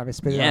around, and I've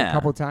spit it out Yeah. a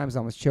couple times. I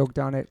almost choked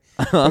on it.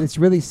 But it's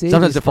really saved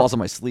sometimes me it falls on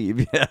my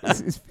sleeve. Yeah.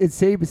 it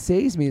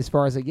saves me as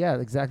far as like, yeah,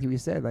 exactly what you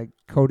said, like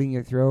coating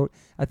your throat.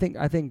 I think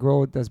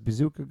Grohl does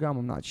bazooka gum.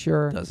 I'm not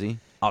sure. Does he?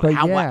 Oh, But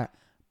how yeah,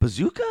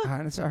 bazooka? I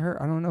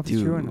don't know if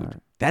it's true or Dude,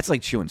 not. that's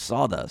like chewing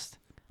sawdust.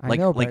 I Like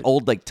know, like but-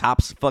 old like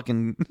Tops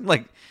fucking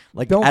like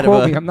Don't out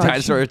quote of me, a I'm not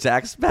dinosaur sure.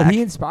 attacks But back.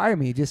 he inspired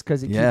me just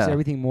because it Yeah. keeps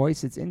everything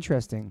moist. It's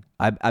interesting.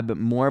 I've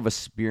been more of a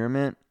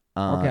spearmint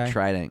Okay.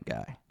 Trident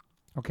guy.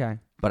 Okay.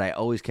 But I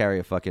always carry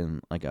a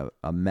fucking like a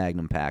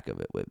Magnum pack of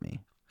it with me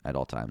at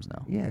all times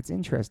now. Yeah, it's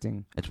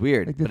interesting. It's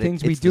weird. Like the but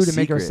things we it's do the to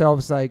make secret.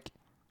 ourselves like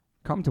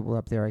comfortable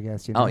up there, I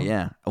guess. You know? Oh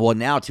yeah. Well,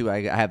 now too,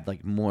 I have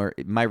like more.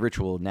 My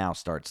ritual now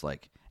starts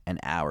like an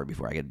hour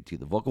before I get to do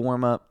the vocal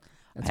warm up.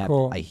 That's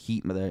cool. I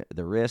heat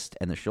the wrist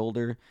and the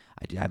shoulder.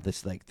 I do have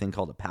this like thing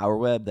called a Power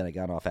Web that I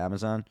got off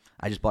Amazon.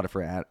 I just bought it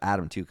for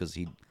Adam too because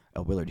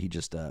Willard he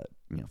just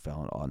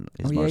fell on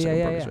his motorcycle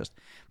and broke his wrist.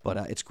 But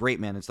it's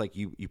great, man. It's like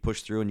you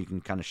push through and you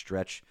can kind of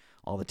stretch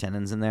all the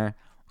tendons in there.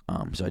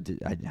 So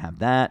I have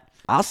that.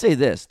 I'll say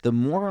this: the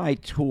more I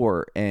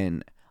tour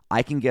and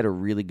I can get a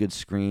really good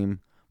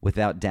scream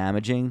without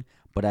damaging,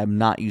 but I'm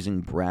not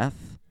using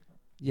breath.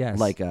 Yes.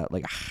 Like a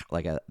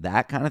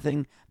that kind of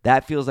thing.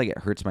 That feels like it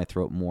hurts my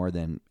throat more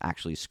than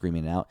actually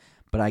screaming it out.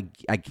 But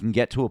I can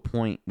get to a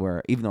point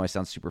where, even though I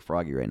sound super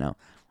froggy right now,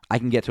 I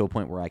can get to a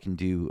point where I can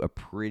do a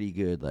pretty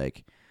good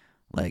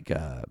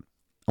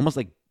almost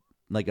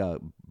like a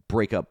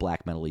break up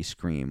black metal-y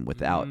scream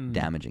without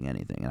damaging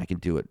anything, and I can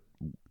do it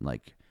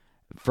like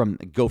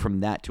go from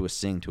that to a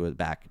sing to a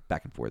back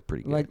and forth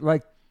pretty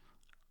good.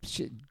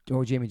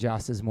 Jamie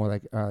Jost is more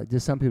like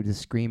there's some people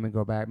just scream and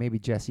go back. Maybe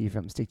Jesse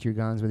from Stick to Your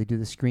Guns where they do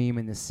the scream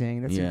and the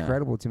sing. That's Yeah.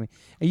 incredible to me.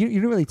 And you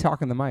didn't really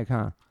talk on the mic,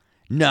 huh?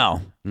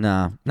 No,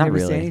 not Never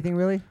really. say anything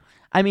really?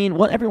 I mean,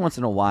 well, every once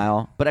in a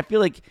while, but I feel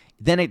like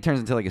then it turns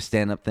into like a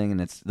stand-up thing,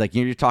 and it's like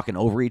you're talking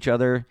over each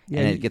other, Yeah,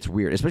 and you- it gets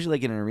weird. Especially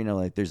like in an arena,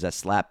 like there's that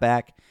slap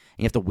back, and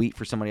you have to wait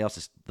for somebody else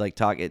to like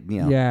talk. It,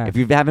 Yeah. If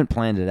you haven't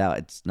planned it out,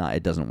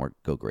 it doesn't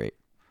go great.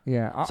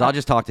 Yeah. So I'll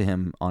just talk to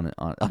him I'll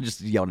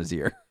just yell in his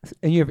ear.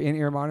 And you have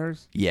in-ear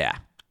monitors? Yeah.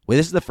 Well,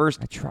 this is the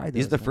first. I tried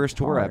This is those, the man. first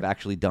tour Hard. I've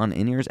actually done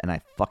in ears, and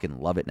I fucking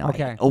love it now.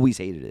 Okay. I always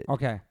hated it.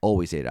 Okay.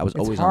 Always hated it. I was It's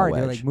always hard on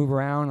to the wedge. like move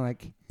around,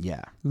 like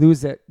Yeah.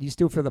 lose that. You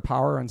still feel the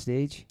power on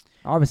stage?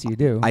 Obviously you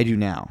do. I do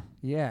now.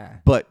 Yeah.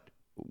 But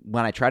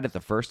when I tried it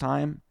the first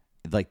time,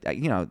 like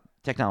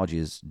technology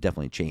has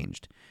definitely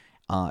changed.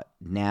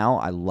 Now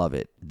I love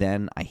it.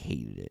 Then I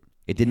hated it.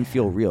 It didn't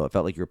feel real. It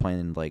felt like you were playing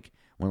in like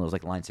one of those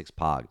like Line 6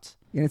 Pogs.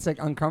 And it's like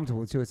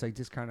uncomfortable too. It's like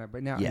just kind of,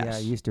 but now, yeah,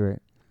 Yes. used to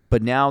it.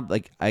 But now,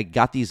 like, I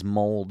got these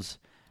molds,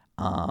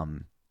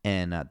 and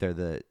they're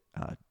the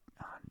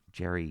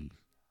Jerry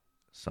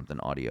something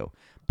audio,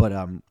 but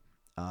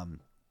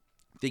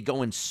they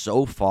go in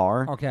so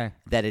far Okay.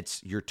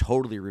 that you're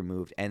totally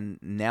removed. And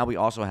now we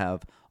also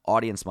have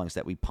audience mics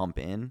that we pump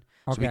in,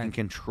 so we Okay. can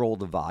control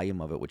the volume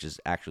of it, which is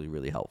actually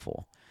really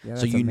helpful. Yeah,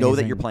 So that's you know that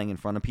amazing. you're playing in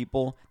front of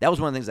people. That was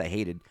one of the things I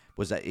hated,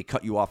 was that it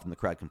cut you off from the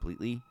crowd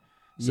completely.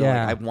 So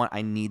Yeah. like,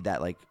 I need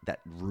that like that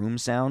room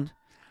sound.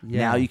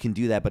 Yeah. Now you can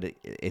do that, but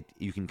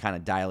you can kind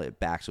of dial it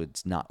back so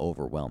it's not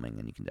overwhelming,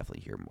 and you can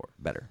definitely hear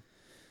better.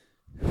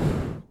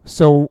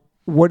 So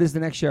what is the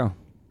next show?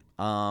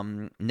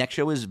 Next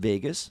show is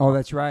Vegas. Oh,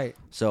 that's right.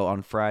 So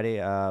on Friday,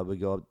 we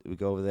go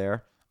over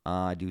there.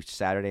 I do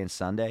Saturday and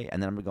Sunday,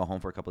 and then I'm gonna go home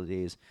for a couple of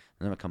days,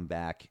 and then I'm gonna come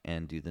back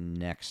and do the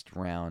next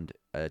round.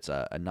 It's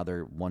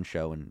another one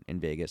show in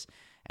Vegas,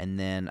 and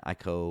then I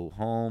go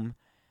home,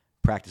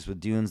 practice with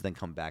Dunes, then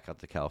come back out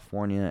to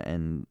California,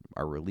 and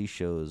our release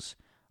shows.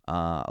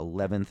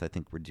 11th, I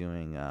think we're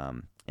doing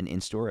an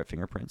in-store at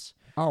Fingerprints,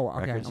 Oh,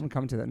 okay. Records. I'm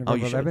coming to that. Oh,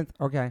 you November should.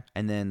 11th. Okay.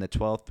 and then the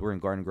 12th we're in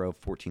Garden Grove,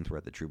 14th we're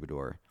at the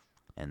Troubadour,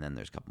 and then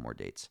there's a couple more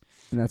dates.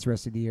 And that's the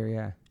rest of the year.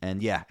 Yeah.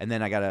 And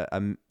then I got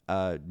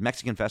a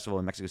Mexican festival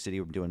in Mexico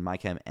City. We're doing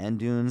MyChem and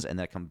Dunes, and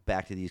then I come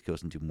back to the East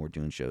Coast and do more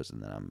Dune shows,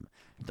 and then I'm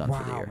done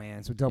for the year. Wow,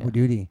 man. So double Yeah.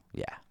 duty.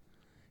 Yeah,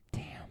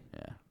 Damn.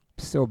 yeah.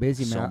 So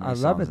busy, So man. many I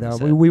love it songs in the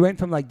though. set. We went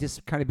from like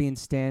just kind of being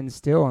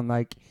standstill and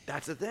like,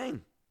 That's the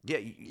thing. Yeah,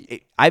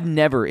 I've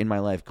never in my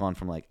life gone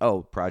from like,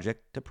 oh,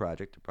 project to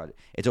project to project.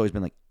 It's always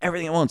been like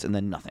everything at once and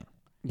then nothing.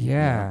 you know?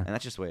 yeah. And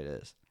that's just the way it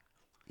is.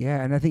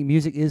 Yeah, and I think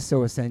music is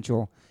so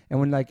essential.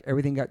 And when like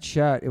everything got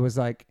shut, it was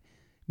like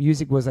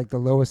music was like the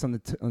lowest on the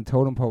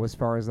totem pole as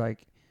far as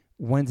like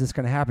when's this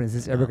going to happen? Is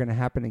this ever Yeah. going to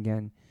happen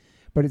again?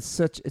 But it's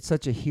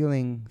such a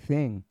healing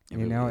thing, It you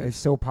really know. is. It's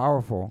so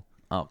powerful.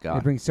 Oh It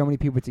God. brings so many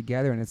people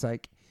together, and it's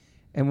like,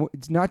 and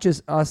it's not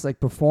just us like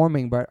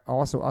performing, but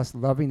also us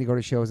loving to go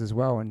to shows as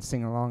well and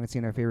sing along and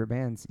seeing our favorite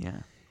bands. Yeah.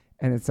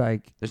 And it's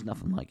like, There's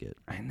nothing like it.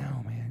 I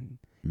know, man.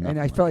 Nothing And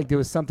I felt like there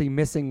was something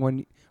missing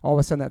when all of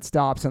a sudden that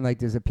stops and like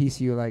there's a piece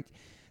of you like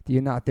that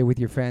you're not there with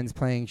your friends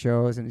playing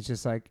shows, and it's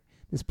just like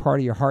this part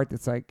of your heart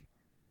that's like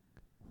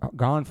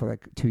gone for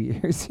like 2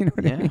 years. You know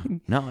what I Yeah.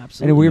 mean? No, And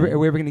absolutely. are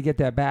we ever going to get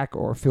that back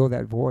or fill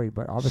that void?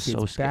 But obviously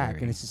So it's back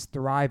scary. and it's just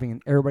thriving,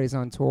 and everybody's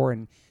on tour,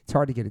 and it's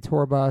hard to get a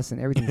tour bus, and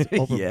everything's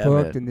overbooked, Yeah,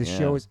 man. and there's Yeah.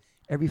 shows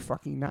every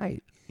fucking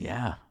night.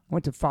 Yeah. I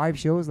went to 5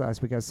 shows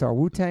last week. I saw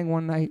Wu-Tang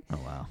one night, Oh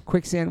wow.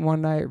 Quicksand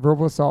one night,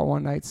 Verbal Assault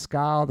one night,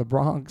 Skal, The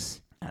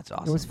Bronx. That's It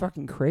awesome. was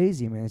fucking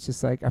crazy, man. It's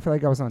just like I feel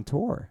like I was on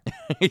tour.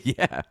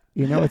 Yeah.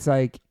 You know, it's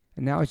like,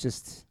 and now it's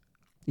just,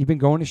 you've been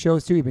going to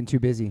shows too. You've been too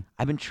busy.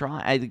 I've been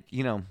trying.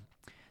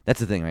 That's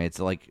the thing, right? It's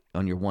like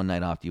on your one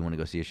night off, do you want to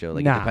go see a show?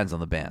 Like Nah. it depends on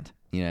the band.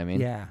 You know what I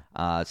mean?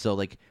 Yeah. So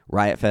like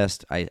Riot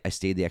Fest, I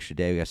stayed the extra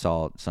day. I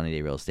saw Sunny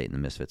Day Real Estate and the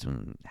Misfits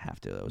when have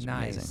to. That was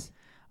amazing. Nice.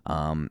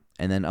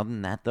 And then other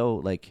than that though,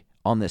 like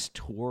on this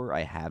tour,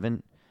 I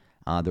haven't.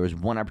 There was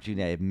one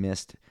opportunity I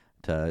missed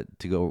to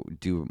go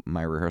do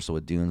my rehearsal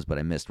with Dunes, but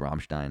I missed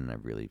Rammstein, and I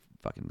really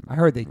fucking. I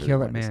heard they really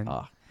kill it, wanted to- man.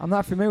 Oh, I'm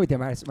not familiar with them.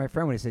 My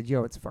friend would have said,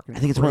 "Yo, it's fucking." I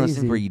think it's one of those things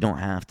crazy. where you don't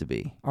have to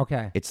be.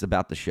 Okay. It's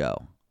about the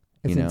show.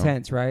 It's you know?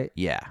 intense, right?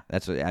 Yeah,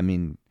 that's what I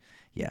mean.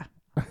 Yeah,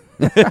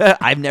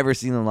 I've never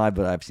seen them live,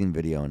 but I've seen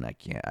video, and I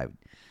can't.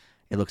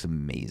 It looks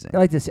amazing. I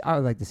like to see. I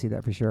would like to see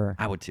that for sure.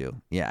 I would too.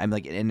 Yeah, I'm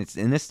like, and it's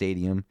in a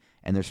stadium,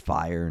 and there's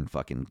fire and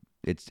fucking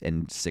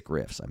and sick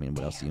riffs. I mean,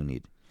 what else do you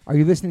need? Are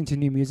you listening to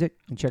new music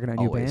and checking out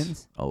new Always,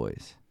 bands?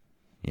 always.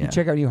 You Yeah.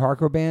 check out new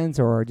hardcore bands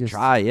or just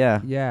Try,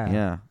 yeah. Yeah.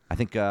 Yeah. I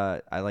think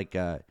I like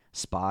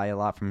Spy a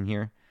lot from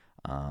here.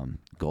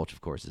 Gulch,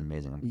 of course, is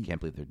amazing. I can't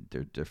believe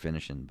they're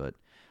finishing, but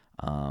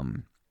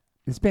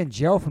This band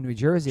Gel from New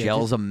Jersey.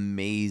 Gel's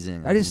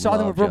amazing. I just saw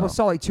them love with Verbal Gel.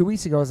 Assault like 2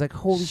 weeks ago. I was like,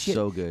 holy shit.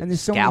 So good. And there's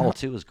so Scowl many.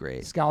 too is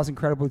great. Scowl's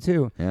incredible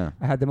too. Yeah.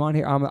 I had them on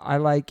here. I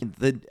like.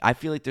 I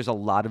feel like there's a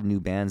lot of new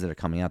bands that are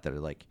coming out that are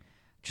like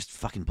just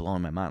fucking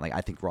blowing my mind. Like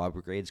I think Raw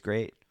Brigade's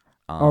great.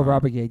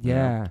 Rob Brigade, you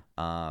yeah.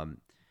 know,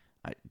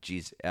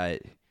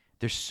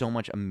 there's so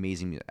much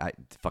amazing music.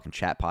 Fucking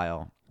Chat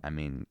Pile. I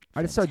mean,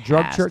 I just saw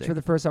Drug Church fantastic. for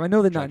the first time. I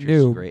know they're Drug not Church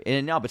is new. great.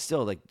 And no, but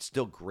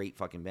still great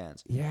fucking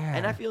bands. Yeah.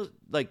 And I feel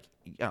like,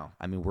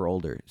 I mean, we're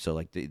older, so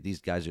like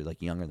these guys are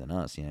like younger than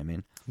us. You know what I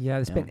mean? Yeah,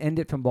 this Yeah. band End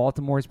It from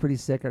Baltimore is pretty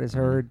sick. I just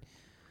Mm-hmm. heard.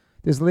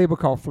 There's a label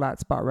called Flat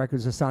Spot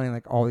Records. They're sounding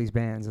like all these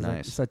bands. It's like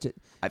Nice. such a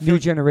I feel new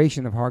like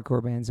generation of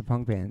hardcore bands and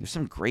punk there's bands.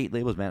 some great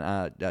labels,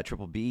 man.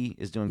 Triple B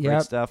is doing Yep.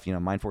 great stuff. You know,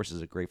 Mind Force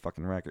is a great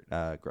fucking record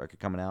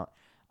coming out.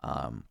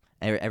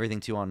 Everything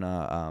too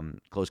on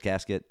Closed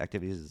Casket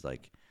Activities is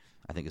like,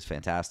 I think is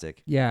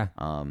fantastic. Yeah.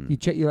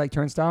 You like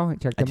Turnstile? You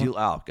checked I them do.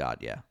 out? Oh God,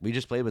 yeah. We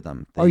just played with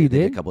them. Oh, you they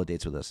did? a couple of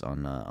dates with us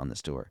on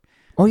this tour.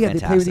 Oh yeah, they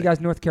played with you Fantastic. guys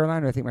in North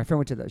Carolina. I think my friend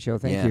went to that show.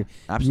 Thank Yeah, you.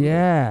 absolutely.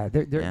 Yeah,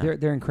 Yeah.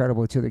 they're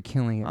incredible too. They're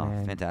killing it, Oh,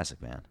 man.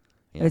 fantastic, man.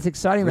 Yeah. And it's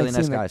exciting. Really like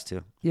nice seeing guys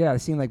too.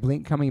 seeing like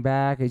Blink coming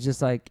back. It's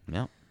just like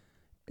Yeah.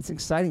 it's an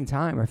exciting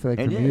time. I feel like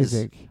It for is.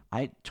 music.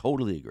 I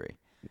totally agree.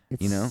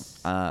 It's You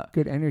know,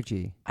 good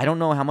energy. I don't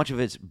know how much of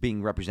it's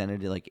being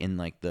represented like in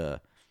like the,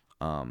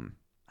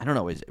 I don't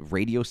know. Is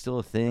radio still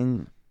a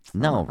thing?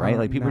 No, right?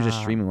 Like people are just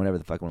Nah. streaming whatever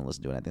the fuck they want to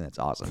listen to, and I think that's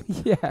awesome.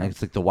 Yeah. And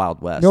it's like the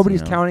Wild West.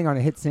 Nobody's you know? counting on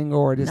a hit single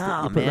or just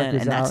Nah, you put man,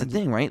 records and that's out the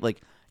thing, right?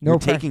 Like No you're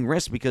pressure. taking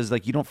risks because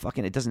like you don't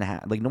fucking. It doesn't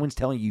have like no one's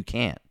telling you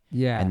can't,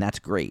 Yeah. and that's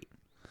great.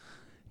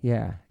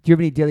 Yeah. Do you have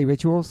any daily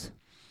rituals?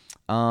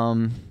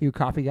 Um, You a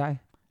coffee guy?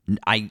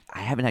 I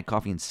haven't had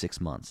coffee in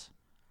 6 months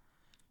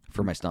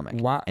for my stomach,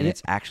 Wow. and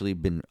it's actually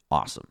been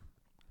awesome.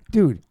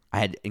 Dude. I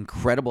had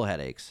incredible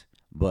headaches,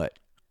 but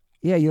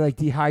Yeah, you're like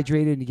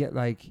dehydrated and you get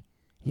like,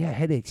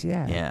 headaches.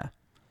 Yeah. yeah,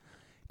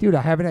 Dude,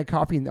 I haven't had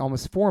coffee in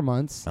almost 4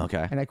 months.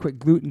 okay. And I quit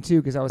gluten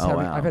too because I was Oh,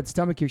 having, wow. I've had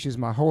stomach issues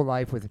my whole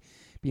life with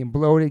being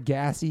bloated,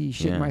 gassy,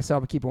 shitting Yeah.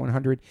 myself, I keep it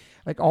 100.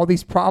 Like all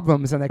these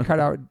problems, and I cut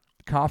out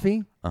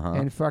coffee Uh-huh.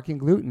 and fucking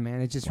gluten,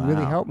 man. It just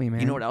really Wow. helped me, man.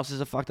 You know what else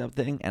is a fucked up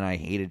thing? And I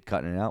hated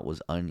cutting it out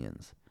was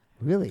onions.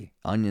 Really?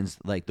 Onions,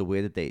 like the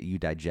way that you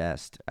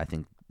digest. I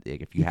think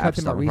like, if you, have cut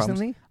them out stomach problems,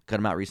 recently? cut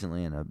them out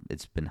recently, and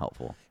it's been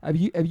helpful. Are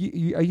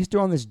you still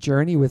on this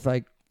journey with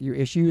like your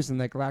issues and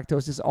like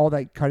lactose, just all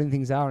that cutting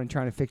things out and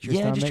trying to fix your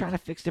Yeah, stomach? just trying to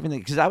fix different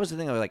things. Because that was the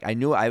thing. I was like, I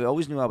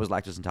always knew I was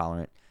lactose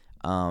intolerant.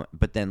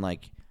 But then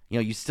like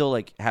you still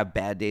like have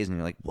bad days, and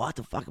you're like, what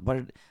the fuck?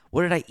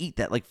 What did I eat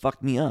that like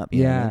fucked me up?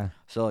 You know what I mean? Yeah.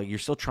 So like, you're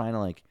still trying to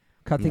like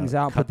cut things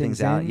out, cut put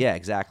things out. in. Yeah,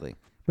 exactly.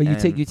 But you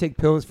And- take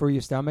pills for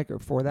your stomach or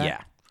for that?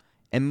 Yeah,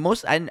 and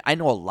most I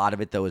know a lot of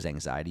it though is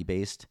anxiety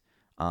based.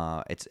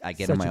 I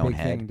get in Such my a own big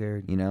head, thing,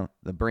 dude. You know,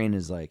 the brain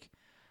is like,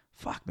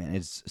 fuck, man,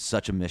 it's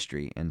such a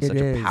mystery and It such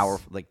is. a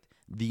powerful, like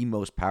the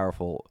most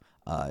powerful,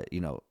 I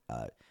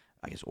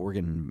guess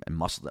organ and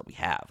muscle that we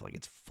have. Like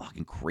it's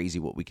fucking crazy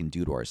what we can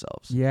do to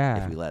ourselves.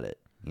 Yeah. if we let it.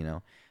 You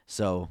know,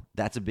 so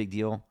that's a big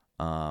deal.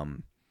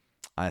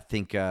 I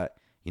think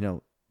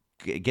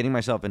getting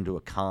myself into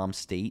a calm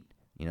state.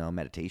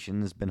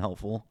 Meditation has been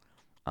helpful.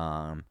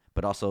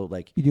 But also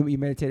like You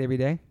meditate every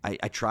day?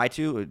 I try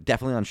to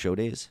definitely on show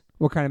days.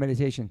 What kind of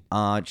meditation?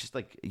 Just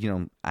like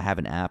I have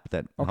an app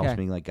that Okay. helps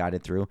me like guide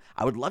it through.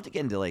 I would love to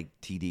get into like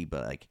TD,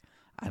 but like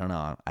I don't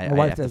know. I My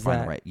wife have to does find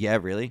that. the right. Yeah,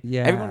 really.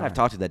 Yeah. Everyone I've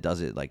talked to that does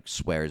it like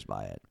swears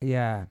by it.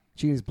 Yeah.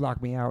 She can just block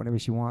me out whenever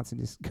she wants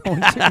and just go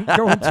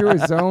into her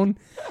zone.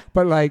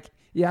 But like,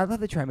 yeah, I'd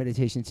love to try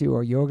meditation too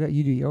or yoga.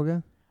 You do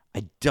yoga?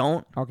 I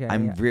don't. Okay.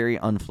 I'm yeah. very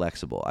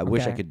unflexible. I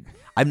wish I Okay. could.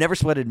 I've never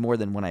sweated more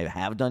than when I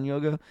have done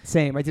yoga.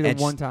 Same. I did it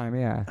It's- one time.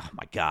 Yeah. Oh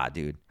my god,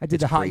 dude! I did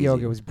It's the hot crazy.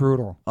 yoga. It was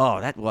brutal.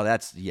 Oh,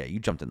 that's you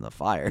jumped in the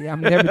fire. Yeah,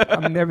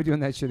 I'm never doing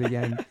that shit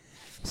again.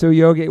 So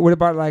yoga. What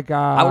about like?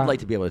 I would like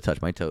to be able to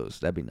touch my toes.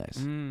 That'd be nice.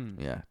 Mm,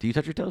 Yeah. Do you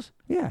touch your toes?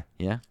 yeah.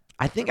 Yeah.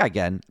 I think I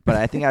can, but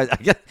I think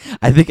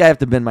I think I have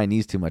to bend my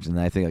knees too much, and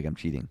then I think like I'm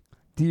cheating.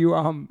 Do you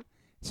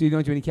So you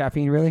don't do any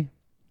caffeine really?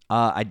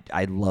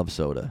 I love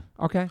soda.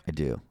 Okay. I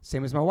do.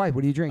 Same as my wife.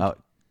 What do you drink? Oh,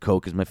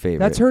 Coke is my favorite.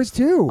 That's hers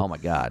too. Oh my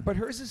god. But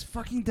hers is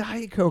fucking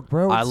Diet Coke,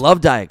 bro. I It's- love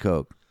Diet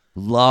Coke.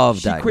 Love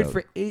She Diet quit Coke.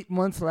 for 8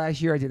 months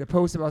last year. I did a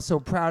post about so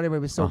proud.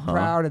 Everybody was so Uh-huh.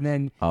 proud, and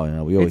then Oh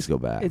no, we always go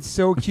back. it's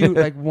so cute.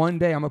 Like one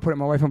day, I'm gonna put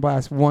my wife on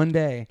blast. One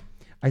day,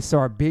 I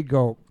saw a big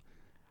goat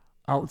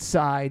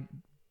outside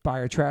by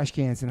our trash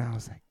cans, and I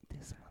was like,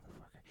 "This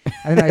motherfucker."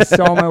 And then I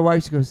saw my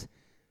wife. She goes,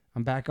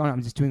 "I'm back on.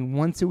 I'm just doing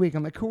once a week."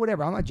 I'm like, "Cool,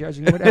 whatever. I'm not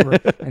judging, whatever."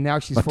 And now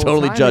she's I'm full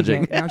totally time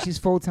judging. Again. Now she's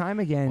full time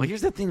again. Well,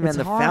 here's the thing, man. It's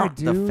The hard,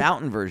 the dude.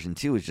 fountain version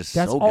too is just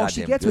That's so all goddamn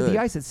she gets good. with the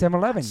ice at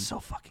 7-Eleven. That's so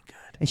fucking good.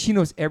 And she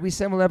knows every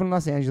 7-Eleven in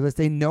Los Angeles.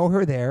 They know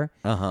her there.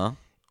 Uh huh.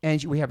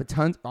 And we have a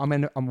ton.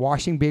 I'm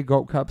washing big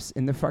goat cups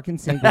in the fucking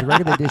sink with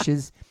regular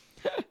dishes.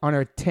 On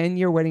her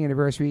 10-year wedding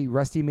anniversary,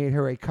 Rusty made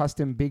her a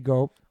custom big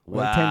goat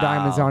with 10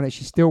 diamonds Wow. on it.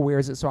 She still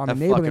wears it, so I'm That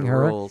enabling fucking her.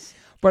 rules.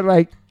 But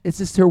like, it's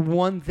just her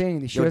one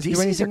thing. She Yo, doesn't do DCs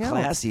are anything else.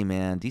 classy,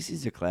 man.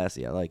 DCs are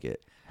classy. I like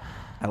it.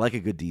 I like a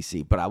good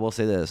DC, but I will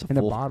say this: In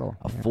a bottle,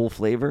 a yeah. full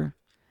flavor.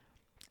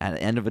 At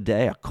the end of a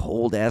day, a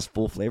cold ass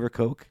full flavor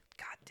Coke.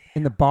 God damn.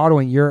 In the bottle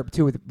in Europe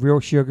too, with real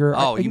sugar.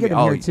 Oh, you you can get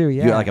mean, them here too.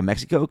 Yeah. You like a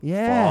Mexico?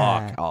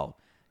 Yeah. Fuck. Oh,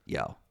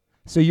 yo.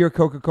 So you're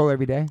Coca-Cola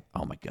every day?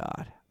 Oh my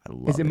god. I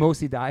love Is it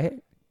mostly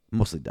diet?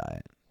 mostly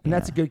diet? And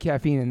that's Yeah. a good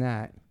caffeine in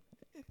that.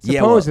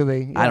 Yeah, well,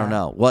 Supposedly. I yeah. don't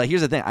know. Well, here's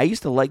the thing. I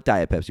used to like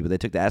Diet Pepsi, but they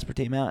took the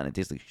aspartame out, and it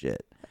tastes like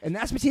shit. And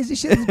that's what this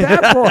shit is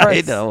bad for us.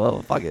 I know.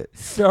 Well, fuck it.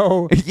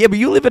 So Yeah, but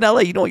you live in LA.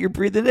 You know what you're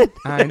breathing in.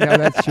 I know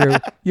that's true.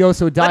 Yo,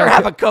 so Let diet. her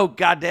have a Coke.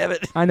 God damn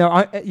it. I know.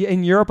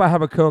 In Europe, I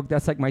have a Coke.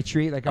 That's like my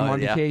treat. Like I'm Oh,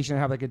 on yeah? vacation, I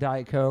have like a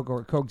Diet Coke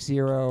or a Coke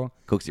Zero,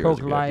 Coke Zeroes Coke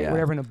are good, Light, yeah.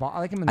 whatever in the bottle.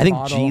 I like them in the I think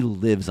bottle. G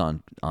lives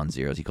on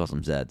zeros. He calls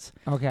them Zeds.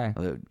 Okay.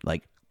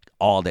 Like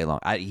all day long.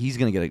 He's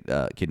gonna get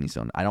a kidney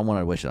stone. I don't want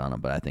to wish it on him,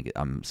 but I think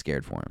I'm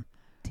scared for him.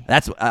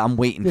 I'm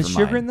waiting There's for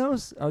sugar mine. in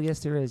those? Oh yes,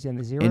 there is. Yeah, in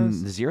the zeros.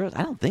 In the zeros?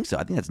 I don't think so.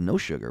 I think that's no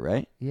sugar,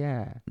 right?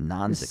 Yeah. There's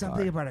Non-cigar.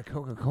 something about a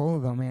Coca-Cola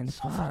though, man.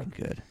 So Fuck. fucking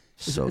good.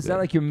 Is, So is good. that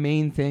like your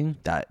main thing?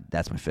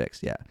 That's my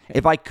fix. Yeah.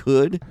 If I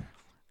could,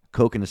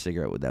 Coke and a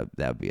cigarette would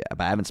be it.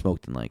 But I haven't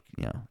smoked in like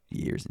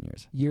years and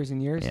years. Years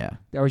and years. Yeah.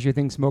 That was your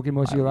thing, smoking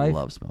most of your I life.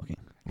 love smoking.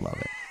 Love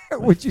it. My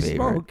What'd you favorite.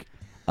 smoke?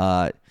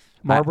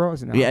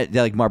 Marlboros? No. Yeah,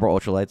 they're like Marlboro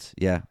Ultralights.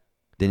 Yeah,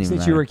 didn't even Since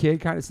matter. you were a kid,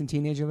 kind of since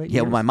teenager, late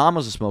Yeah, well, years? my mom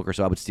was a smoker,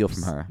 so I would steal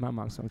from her, My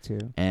mom smoked too.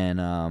 and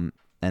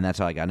that's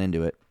how I got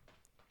into it.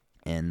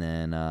 And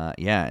then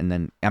and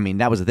then I mean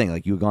that was the thing.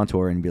 Like you would go on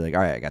tour and be like,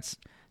 all right, I got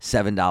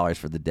 $7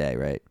 for the day,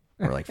 right,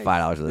 or like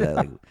 $5 for the day.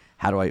 Like,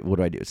 what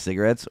do I do?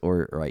 Cigarettes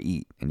or I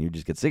eat, and you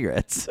just get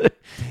cigarettes.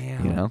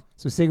 Damn. You know,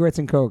 So cigarettes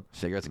and Coke.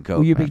 cigarettes and Coke.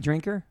 Were you a man. big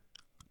drinker?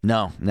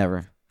 No,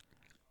 never.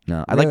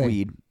 No, I like Really?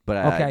 weed, but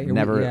Okay. I you're-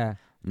 never. Yeah.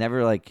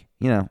 Never like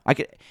I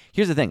could.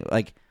 Here's the thing.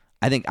 Like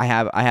I think I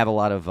have a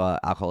lot of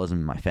alcoholism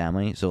in my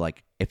family. So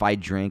like if I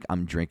drink,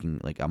 I'm drinking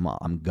like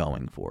I'm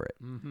going for it.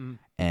 Mm-hmm.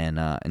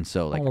 And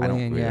so like All the I way don't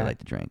in, really yeah. like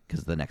to drink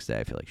because the next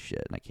day I feel like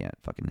shit and I can't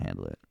fucking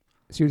handle it.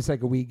 So you're just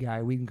like a weed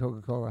guy, weed and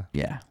Coca-Cola.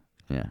 Yeah.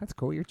 Yeah. That's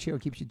cool. You're chill.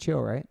 Keeps you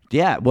chill, right?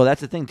 Yeah. Well, that's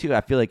the thing too.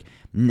 I feel like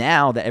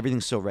now that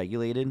everything's so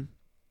regulated,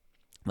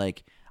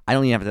 like I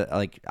don't even have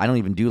to I don't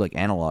even do like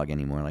analog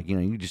anymore. Like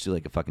you just do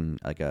like a fucking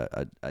like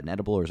an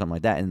edible or something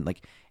like that,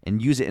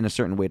 and use it in a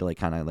certain way to like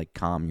kind of like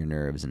calm your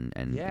nerves and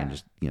Yeah.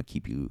 just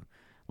keep you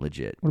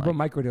legit. What like,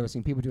 about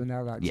microdosing? People doing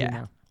that a lot Yeah. too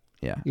now.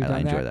 yeah, You've I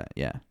done enjoy that? that.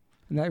 Yeah,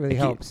 And that really Like,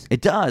 helps.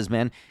 It does,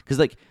 man. Because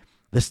like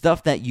the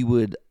stuff that you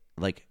would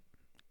like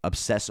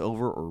obsess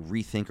over or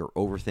rethink or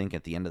overthink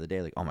at the end of the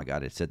day, like oh my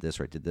god, I said this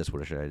or I did this.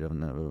 What should I do?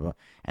 Blah, blah, blah.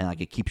 And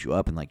like it keeps you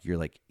up and like you're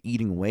like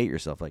eating away at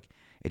yourself. Like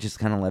it just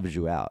kind of levels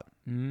you out,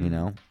 you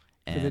know.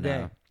 For the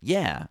day.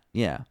 Yeah.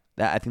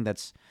 I think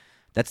that's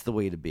the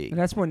way to be. And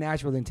that's more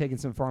natural than taking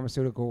some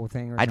pharmaceutical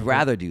thing. Or I'd something.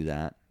 rather do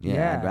that.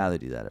 Yeah. I'd rather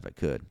do that if I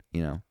could.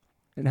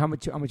 And how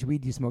much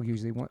weed do you smoke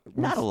usually?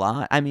 Not a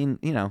lot. I mean,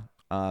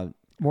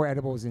 More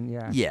edibles and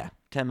yeah. yeah,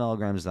 10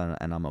 milligrams and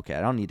I'm okay.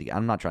 I don't need to.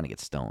 I'm not trying to get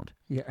stoned.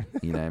 Yeah.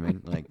 You know what I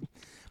mean? Like,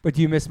 But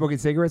do you miss smoking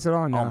cigarettes at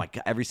all? No. oh my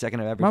god, every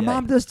second of every My day.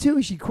 mom does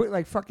too. She quit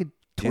like fucking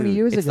 20 Dude,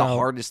 years it's ago. the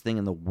hardest thing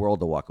in the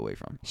world to walk away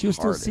from. She will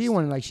still see Hardest.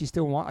 one, like she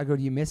still want. I go,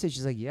 do you miss it?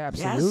 She's like, yeah,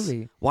 Yes.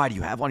 absolutely. Why do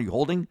you have one? Are you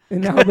holding?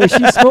 And no, but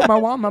she smoked. My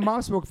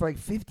mom smoked for like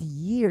 50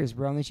 years,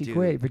 bro, and then she Dude,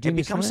 quit. it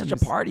Virginia becomes such a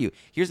Slims. part of you.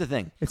 Here's the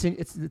thing.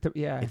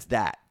 Yeah. It's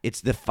that.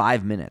 It's the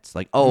 5 minutes.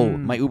 Like,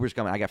 my Uber's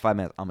coming. I got 5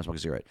 minutes. I'm gonna smoke a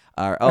cigarette.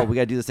 We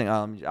gotta do this thing.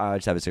 I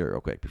just have a cigarette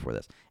real quick before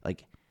this.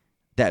 Like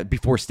that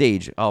before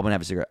stage. Oh, I'm gonna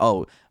have a cigarette.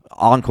 Oh,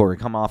 encore.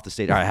 Come off the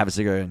stage. All right, have a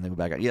cigarette and then go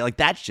back out. Yeah, like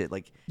that shit.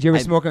 Like, Did you ever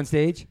smoke on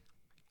stage?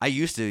 I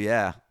used to.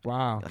 Yeah,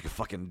 Wow. like a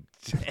fucking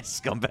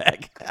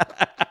scumbag.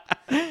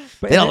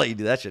 But They don't and let you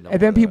do that shit. No And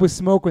more, then though. people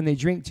smoke when they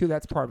drink too.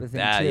 That's part of the thing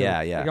Yeah, too.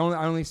 yeah. Like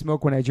I only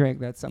smoke when I drink.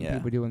 That's something Yeah.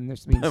 people do when they're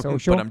being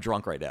social. But I'm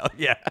drunk right now.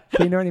 Yeah. But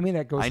you know what I mean?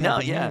 That goes. I know,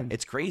 hand in yeah. hand.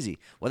 It's crazy.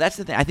 Well, that's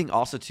the thing. I think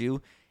also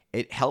too,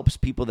 it helps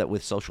people that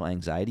with social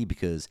anxiety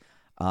because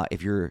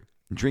if you're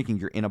drinking,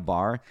 you're in a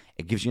bar,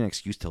 it gives you an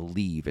excuse to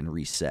leave and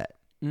reset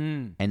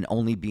and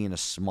only be in a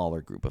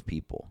smaller group of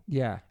people.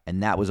 Yeah.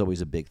 And that was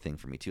always a big thing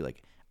for me too.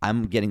 Like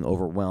I'm getting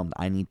overwhelmed.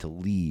 I need to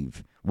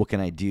leave. What can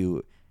I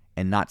do?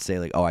 And not say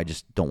like, oh, I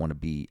just don't want to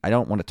be. I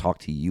don't want to talk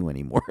to you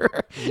anymore.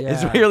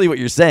 It's Yeah. really what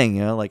you're saying.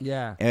 Like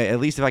Yeah. at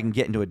least if I can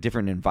get into a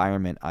different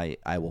environment, I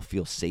will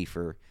feel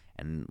safer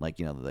and like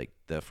like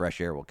the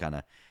fresh air will kind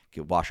of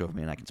wash over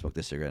me and I can smoke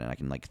this cigarette and I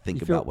can like think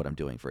You feel- about what I'm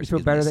doing You first. feel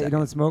It gives me a better that you second.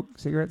 don't smoke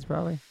cigarettes,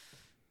 probably.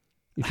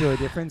 You feel a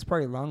difference,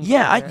 probably lungs.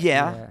 Yeah, like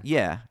that?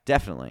 yeah,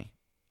 definitely.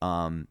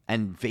 And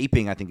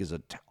vaping I think is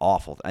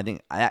awful. I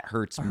think that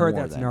hurts. I heard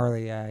more that's than,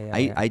 gnarly. Yeah.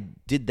 I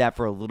did that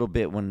for a little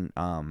bit when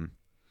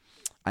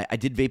I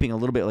did vaping a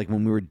little bit like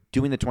when we were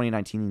doing the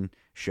 2019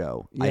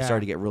 show. I Yeah.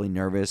 started to get really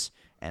nervous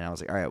and I was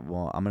like, all right,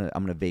 well I'm gonna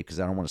vape because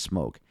I don't want to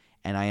smoke.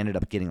 And I ended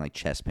up getting like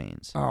chest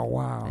pains. Oh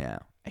wow. Yeah,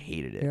 I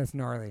hated it. Yeah, that's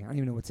gnarly. I don't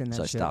even know what's in that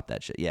So I shit. stopped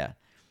that shit. Yeah,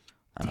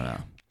 I don't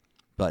know.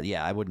 But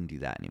yeah, I wouldn't do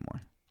that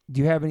anymore. Do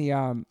you have any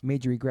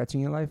major regrets in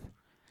your life?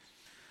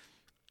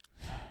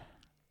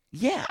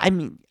 Yeah, I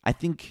mean, I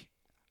think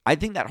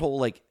that whole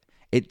like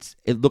it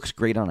looks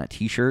great on a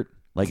T-shirt,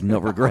 like no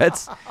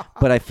regrets.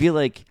 But I feel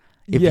like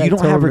if Yeah, you don't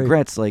have totally.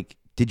 regrets, like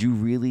did you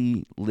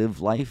really live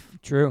life?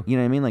 True. You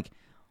know what I mean? Like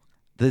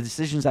the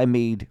decisions I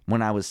made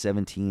when I was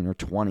 17 or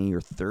 20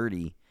 or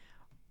 30,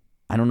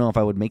 I don't know if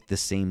I would make the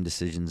same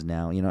decisions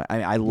now. You know,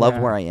 I love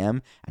Yeah. where I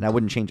am, and I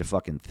wouldn't change a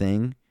fucking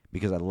thing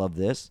because I love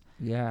this.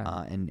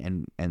 Yeah.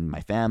 And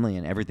my family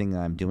and everything that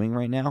I'm doing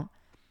right now.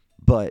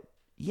 But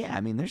yeah,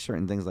 I mean, there's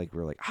certain things like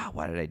we're like,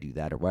 why did I do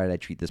that, or why did I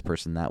treat this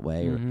person that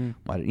way, or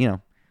why did yeah.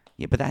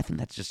 But I think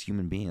that's just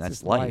human being. That's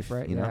just life, life,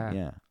 right? You know, Yeah.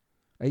 yeah.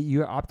 Are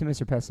you an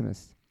optimist or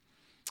pessimist?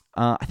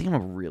 I think I'm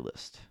a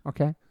realist.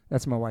 Okay.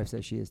 That's what my wife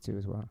says she is too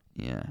as well.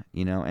 Yeah,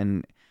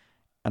 and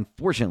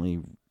unfortunately,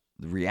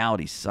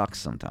 reality sucks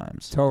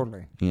sometimes.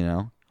 Totally. You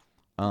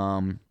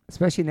know,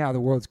 Especially now, the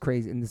world's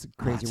crazy in this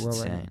crazy it's world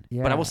right now. insane.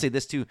 Yeah. But I will say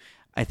this too.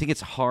 I think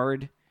it's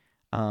hard.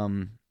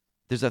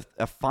 There's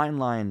a fine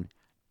line,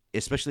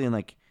 especially in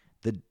like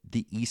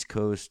the East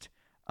Coast,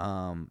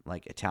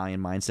 like Italian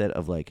mindset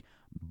of like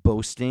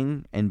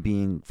boasting and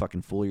being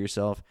fucking full of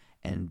yourself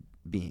and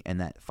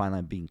that fine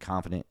line being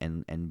confident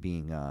and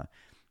being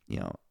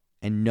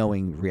and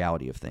knowing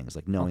reality of things,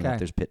 like knowing Okay. that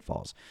there's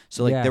pitfalls.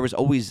 So like Yeah. there was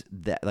always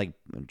that, like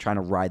trying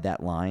to ride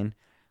that line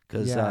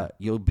because Yeah.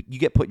 you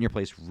get put in your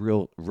place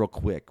real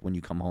quick when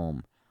you come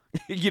home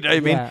You know what I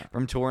mean? Yeah.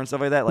 From tour and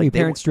stuff like that. Were your Like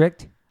parents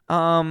strict?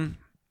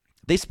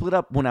 they split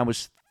up when I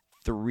was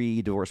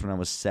 3, divorced when I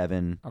was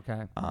 7.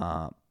 Okay.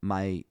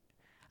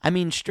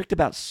 Strict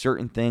about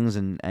certain things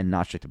and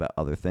not strict about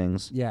other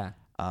things. Yeah.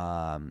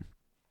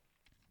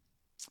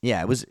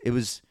 Yeah, it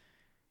was.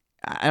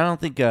 I don't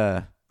think.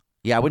 I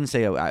wouldn't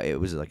say it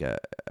was like a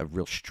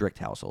real strict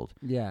household.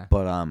 Yeah.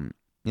 But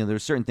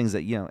there's certain things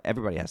that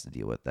everybody has to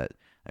deal with that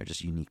are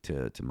just unique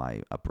to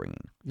my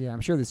upbringing. Yeah,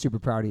 I'm sure they're super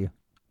proud of you.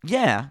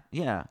 Yeah.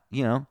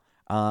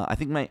 I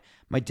think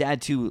my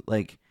dad too.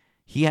 Like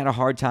he had a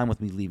hard time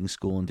with me leaving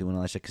school and doing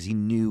all that shit because he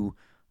knew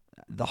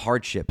the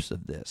hardships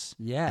of this.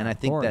 Yeah, and I of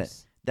think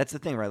course. that's the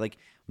thing, right? Like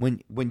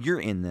when you're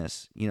in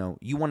this,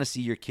 you want to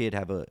see your kid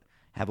have a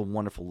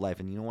wonderful life,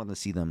 and you don't want to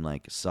see them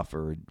like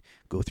suffer and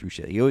go through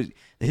shit.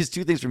 His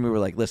 2 things for me were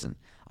like, listen,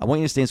 I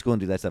want you to stay in school and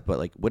do that stuff, but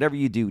like whatever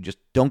you do, just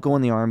don't go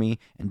in the army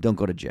and don't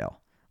go to jail.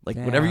 Like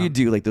whatever you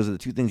do, like those are the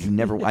 2 things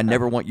I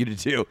never want you to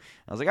do.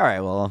 I was like, all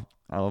right, well,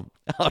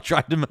 I'll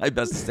try to my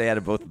best to stay out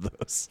of both of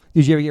those.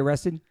 Did you ever get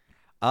arrested?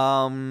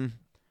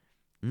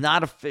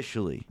 Not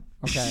officially.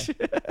 Okay.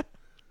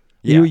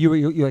 Yeah.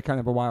 You like kind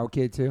of a wild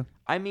kid too?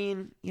 I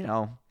mean,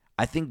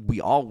 I think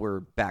we all were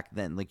back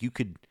then. Like you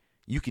could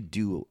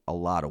do a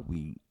lot of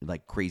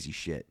like crazy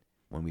shit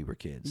when we were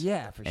kids.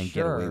 Yeah, for and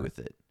sure. get away with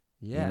it.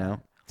 Yeah.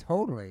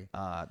 Totally.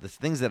 The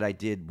things that I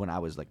did when I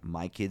was like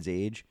my kid's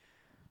age,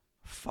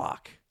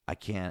 fuck. I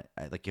can't.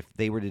 Like if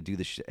they were to do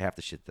half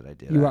the shit that I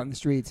did. You were out in the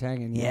streets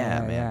hanging.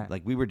 Yeah, man. Yeah.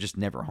 Like we were just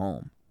never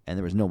home, and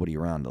there was nobody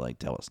around to like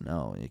tell us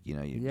no. Like,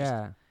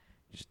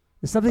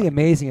 There's something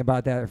amazing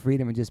about that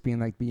freedom and just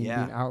being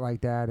out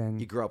like that, you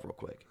and grow up real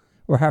quick.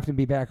 or having to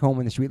be back home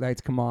when the street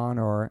lights come on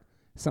or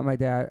something like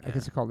that. Yeah. I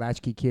guess they're called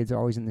latchkey kids,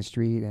 always in the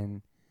street,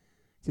 and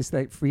just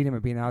like freedom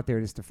of being out there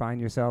just to find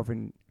yourself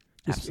and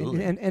just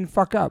Absolutely. and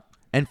fuck up.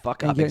 And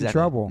fuck And up, get in exactly.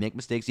 trouble. Make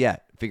mistakes, yeah.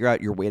 Figure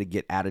out your way to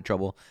get out of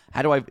trouble.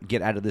 How do I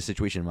get out of this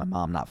situation and my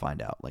mom not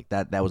find out? Like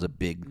that was a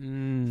big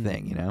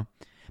thing,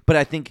 But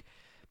I think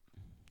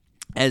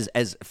as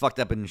fucked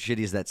up and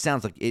shitty as that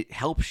sounds, like it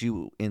helps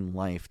you in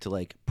life to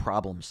like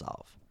problem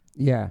solve.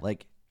 Yeah.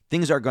 Like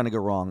things are gonna go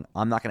wrong.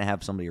 I'm not gonna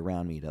have somebody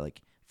around me to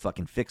like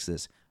fucking fix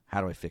this. How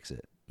do I fix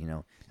it?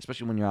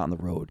 Especially when you're out on the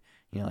road.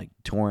 Like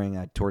touring.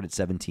 I toured at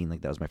 17.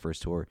 Like that was my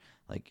first tour.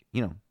 Like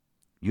you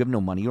have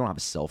no money. You don't have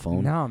a cell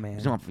phone. No, man.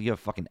 You have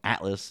a fucking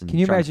atlas. And Can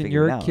you trying to imagine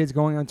figure it your out. kids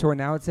going on tour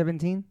now at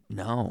 17?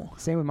 No.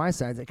 Same with my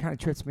sons. It kind of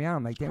trips me out.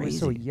 I'm like, they were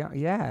so Crazy. young.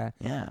 Yeah.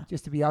 Yeah.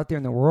 Just to be out there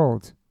in the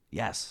world.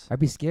 Yes. I'd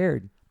be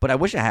scared. But I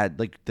wish I had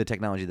like the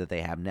technology that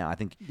they have now. I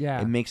think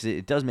Yeah.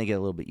 it does make it a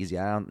little bit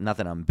easier. Not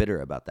that I'm bitter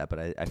about that, but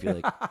I feel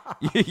like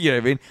you know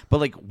what I mean. But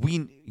like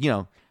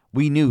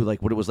we knew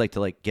like what it was like to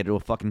like get to a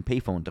fucking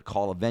payphone to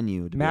call a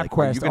venue to MapQuest, be like,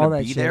 are you gonna all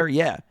that be shit. there?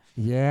 Yeah.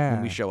 Yeah.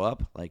 When we show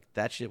up, like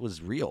that shit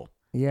was real.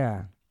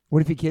 Yeah.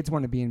 What if your kids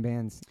want to be in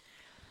bands?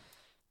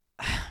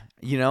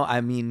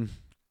 I mean,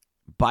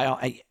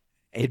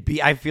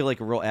 I feel like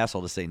a real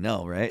asshole to say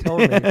no, right?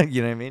 Totally.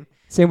 You know what I mean?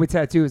 Same with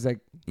tattoos. Like,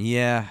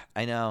 Yeah,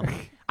 I know.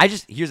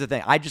 Here's the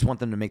thing. I just want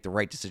them to make the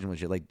right decision with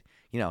shit. Like,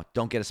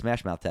 don't get a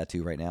Smash Mouth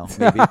tattoo right now.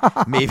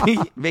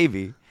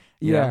 Maybe.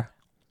 You know?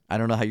 I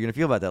don't know how you're gonna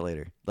feel about that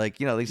later. Like,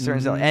 like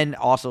certain stuff, and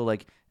also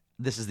like,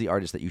 this is the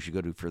artist that you should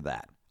go to for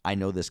that. I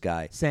know this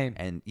guy. Same.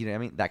 And you know what I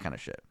mean? That kind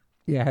of shit.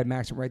 Yeah, I had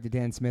Max write to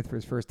Dan Smith for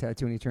his first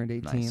tattoo when he turned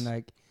 18. Nice.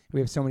 Like, we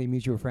have so many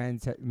mutual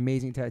friends,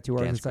 amazing tattoo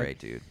Dan's artists. great, Like,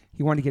 dude.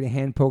 he wanted to get a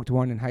hand-poked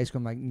one in high school.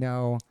 I'm like,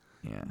 no,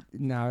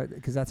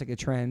 because that's like a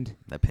trend.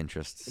 That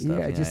Pinterest stuff.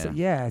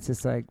 It's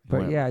just like,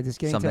 but just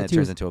getting something that tattoos.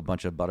 turns into a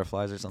bunch of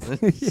butterflies or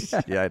something.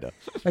 Yeah, I know.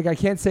 Like, I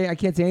can't say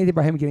anything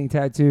about him getting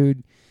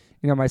tattooed.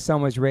 My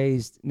son was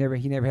raised he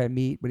never had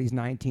meat, but he's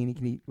 19. He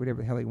can eat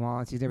whatever the hell he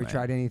wants. He's never Right.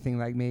 tried anything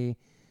like me.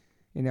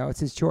 It's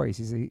his choice.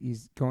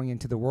 He's going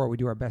into the world. We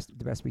do the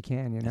best we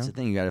can. That's the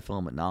thing. You got to fill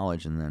them with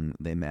knowledge, and then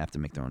they may have to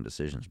make their own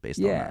decisions based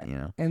on Yeah.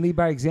 that. And lead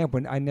by example.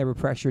 And I never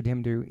pressured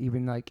him to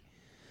even like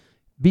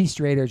be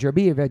straight edge or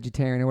be a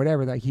vegetarian or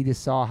whatever. Like, he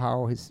just saw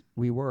how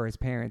we were his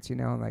parents.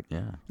 Like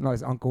Yeah. and all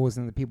his uncles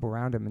and the people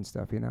around him and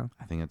stuff.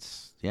 I think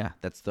that's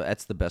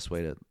the best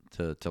way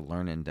to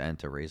learn and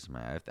to raise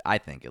my. I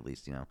think at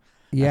least Yeah.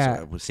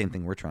 That's the same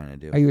thing we're trying to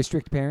do. Are you a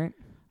strict parent?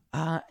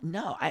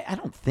 No, I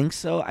don't think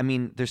so. I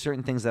mean, there's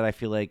certain things that I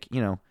feel like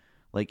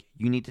like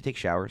you need to take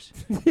showers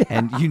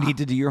and you need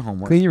to do your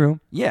homework. Clean your room.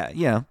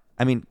 Yeah.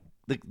 I mean,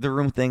 the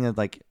room thing is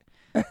like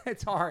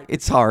It's hard.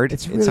 it's hard.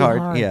 It's really hard.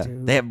 hard, Yeah,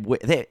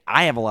 dude.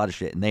 I have a lot of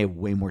shit, and they have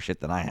way more shit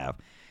than I have,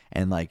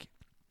 and like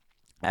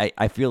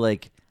I feel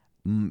like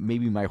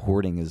maybe my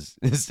hoarding is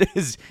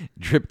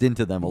dripped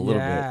into them a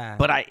little Yeah. bit.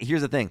 But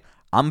here's the thing.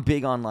 I'm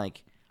big on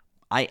like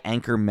I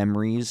anchor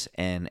memories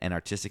and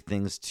artistic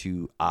things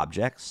to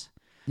objects.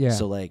 Yeah.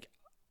 So like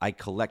I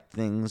collect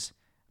things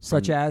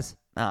Such as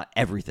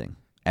everything.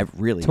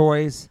 Really.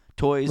 toys,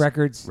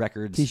 records,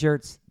 records,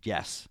 T-shirts,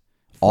 yes.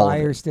 All of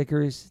flyers, it.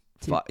 stickers,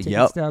 ticket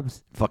Yep.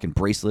 stubs. Fucking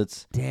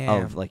bracelets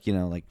Damn. of like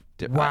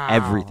Wow,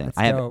 everything. that's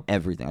I have dope.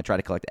 everything. I try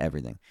to collect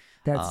everything.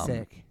 That's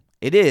sick.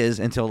 It is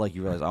until like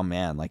you realize, oh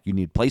man, like you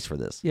need place for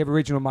this. You have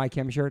original My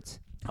Chem shirts?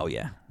 Oh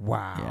yeah.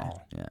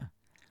 Wow. Yeah.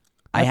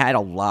 I had a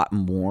lot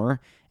more,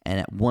 and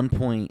at one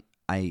point,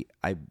 I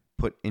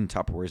put in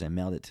Tupperwares and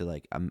mailed it to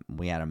like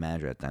we had a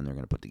manager at the time. They're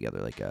gonna put together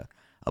like a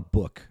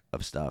book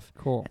of stuff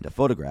Cool. and a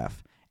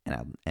photograph,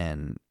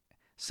 and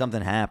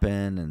something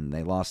happened, and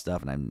they lost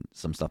stuff, and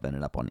some stuff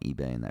ended up on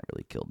eBay, and that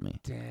really killed me.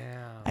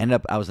 Damn.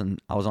 I was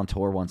on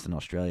tour once in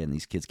Australia, and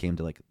these kids came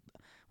to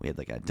we had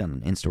I'd done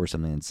an in-store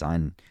something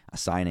and a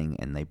signing,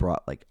 and they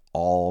brought like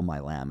all my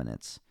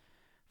laminates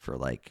for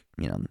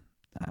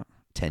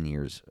 10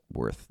 years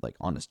worth, like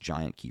on this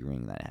giant key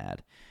ring that I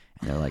had.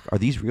 And they're like, "Are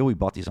these real? We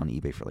bought these on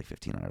eBay for like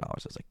 $1,500." I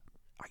was like,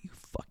 "Are you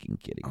fucking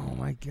kidding me?" Oh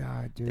my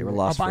god, dude. They were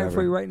lost I'll buy forever. it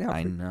for you right now.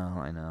 I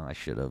know. I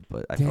should have,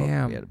 but I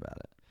Damn. felt bad about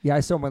it. Yeah, I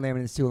sold my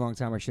laminates too a long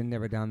time. I should have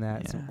never done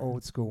that. Yeah. Some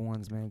old school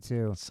ones, man,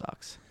 too. It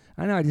sucks.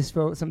 I know. I just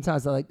feel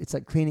sometimes it's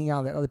like cleaning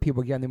out that other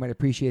people get, and they might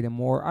appreciate it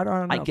more. I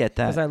don't know. I get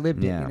that. because I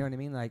lived it. Yeah. You know what I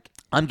mean? Like,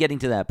 I'm getting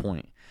to that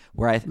point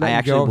where I go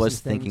actually of was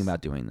some thinking things.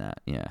 about doing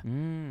that. Yeah.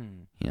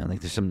 mm,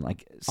 Like there's some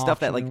stuff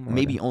that Auction them or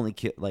maybe whatever.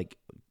 only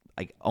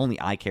only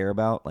I care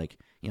about, like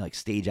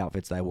stage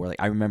outfits that I wore.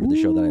 Like I remember the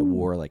show that I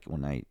wore, like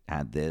when I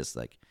had this,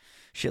 like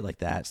shit like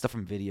that, stuff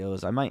from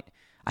videos.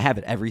 I have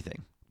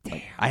everything.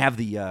 Like, I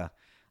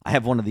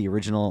have one of the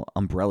original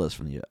umbrellas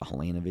from the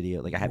Helena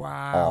video. Like I have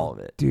wow, all of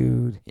it.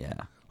 dude. Yeah.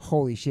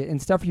 Holy shit!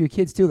 And stuff for your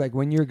kids too. Like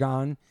when you're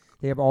gone,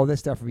 they have all this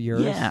stuff of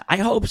yours. Yeah, I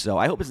hope so.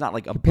 I hope it's not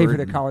like a Pay for their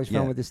burden. college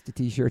fund Yeah. with the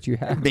t-shirts you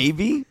have.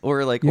 Maybe,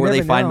 or You or they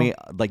never find know. me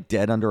like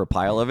dead under a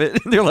pile of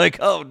it. They're like,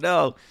 "Oh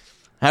no,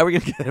 how are we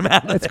gonna get him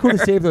out of It's there?" cool to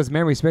save those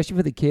memories, especially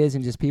for the kids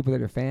and just people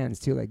that are fans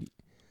too. Like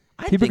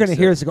I people are think gonna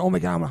so. hear this and go, "Oh my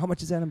god, how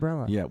much is that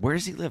umbrella?" Yeah, where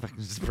does he live? I can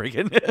just break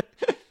it.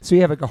 So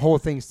you have like a whole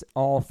thing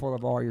all full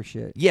of all your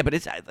shit. Yeah, but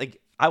it's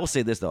like I will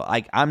say this though,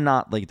 I'm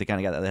not like the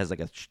kind of guy that has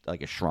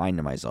like a shrine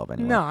to myself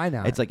anymore. No, I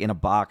know. It's like in a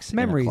box,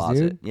 Memories, in a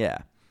closet. dude. Yeah,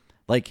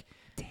 like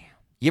Damn.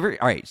 you ever?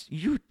 All right,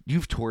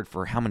 you've toured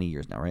for how many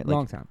years now, right? Like,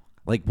 Long time.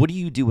 Like, what do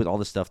you do with all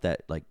the stuff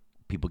that like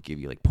people give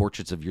you, like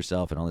portraits of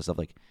yourself and all this stuff?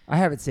 Like, I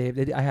have it saved.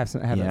 I have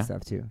Yeah? that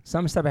stuff too.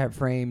 Some stuff I have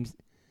framed.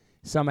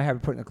 Some I have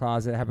it put in the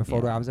closet. I have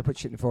photo Yeah. albums. I put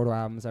shit in photo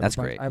albums. That's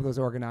great. I have those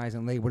organized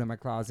and labeled in my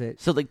closet.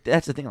 so like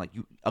that's the thing. Like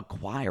you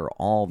acquire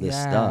all this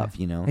Yeah. stuff,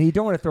 And you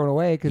don't want to throw it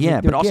away because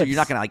Yeah, but also you're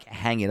not gonna like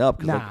hang it up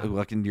because Nah.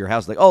 like into your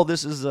house, like, oh,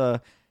 this is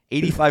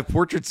 85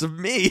 portraits of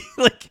me.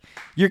 Like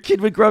your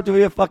kid would grow up to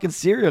be a fucking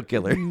serial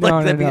killer. No,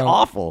 like that'd be no.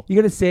 awful. You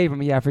got to save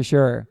them, yeah, for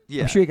sure.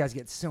 Yeah. I'm sure you guys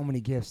get so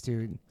many gifts,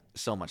 dude.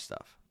 So much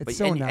stuff. It's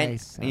so and,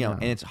 nice. And, I know.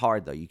 and it's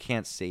hard though. You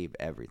can't save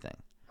everything,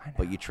 I know.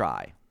 but you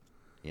try.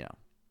 You know,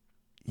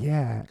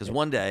 Yeah. because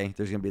one day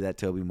there's gonna be that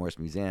Toby Morse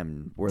museum.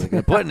 And where are they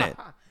gonna put in it?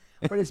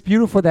 But it's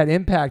beautiful, that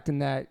impact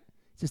and that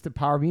just the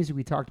power of music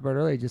we talked about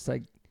earlier. Just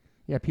like,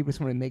 yeah, people just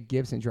want to make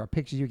gifts and draw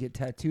pictures. You get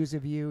tattoos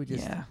of you.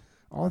 Just Yeah,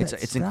 all that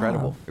it's stuff.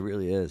 incredible. It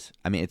really is.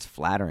 I mean, it's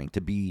flattering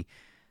to be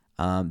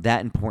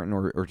that important,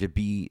 or to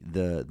be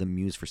the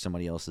muse for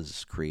somebody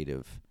else's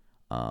creative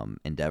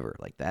endeavor.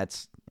 Like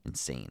that's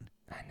insane.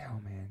 I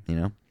know, man. You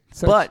know.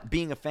 Such- But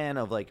being a fan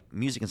of like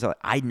music and stuff,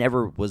 I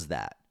never was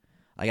that.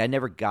 Like I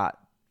never got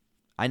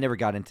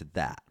into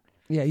that.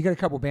 Yeah, you got a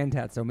couple band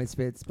tats though,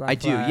 Misfits, Black I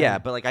do, Flag. yeah.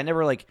 But like I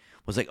never like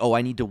was like, oh,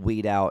 I need to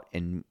wait out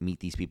and meet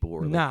these people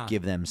or like Nah.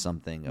 give them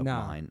something of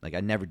Nah. mine. Like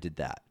I never did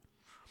that.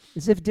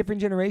 It's a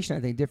different generation,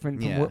 I think,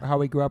 different from Yeah. how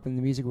we grew up and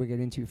the music we get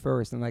into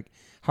first, and like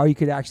how you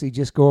could actually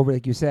just go over,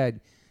 like you said,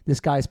 this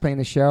guy's playing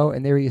a show,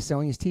 and there he is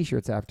selling his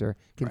T-shirts after.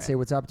 Can Right. say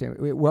what's up to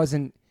him. It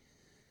wasn't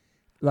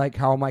like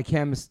how my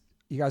chems.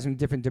 You guys are in a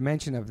different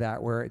dimension of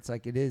that, where it's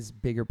like it is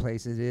bigger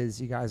places. It is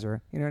you guys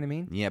are, you know what I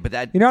mean? Yeah, but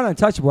that You're not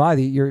untouchable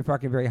either. You're a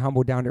fucking very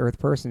humble, down to earth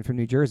person from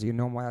New Jersey. You're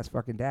normal ass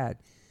fucking dad,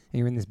 and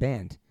you're in this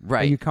band.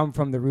 right. And you come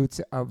from the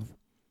roots of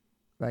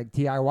like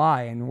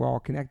DIY, and we're all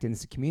connected.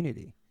 It's a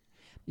community.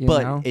 You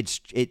but know?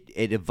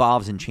 it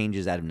evolves and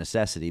changes out of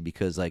necessity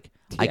because like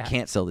I Yeah.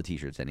 can't sell the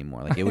T-shirts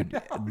anymore. Like it would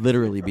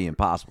literally be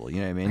impossible. You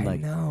know what I mean? I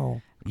Like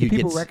know. you Do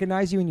people get s-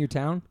 recognize you in your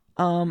town?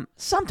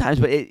 sometimes,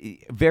 but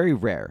very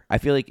rare. I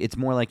feel like it's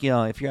more like, you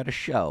know, if you're at a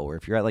show or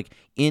if you're at like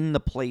in the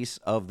place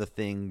of the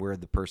thing where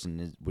the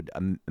person would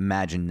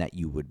imagine that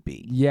you would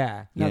be. Yeah, You know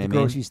not the what I mean?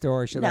 grocery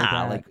store, shit like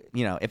Nah, that. like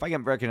you know, if I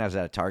get recognized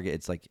at a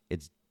Target,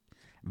 it's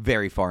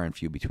very far and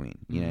few between.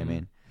 You know what I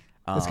mean?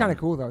 That's kind of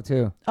cool though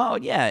too. Oh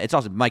yeah, it's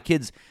awesome. My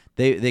kids,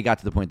 they got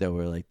to the point though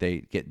where like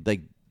they get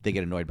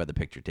annoyed by the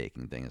picture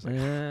taking thing. It's like,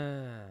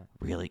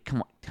 really?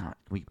 Come on, can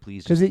we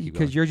please? just keep going?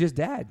 Because you're just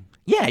dad,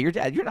 Yeah, your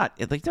dad. You're not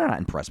like they're not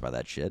impressed by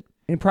that shit.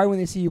 and probably when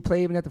they see you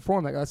play even at the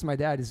forum, like, oh, that's my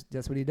dad.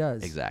 That's what he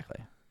does. Exactly.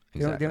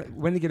 They don't- Exactly.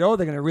 when they get old,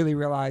 they're gonna really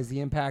realize the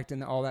impact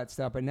and all that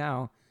stuff. But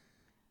now,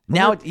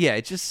 Now,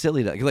 it's just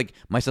silly. Like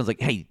my son's like,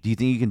 "Hey, do you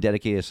think you can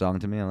dedicate a song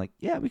to me?" I'm like,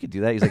 "Yeah, we could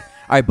do that." He's like,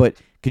 "All right, but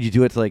could you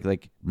do it to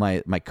like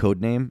my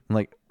code name?" I'm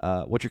like,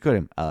 "What's your code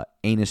name?"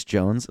 Anus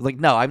Jones. I'm like,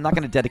 no, I'm not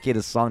going to dedicate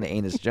a song to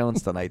Anus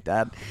Jones tonight,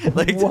 Dad.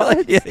 Like,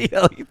 What?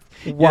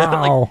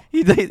 Wow.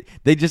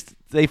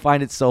 They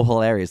find it so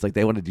hilarious. Like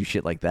they want to do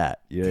shit like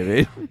that. You know what I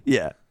mean?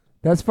 Yeah,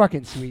 that's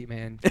fucking sweet,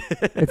 man.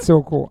 It's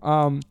so cool.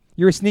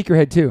 You're a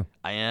sneakerhead too.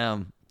 I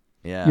am.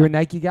 Yeah. You're a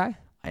Nike guy.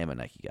 I am a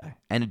Nike guy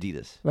and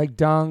Adidas. Like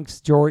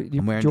Dunks,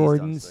 I'm wearing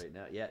Jordans. these Dunks right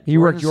now. Yeah,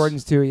 You rock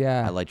Jordans too,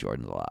 yeah. I like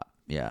Jordans a lot.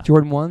 Yeah,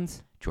 Jordan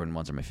 1s? Jordan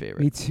 1s are my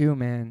favorite. Me too,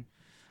 man.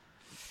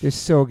 They're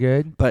so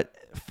good. But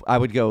I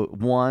would go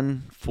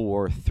 1,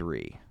 4,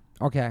 3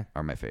 Okay.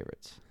 are my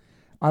favorites.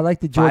 I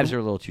like the Jordan. 5s are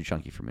a little too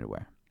chunky for me to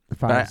wear. The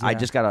But fives, I yeah.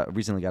 just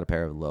recently got a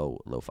pair of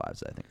low 5s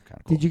that I think are kind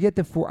of cool. Did you get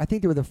the 4? I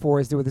think they were the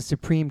 4s. They were the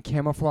Supreme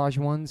camouflage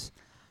ones.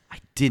 I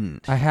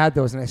didn't. I had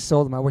those and I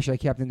sold them. I wish I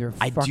kept them. They're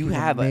I fucking do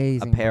have a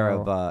amazing, pair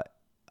bro.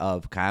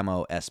 of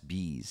camo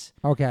SBs.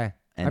 Okay.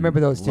 And I remember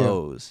those too.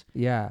 lows,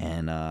 Yeah.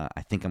 and I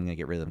think I'm gonna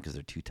get rid of them because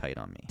they're too tight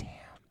on me.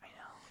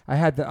 I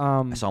had the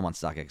I saw them on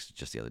StockX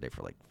just the other day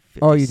for like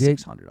Oh, you did?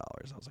 $5,600.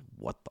 I was like,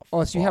 what the?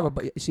 Oh, so you have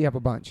fuck? so you have a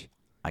bunch.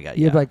 I got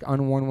You yeah. have like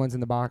unworn ones in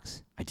the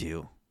box. I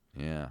do.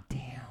 Yeah.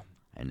 Damn.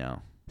 I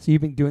know. So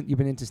you've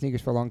been into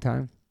sneakers for a long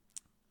time.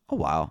 Oh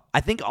wow.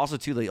 I think also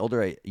too, the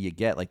older you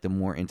get, like the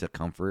more into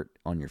comfort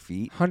on your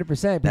feet. 100%.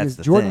 Because That's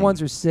the Jordan thing.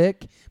 ones are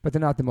sick, but they're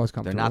not the most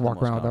They're comfortable not to the walk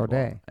most around with all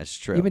comfortable. day. That's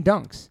true. Even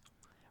Dunks.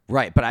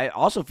 Right, but I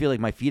also feel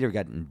like my feet are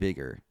getting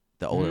bigger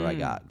the older I Mm.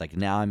 got. Like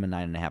now I'm a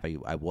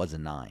 9.5. I was a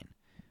 9.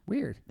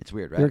 Weird. It's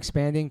weird, They're right?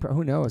 expanding.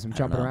 Who knows? I'm I don't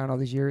jumping know. around all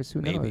these years.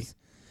 Who Maybe. knows?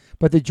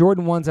 But the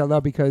Jordan ones I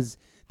love because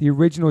the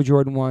original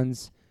Jordan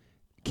ones,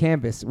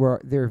 canvas,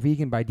 they're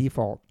vegan by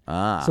default.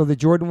 Ah. So the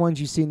Jordan ones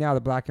you see now,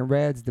 the black and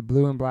reds, the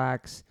blue and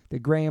blacks, the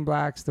gray and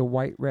blacks, the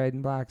white, red,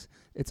 and blacks,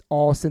 it's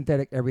all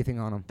synthetic, everything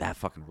on them. that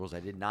fucking rules. I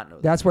did not know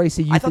that. That's why you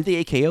see I thought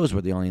the AKOs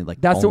were the only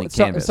That's only the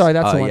so- canvas. sorry,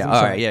 that's oh, the ones, Yeah. I'm All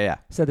sorry. right. Yeah.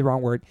 said the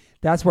wrong word.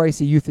 That's why you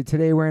see youth of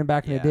today wearing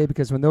back in the Yeah. day,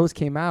 because when those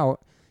came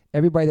out,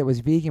 everybody that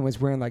was vegan was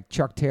wearing like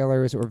Chuck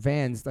Taylors or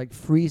Vans, like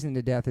freezing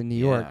to death in New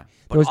York. Yeah.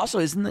 But Those- also,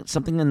 isn't it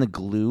something in the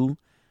glue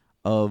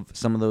of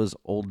some of those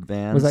old It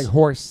Vans? was like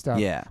horse stuff.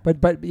 Yeah. But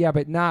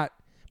not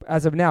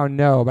as of now.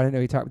 No, but I know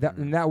you talk that,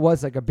 and that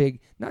was like a big.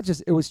 Not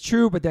just it was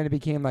true, but then it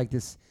became like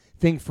this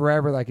thing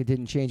forever. Like it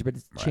didn't change, but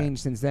it's Right.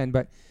 changed since then.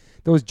 But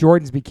those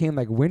Jordans became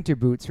like winter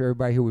boots for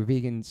everybody who were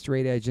vegan,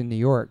 straight edge in New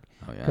York,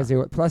 Oh yeah. because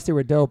they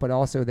were dope, but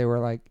also they were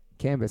like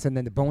canvas. And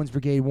then the Bones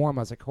Brigade wore 'em.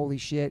 I was like, holy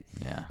shit!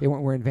 Yeah. They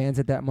weren't wearing Vans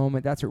at that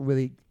moment. That's what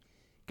really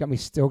got me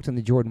stoked on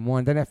the Jordan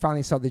 1. Then I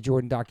finally saw the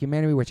Jordan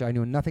documentary, which I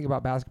knew nothing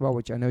about basketball,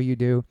 which I know you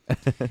do.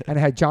 And I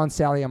had John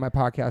Sally on my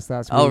podcast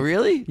last week. Oh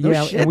really? No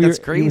Yeah, shit. and That's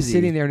he crazy. was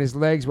sitting there and his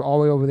legs were all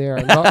the way over there.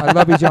 I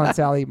love you, John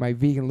Sally, my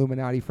vegan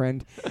Illuminati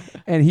friend.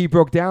 And he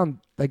broke down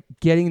like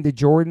getting the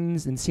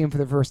Jordans and seeing them for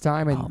the first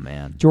time, and Oh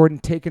man. Jordan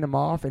taking them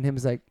off, and him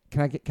was like,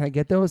 "Can I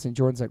get those?" And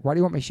Jordan's like, "Why do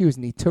you want my shoes?"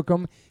 And he took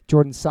them.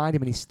 Jordan signed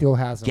him, and he still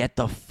has them. Get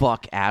the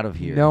fuck out of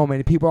here. No,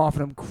 man. People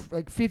offered him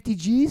like 50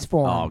 G's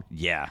for Oh him.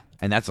 yeah.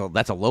 And that's a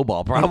low ball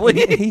And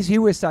probably. he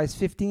was size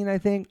 15, I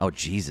think, Oh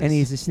Jesus. and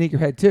he's a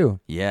sneakerhead too.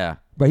 yeah.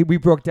 But we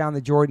broke down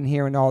the Jordan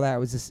here and all that. It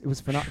was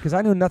phenomenal because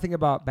I knew nothing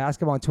about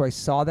basketball until I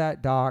saw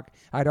that doc.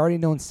 I'd already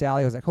known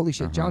Sally. I was like, holy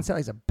shit, John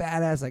Sally's a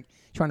badass, like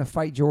trying to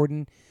fight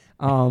Jordan.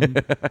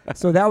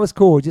 So that was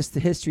cool, just the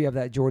history of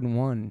that Jordan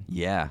 1.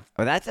 Yeah.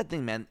 Oh, that's the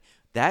thing, man.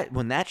 That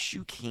when that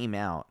shoe came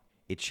out,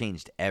 it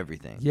changed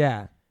everything.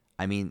 Yeah,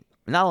 I mean,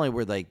 not only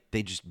were they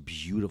just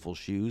beautiful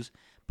shoes,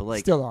 but like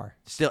still are.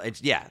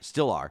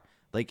 still are.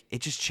 Like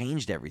it just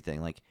changed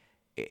everything. Like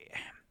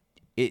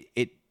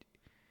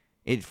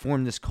it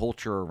formed this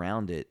culture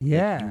around it. that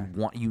Yeah.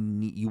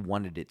 you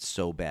wanted it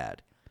so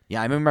bad.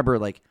 Yeah, I remember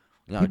like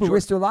People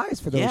risked their lives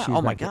for those yeah, shoes.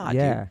 oh my back then. god,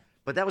 yeah. dude.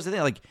 But that was the thing.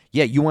 Like,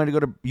 yeah, you wanted to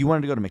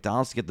go to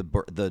McDonald's to get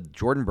the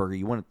Jordan burger.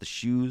 You wanted the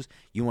shoes.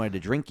 You wanted to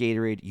drink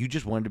Gatorade. You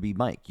just wanted to be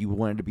Mike. You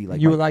wanted to be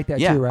like You Mike. were like that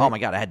yeah. too, right? Oh my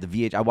god, I had the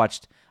VH. I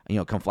watched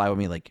Come Fly With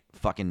Me like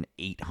fucking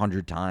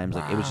 800 times.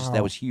 Like it was just that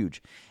Wow. was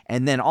huge.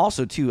 And then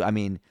also too, I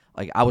mean,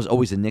 like I was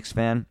always a Knicks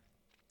fan.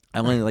 I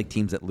only like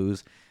teams that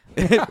lose.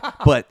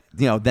 But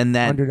then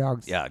that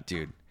Underdogs. Yeah,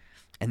 dude.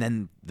 And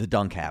then the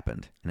dunk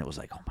happened, and it was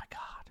like, oh my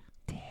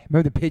god,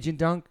 Remember the pigeon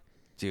dunk?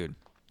 dude.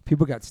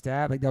 People got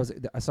stabbed. Like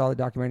I saw the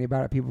documentary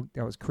about it.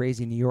 That was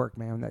crazy in New York,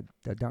 man. When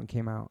that dunk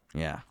came out.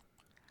 Yeah.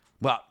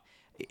 Well,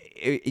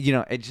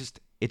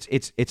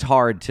 it's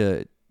hard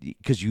to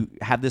because you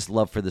have this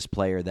love for this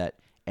player that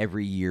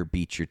every year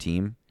beats your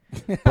team,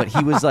 but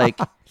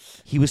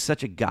he was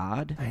such a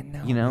god. I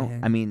know, man.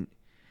 I mean,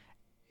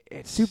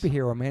 it's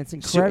Superhero, man. It's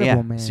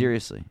incredible, man.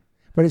 Seriously.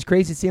 But it's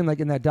crazy to see him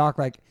like in that doc,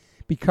 like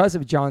because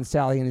of John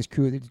Sally and his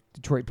crew, the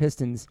Detroit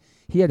Pistons,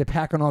 he had to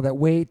pack on all that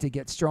weight to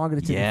get stronger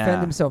to Yeah.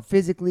 defend himself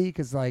physically.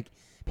 Because like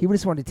people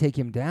just wanted to take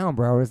him down,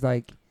 bro. It was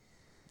like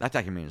That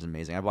documentary is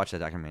amazing. I watched that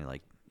documentary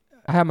like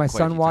I had my Quite a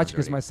son few watch times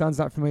because already. my son's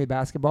not familiar with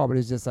basketball, but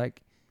it's just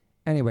like.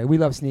 Anyway, we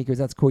love sneakers.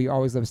 That's cool. You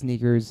always love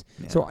sneakers.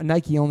 Yeah. So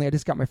Nike only. I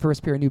just got my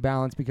first pair of New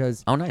Balance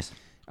because oh nice.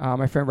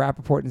 my friend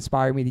Rappaport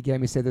inspired me to get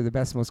them. He said they're the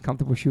best, most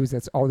comfortable shoes.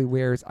 That's all he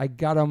wears. I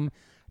got them.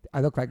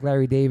 I look like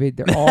Larry David.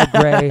 They're all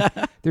gray.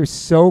 They're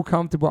so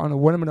comfortable. I don't know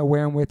what I'm going to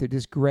wear them with. They're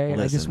just gray.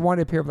 And I just Listen.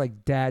 wanted a pair of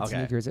like dad Okay.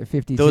 sneakers at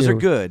 52. Those are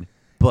good,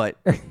 but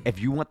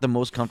if you want the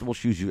most comfortable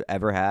shoes you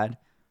ever had,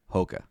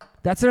 Hoka.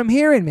 That's what I'm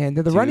hearing, man.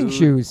 They're the running Dude,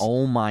 shoes.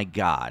 Oh my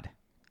god.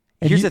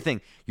 And Here's you- the thing.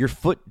 Your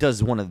foot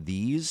does one of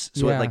these,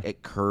 so Yeah.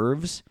 it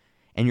curves,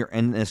 and you're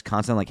in this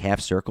constant like half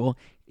circle,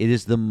 it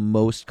is the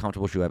most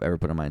comfortable shoe I've ever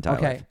put in my entire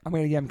Okay, life. I'm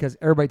gonna get them because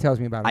everybody tells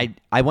me about them.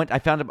 I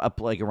found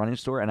like a running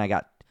store, and I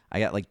got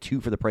like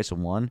 2 for the price of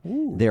 1.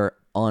 Ooh. They're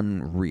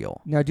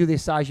unreal. Now, do they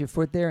size your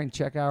foot there and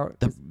check out?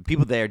 The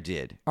people there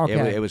did.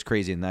 Okay. It was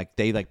crazy, and like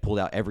they like pulled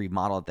out every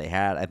model that they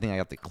had. I think I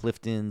got the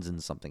Cliftons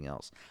and something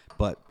else,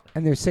 but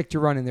And they're sick to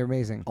run and they're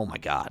amazing. oh my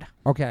god,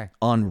 Okay.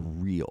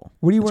 unreal.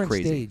 What do you It's wear on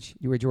crazy. stage?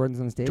 You wear Jordans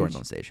on stage? Jordans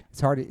on stage.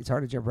 It's hard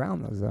to jump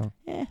around those though.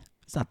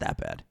 It's not that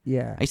bad.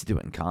 Yeah. I used to do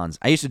it in cons.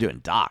 I used to do it in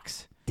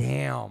docks.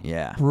 Damn.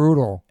 Yeah.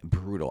 Brutal.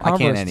 Brutal. I Converse,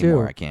 can't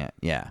anymore. too. I can't.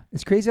 Yeah.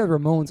 It's crazy how the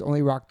Ramones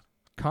only rocked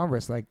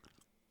Converse like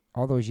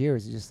all those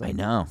years. It's just like I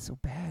know. it's so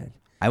bad.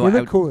 I They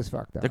look cool as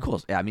fuck though. They're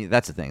cool. Yeah, I mean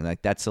that's the thing.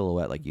 Like that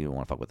silhouette, like you don't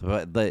want to fuck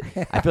with. But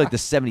I feel like the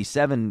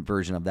 '77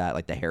 version of that,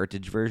 like the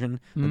Heritage version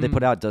that they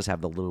put out, does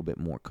have a little bit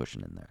more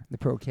cushion in there. The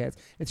Pro Cats.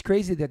 It's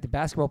crazy that the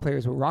basketball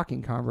players were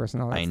rocking Converse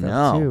and all that I stuff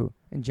know. too,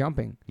 and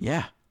jumping.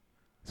 Yeah.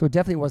 So it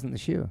definitely wasn't the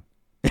shoe.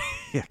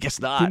 Yeah, I guess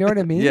not. Do you know what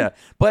I mean? Yeah,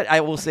 but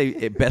I will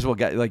say, basketball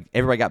got like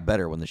everybody got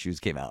better when the shoes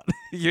came out.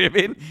 You know what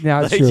I mean?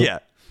 Yeah, it's Like, true. Yeah.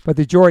 But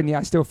the Jordan, yeah,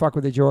 I still fuck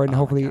with the Jordan. Oh, my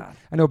Hopefully, God.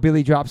 I know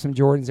Billy dropped some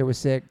Jordans that were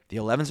sick. The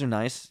 11s are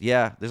nice.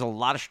 Yeah, there's a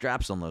lot of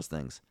straps on those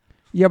things.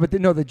 Yeah, but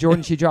the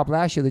Jordan she dropped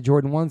last year, the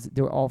Jordan ones,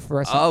 they were all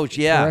fluorescent. Oh,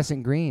 yeah.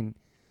 Fluorescent green.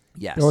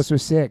 Yes, Those were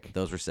sick.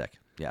 those were sick.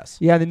 Yes,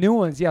 Yeah, the new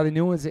ones,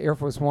 the Air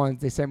Force Ones,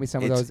 they sent me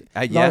some of It's- those.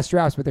 yeah. A lot of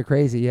straps, but they're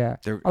crazy, yeah.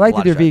 They're I like a that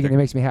lot they're of straps. vegan. It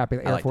makes me happy.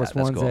 The I Air like Force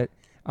that. That's Ones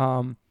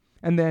cool.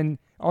 and then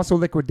also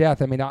Liquid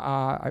Death. I mean,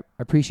 I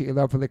appreciate your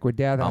love for Liquid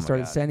Death. Oh I my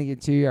started God. sending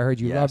it to you. I heard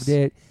you Yes. loved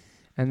it.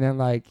 And then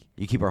like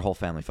You keep our whole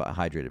family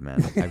hydrated,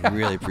 man. I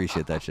really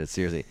appreciate that shit.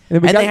 Seriously, And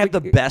and we got- they have the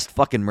best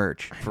fucking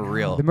merch for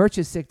real. the merch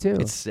is sick too.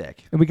 It's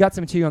sick. And we got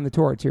some to you on the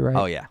tour too, right?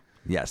 Oh yeah.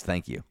 Yes.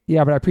 Thank you.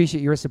 Yeah, but I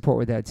appreciate your support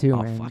with that too,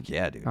 Oh man. fuck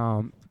yeah, dude.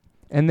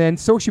 And then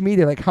social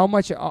media, like how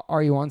much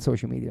are you on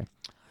social media?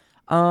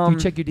 Do you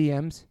check your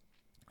DMs?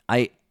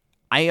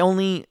 I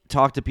only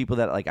talk to people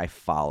that like I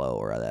follow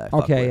or that I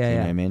fuck Okay, with, yeah, you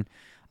know yeah. what I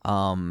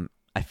mean?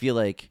 I feel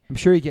like I'm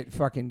sure you get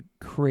fucking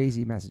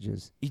crazy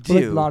messages. You Well,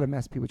 like do. a lot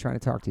of people trying to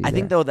talk to you. I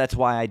think there. though that's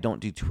why I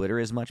don't do Twitter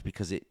as much,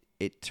 because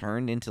it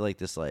turned into like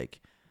this like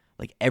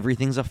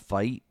everything's a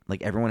fight.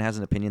 Like everyone has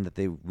an opinion that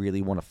they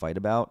really want to fight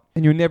about.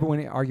 And you never win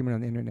an argument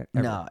on the internet.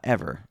 Ever. No,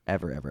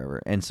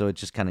 ever. And so it's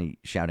just kind of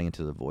shouting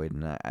into the void,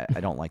 and I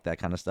don't like that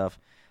kind of stuff.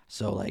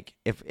 So like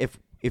if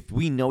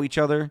we know each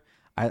other,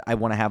 I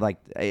want to have like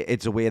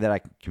it's a way that I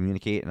can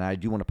communicate, and I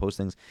do want to post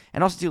things,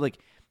 and also too like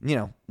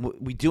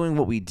we doing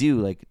what we do,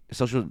 like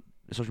social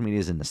media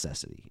is a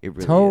necessity. It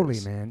really Totally,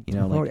 is. man. You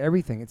know, Promote like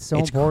everything. It's so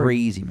it's important.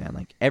 crazy, man.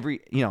 Like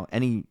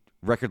any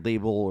record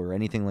label or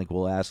anything, like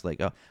we'll ask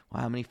like, oh,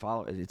 well, how many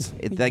followers?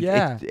 It's like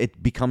Yeah.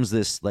 it becomes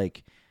this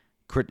like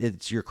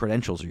it's your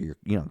credentials or your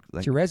like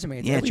It's your resume.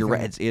 It's yeah, it's your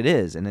everything. it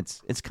is, and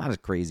it's kind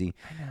of crazy.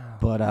 I know.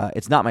 But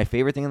it's not my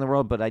favorite thing in the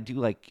world. But I do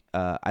like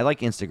I like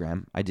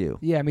Instagram. I do.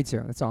 Yeah, me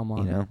too. That's all I'm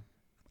on. You know,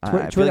 I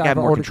Twitter, feel like I have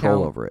an more old control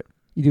account. over it.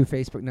 You do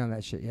Facebook, none of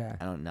that shit. Yeah.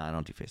 I don't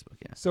do Facebook.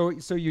 Yeah.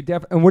 So you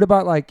and what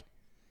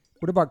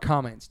about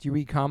comments? Do you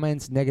read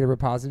comments, negative or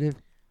positive?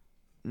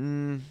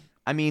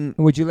 I mean,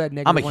 And would you let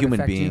negative? I'm a one human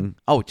affect you? being.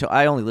 Oh,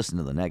 I only listen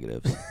to the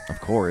negatives, of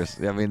course.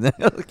 I mean, Do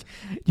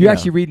you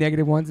actually read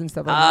negative ones and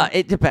stuff like that?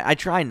 It depends. I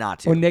try not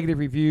to. Or negative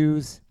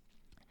reviews,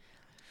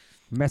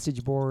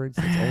 message boards.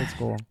 It's old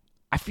school.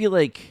 I feel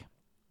like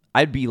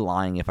I'd be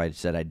lying if I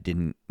said I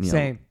didn't.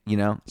 Same. You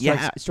know.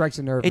 Strikes, Yeah. strikes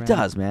a nerve. It man.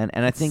 does, man.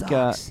 And I think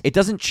sucks. it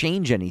doesn't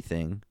change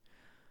anything.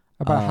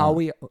 About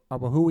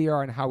about who we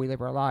are and how we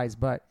live our lives,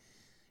 but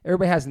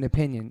everybody has an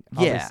opinion.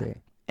 Yeah. Obviously.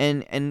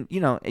 And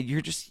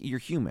you're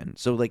human.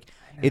 So like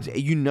it's that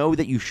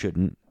you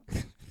shouldn't.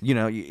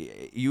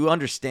 You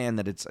understand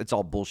that it's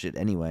all bullshit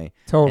anyway.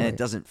 Totally. And it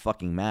doesn't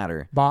fucking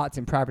matter. Bots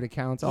and private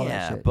accounts, all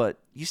that shit. But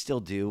you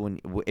still do,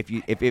 and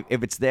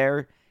if it's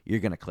there, you're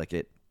gonna click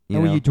it. and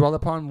know? when you dwell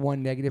upon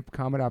one negative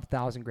comment of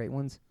 1,000 great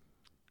ones,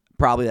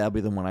 Probably that'll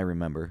be the one I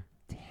remember.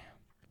 Damn.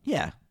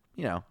 Yeah.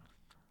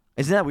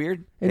 Isn't that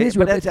weird? it is.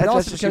 But But that's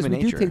also just because we human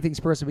do nature. take things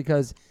personally.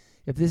 Because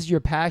if this is your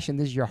passion,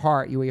 this is your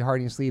heart, you wear your heart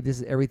in your sleeve. This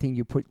is everything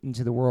you put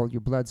into the world,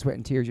 your blood, sweat,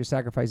 and tears, your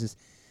sacrifices,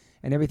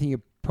 and everything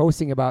you're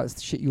posting about is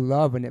the shit you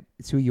love, and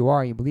it's who you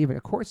are, and you believe in.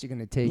 Of course, you're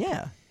gonna take.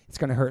 Yeah. It's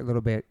gonna hurt a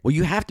little bit. Well,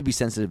 you have to be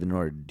sensitive in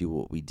order to do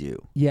what we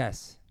do.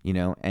 Yes.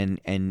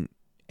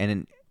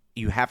 And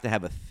you have to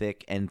have a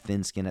thick and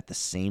thin skin at the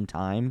same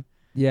time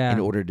Yeah. in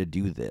order to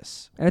do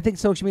this. And I think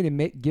social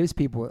media gives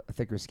people a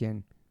thicker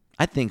skin.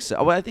 I think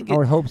so. Well, I think I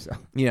would hope so.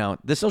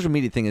 the social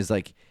media thing is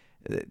like,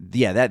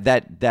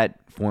 that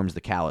forms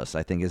the callus.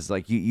 I think is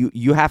like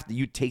you have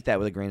to take that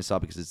with a grain of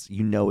salt, because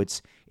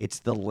it's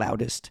the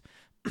loudest,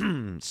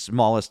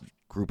 smallest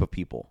group of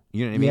people.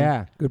 You know what I mean?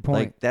 Yeah. Good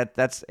point. Like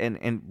that's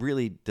and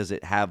really, does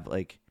it have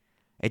like,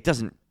 it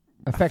doesn't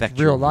Affect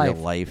your real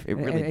life. It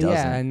really And- doesn't.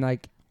 Yeah, and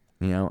like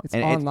it's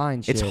and online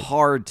It's shit.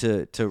 hard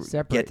to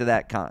Separate. get to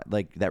that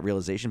that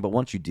realization, but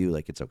once you do,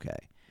 like, it's okay.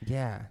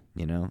 yeah.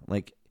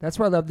 Like, That's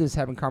why I love this,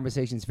 having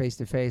conversations face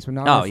to face. We're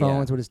not Oh, on yeah.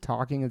 phones. We're just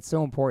talking. It's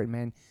so important,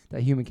 man.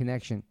 That human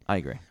connection, I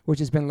agree. which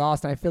has been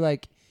lost. And I feel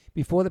like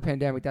before the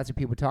pandemic, that's what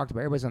people talked about.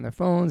 Everybody's on their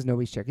phones.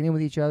 Nobody's checking in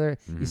with each other.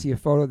 Mhm. You see a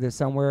photo there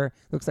somewhere.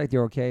 Looks like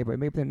they're okay, but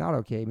maybe they're not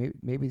okay.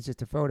 Maybe it's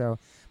just a photo.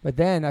 But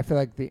then I feel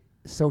like the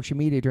social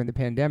media during the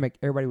pandemic,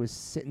 everybody was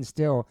sitting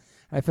still.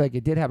 I feel like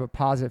it did have a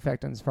positive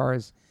effect on as far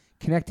as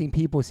connecting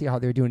people, see how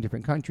they're doing in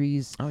different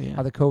countries, Oh yeah.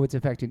 how the COVID's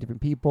affecting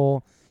different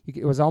people.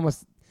 It was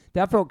almost,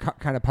 that felt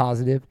kind of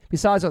positive.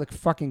 Besides all the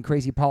fucking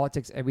crazy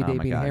politics every Oh day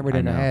my being God, hammered I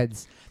in our know.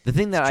 heads. The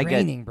thing that It's I get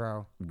draining,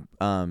 bro.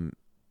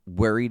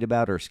 worried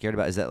about or scared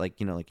about is that like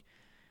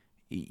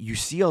you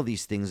see all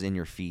these things in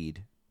your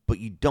feed, but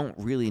you don't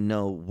really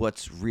know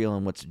what's real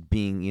and what's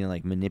being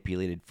like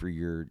manipulated for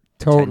your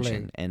Totally.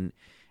 attention.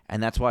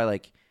 And that's why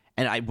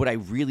what I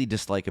really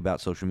dislike about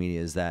social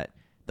media is that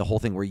the whole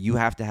thing where you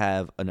have to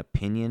have an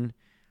opinion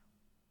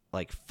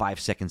like 5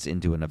 seconds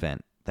into an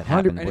event that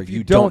happened And where if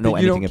you don't know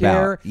then you anything don't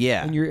care, about.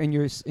 Yeah. And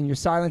your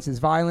silence is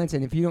violence.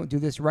 And if you don't do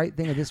this right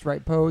thing or this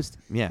right post,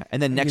 Yeah,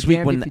 and then And next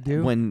you're week damned if you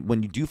do.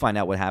 when you do find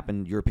out what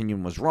happened, your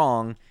opinion was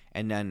wrong,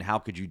 and then how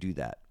could you do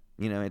that?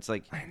 It's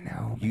like I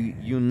know.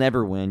 you'll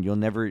never win. You'll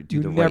never do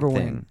You the never right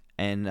win.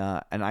 thing.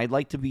 And I'd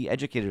like to be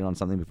educated on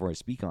something before I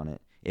speak on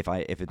it, if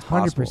it's 100%.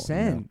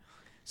 possible.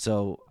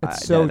 So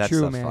That's so that true,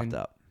 stuff's man. fucked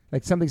up.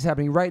 Like something's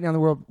happening right now in the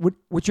world.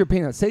 What's your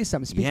opinion? Say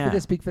something. Speak Yeah. for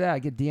this. Speak for that. I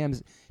get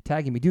DMs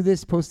tagging me. Do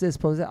this. Post this.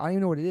 Post that. I don't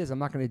even know what it is. I'm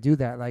not going to do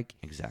that. Like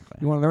Exactly.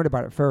 you want to learn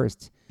about it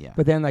first. Yeah.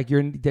 But then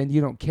then you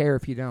don't care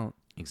if you don't,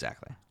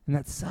 Exactly. and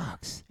that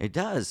sucks. It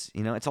does.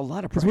 It's a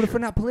lot of Because pressure. what if we're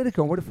not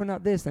political? What if we're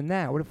not this and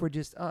that? What if we're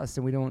just us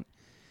and we don't?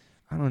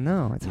 I don't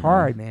know. It's Mhm.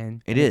 hard,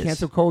 man. It And is.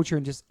 cancel culture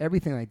and just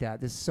everything like that.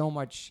 There's so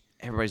much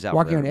Everybody's out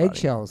walking for on everybody.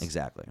 eggshells.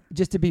 Exactly.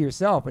 just to be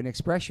yourself and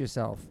express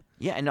yourself.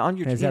 Yeah, and on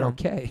your And is that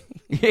okay?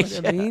 Yeah, You know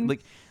what I mean?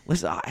 Like,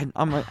 listen,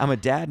 I'm a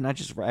dad, and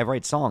I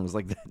write songs.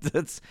 Like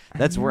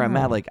that's where I'm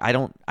know. at. Like I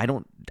don't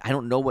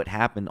know what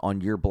happened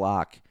on your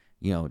block,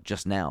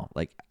 just now.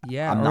 Like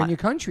Yeah, I'm or not in your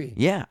country.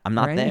 Yeah, I'm or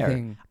not there.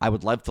 anything. I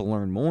would love to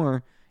learn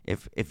more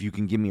if you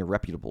can give me a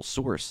reputable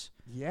source.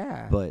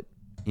 Yeah. But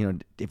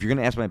if you're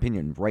gonna ask my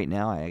opinion right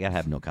now, I gotta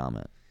have no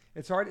comment.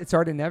 It's hard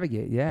to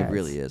navigate. Yeah. It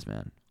really is,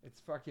 man. It's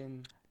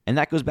fucking And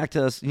that goes back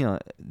to us,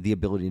 the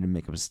ability to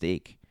make a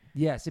mistake.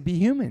 yes, to be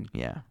human.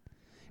 Yeah.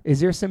 Is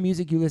there some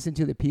music you listen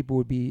to that people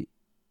would be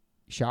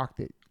shocked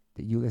that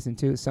you listen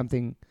to?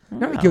 Something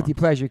not a No. guilty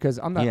pleasure because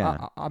I'm not.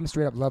 Yeah. I'm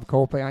straight up love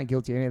Coldplay. I ain't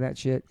guilty of any of that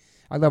shit.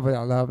 I love what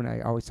I love, and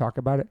I always talk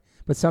about it.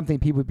 But something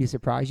people would be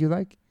surprised you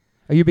like.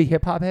 Are you a big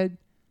hip hop head?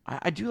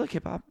 I do like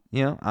hip hop.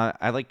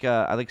 I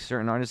like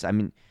certain artists. I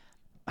mean,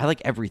 I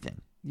like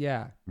everything.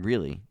 Yeah.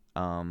 Really.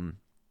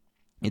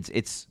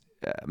 It's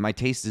my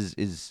taste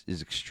is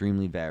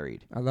extremely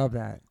varied. I love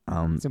that.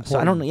 It's So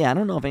I don't important. I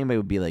don't know if anybody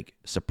would be like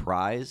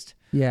surprised,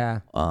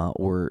 Yeah.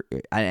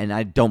 and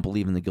I don't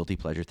believe in the guilty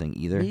pleasure thing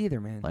either. Me either,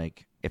 man.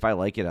 Like if I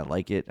like it, I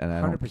like it, and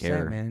I don't 100%,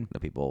 care man. that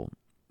people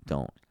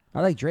don't.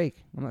 I like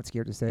Drake. I'm not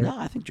scared to say No,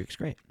 I think Drake's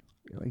great.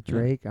 it. I like Yeah.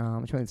 Drake.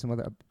 I'm trying to some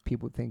other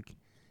people think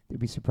they'd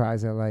be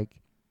surprised. I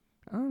like.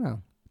 I don't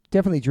know.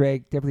 Definitely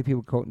Drake. Definitely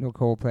people know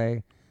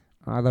Coldplay.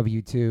 I love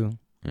you too.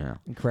 Yeah.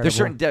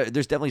 Incredible.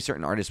 There's definitely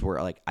certain artists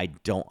where like I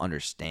don't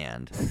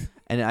understand,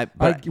 and I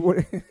what,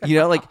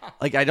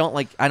 I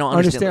don't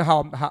understand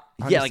how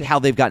yeah, like how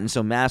they've gotten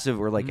so massive,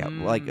 or like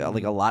like a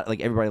Mm. lot, like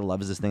everybody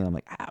loves this thing. I'm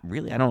like,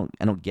 really, I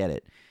don't get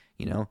it,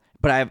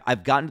 But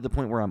I've gotten to the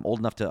point where I'm old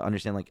enough to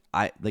understand,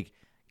 like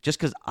just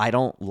because I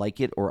don't like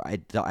it or I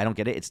don't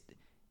get it,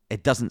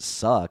 it doesn't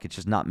suck. It's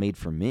just not made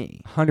for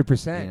me,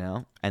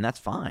 100%. and that's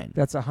fine.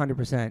 That's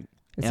 100%.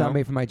 It's You not know?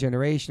 made for my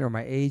generation or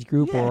my age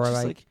group Yeah, or it's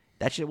just like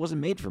that shit wasn't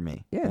made for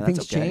me. yeah, and things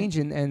that's okay. change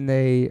and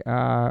they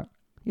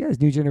there's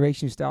new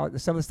generation style.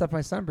 Some of the stuff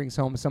my son brings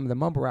home, some of the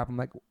mumble rap, I'm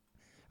like,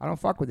 I don't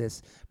fuck with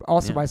this. But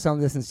also Yeah. my son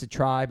listens to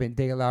Tribe and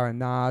De La and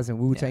Nas and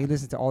Wu Tang. Yeah. He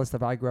listens to all the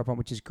stuff I grew up on,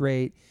 which is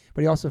great.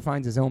 But he also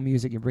finds his own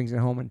music and brings it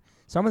home. And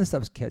some of the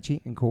stuff's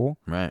catchy and cool.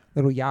 Right.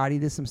 Little Yachty,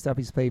 there's some stuff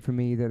he's played for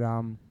me that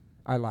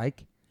I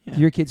like. Yeah.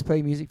 Do your kids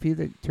play music for you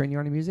that turn you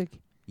on to music?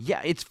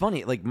 Yeah, it's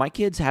funny. Like my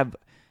kids have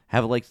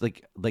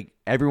like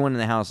everyone in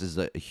the house is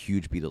a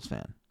huge Beatles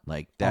fan.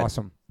 Like that's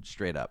Awesome.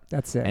 straight up.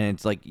 That's it. And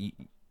it's like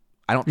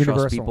I don't trust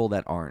Universal. people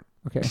that aren't.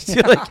 Okay.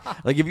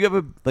 like if you have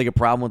a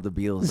problem with the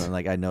Beatles, then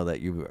like I know that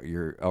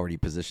you're already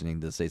positioning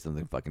to say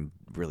something fucking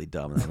really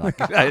dumb, and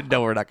I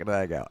know we're not gonna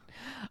hang out.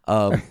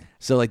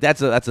 So like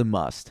that's a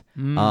must.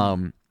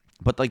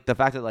 But like the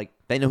fact that like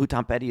they know who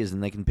Tom Petty is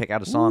and they can pick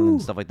out a song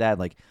and stuff like that.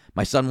 Like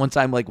my son one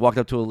time like walked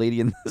up to a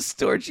lady in the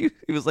store. And he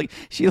was like,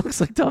 she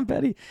looks like Tom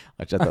Petty,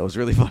 which I thought was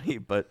really funny.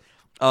 But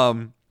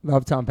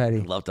Love Tom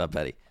Petty. love Tom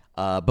Petty.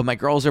 But my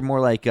girls are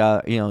more like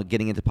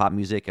getting into pop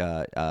music.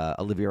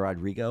 Olivia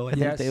Rodrigo, I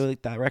think Yes. they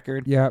like that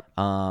record. Yep.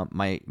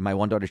 My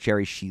one daughter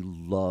Cherry, she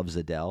loves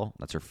Adele.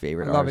 That's her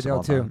favorite. I love artist of Adele,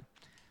 all too. time.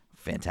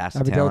 Fantastic I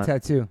have a Adele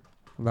talent. tattoo.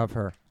 Love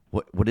her.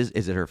 What is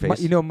it? Her face?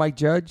 You know Mike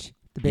Judge,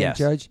 the band Yes.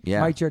 Judge?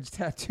 Yeah. Mike Judge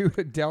tattooed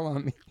Adele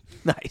on me. He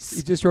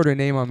Nice. just wrote her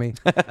name on me.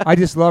 I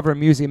just love her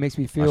music. It makes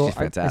me feel. she's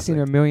I've seen fantastic.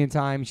 her a million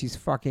times. She's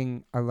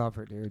fucking. I love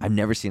her, dude. I've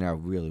never seen her. I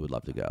really would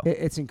love to go.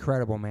 It's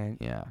incredible, man.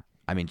 Yeah.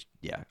 I mean,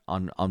 yeah,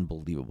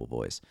 unbelievable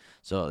voice.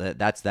 So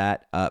that's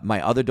that.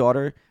 My other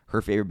daughter,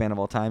 her favorite band of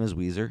all time is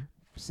Weezer.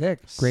 Sick.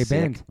 Great Sick.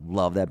 band.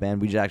 Love that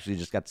band. We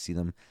just got to see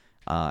them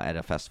at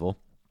a festival,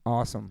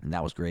 Awesome. and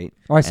that was great.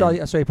 Oh, I saw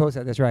And- you post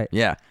that. That's right.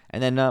 Yeah,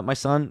 and then my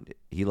son,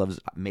 he loves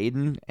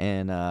Maiden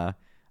and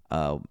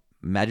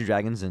Imagine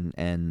Dragons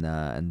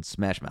and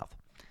Smash Mouth.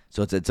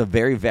 So it's a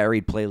very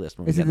varied playlist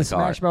when we Is get it in the the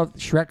car. Smash Mouth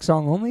Shrek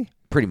song only?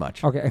 Pretty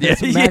much. Okay. Yeah,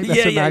 That's what Max, that's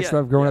what yeah, Max yeah,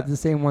 loved growing yeah. up. The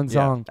same one Yeah.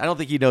 song. I don't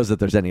think he knows that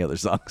there's any other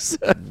songs.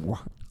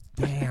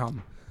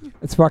 Damn.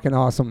 It's fucking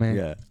awesome, man.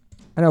 Yeah.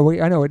 I know.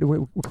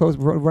 We're close.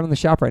 We're running the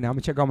shop right now. I'm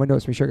gonna check all my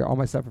notes. Make sure I got all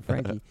my stuff for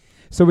Frankie.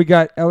 So we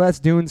got LS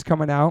Dunes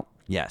coming out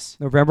Yes.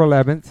 November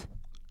 11th.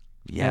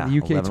 Yeah. And the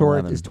UK 11, tour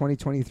 11. is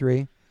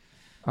 2023.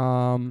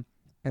 And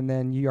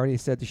then you already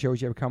said the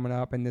shows you have coming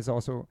up, and there's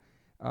also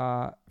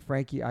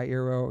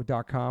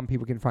FrankieIero.com.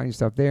 People can find your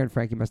stuff there, and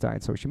Frankie Must Die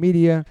on social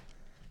media.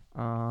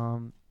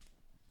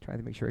 Trying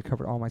to make sure I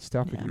covered all my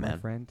stuff with Yeah, you, my man.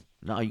 friend.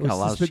 No, you Well, got a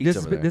lot of this sheets has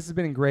over been, there. this has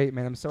been great,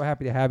 man. I'm so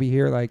happy to have you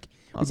here. Like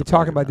Oh, we've it's a been talking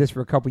pleasure, about man. this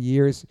for a couple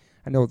years.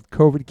 I know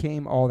COVID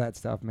came, all that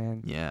stuff,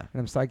 man. Yeah. And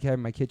I'm psyched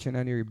having my kitchen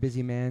under. You're a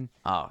busy man.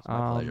 Oh, it's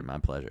my pleasure. Um, My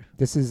pleasure.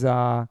 This is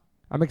I'm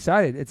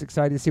excited. It's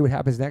excited to see what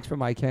happens next for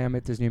Mike Cam,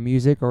 if there's new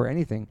music or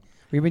anything,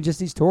 or even just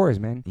these tours,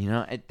 man. You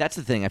know, that's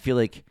the thing. I feel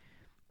like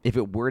if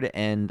it were to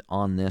end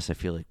on this, I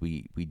feel like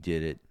we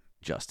did it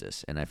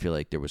justice, and I feel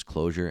like there was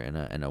closure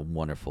and a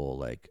wonderful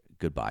like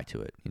goodbye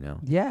to it. You know.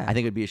 Yeah. I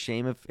think it'd be a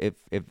shame if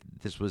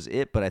this was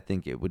it, but I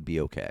think it would be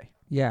okay.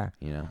 Yeah.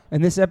 You know.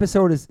 And this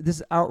episode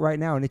is out right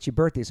now, and it's your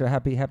birthday, so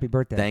happy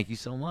birthday. Thank you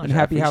so much. And I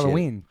happy appreciate it.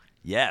 Halloween.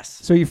 Yes.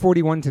 So you're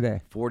 41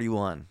 today,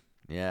 41.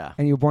 Yeah.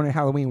 and you were born on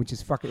Halloween, which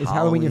is fucking. Is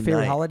Halloween your favorite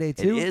night. holiday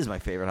too? It is my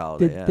favorite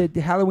holiday. Did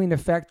Halloween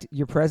affect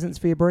your presents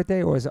for your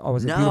birthday, or was it a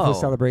beautiful No.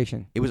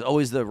 celebration? It was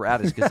always the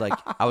raddest because like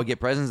I would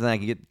get presents and then I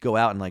could go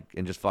out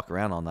and just fuck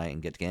around all night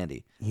and get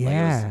candy. Like, it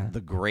Yeah. was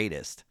the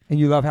greatest. And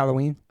you love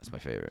Halloween? That's my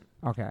favorite.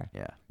 Okay.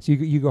 Yeah. So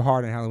you go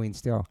hard on Halloween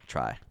still,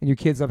 Try. and your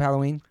kids love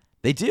Halloween.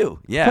 They do.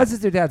 Yeah. Because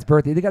it's their dad's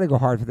birthday, they got to go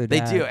hard for their They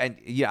dad. do. And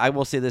yeah, I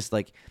will say this: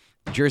 like,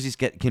 jerseys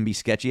can be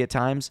sketchy at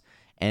times,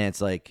 and it's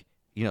like,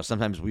 you know,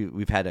 sometimes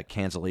we've had a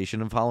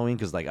cancellation of Halloween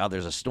because like, oh,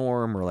 there's a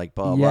storm or like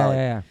blah blah. Yeah, blah.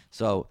 yeah.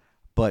 So,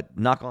 but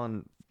knock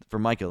on for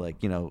Micah,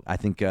 like, you know, I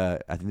think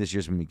this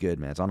year's gonna be good,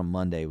 man. It's on a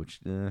Monday, which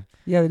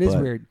Yeah, it is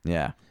but, weird.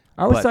 Yeah,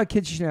 I always but- thought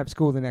kids shouldn't have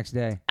school the next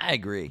day. I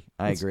agree.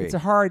 I agree. It's a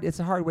hard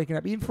waking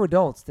up, even for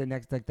adults. The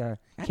next, like the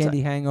That's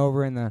candy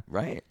hangover and the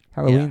right.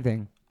 Halloween Yeah.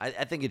 thing.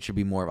 I think it should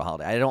be more of a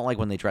holiday. I don't like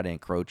when they try to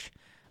encroach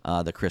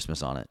the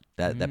Christmas on it.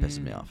 That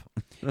pisses me off.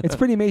 It's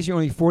pretty amazing. You're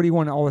only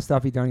 41. All the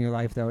stuff you've done in your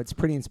life, though, it's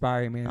pretty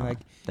inspiring, man. Oh, Like,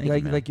 thank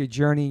you, man. like your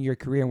journey, your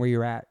career, and where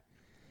you're at.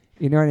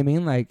 You know what I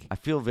mean? Like, I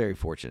feel very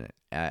fortunate.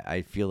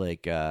 I feel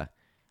like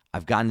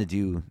I've gotten to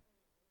do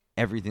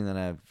everything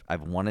that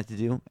I've wanted to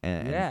do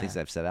and Yeah. things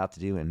I've set out to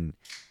do. And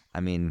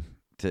I mean,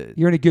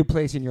 you're in a good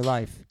place in your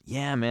life,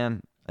 yeah,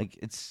 man, like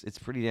it's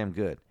pretty damn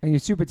good. and you're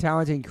super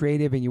talented and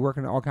creative, and you're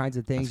working on all kinds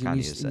of things, That's and kind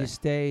of you you to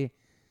stay,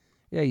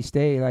 you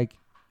stay like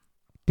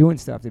doing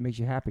stuff that makes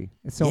you happy.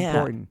 It's so Yeah.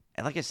 important.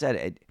 And like I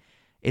said,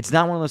 it's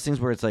not one of those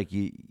things where it's like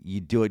you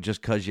do it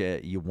just because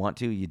you want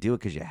to. You do it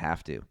because you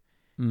have to.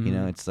 You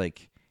know, Mhm. it's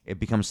like it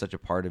becomes such a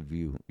part of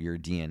your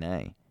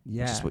DNA.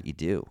 Yeah. It's just what you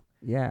do.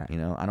 Yeah, You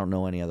know, I don't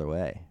know any other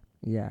way.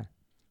 yeah.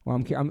 Well,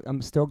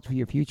 I'm stoked for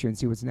your future and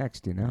see what's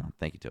next. You know.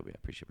 Thank you, Toby. I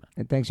appreciate it, man.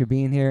 And thanks for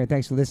being here. And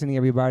thanks for listening,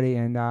 everybody.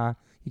 And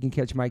you can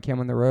catch Mike Kim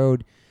on the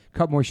road. A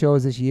couple more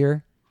shows this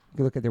year. You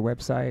can look at their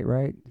website,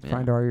 right? Yeah.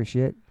 Find all your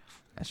shit.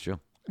 That's true.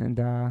 And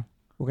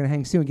we're going to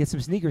hang soon. Get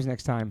some sneakers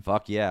next time.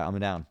 Fuck yeah, I'm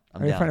down.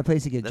 I'm I gotta down. find a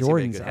place to get That's gonna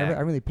be a Jordans. good I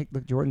hack. really picked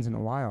up Jordans in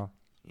a while.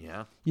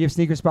 Yeah. You have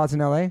sneaker spots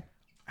in L.A.?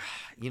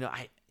 You know,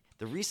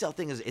 the resale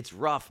thing it's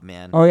rough,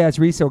 man. Oh, yeah. It's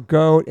resale.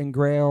 Goat and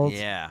Grails.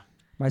 Yeah.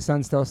 My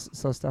son still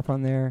sells stuff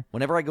on there.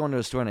 Whenever I go into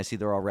a store and I see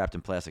they're all wrapped in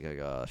plastic, I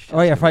go, oh, shit.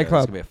 Oh, yeah, this Fight is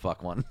Club. gonna be a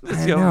fuck one. This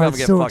I is know. gonna It's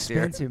get so fucked here.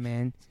 expensive,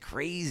 man. It's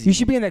crazy. You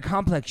should be in that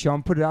Complex show.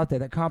 I'm put it out there.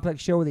 That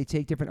Complex show where they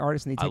take different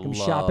artists and they take them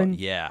shopping.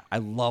 Yeah, I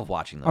love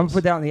watching those. I'm going to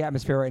put that in the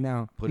atmosphere right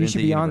now. Put You it should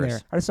into be the on there.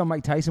 universe. I just saw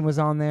Mike Tyson was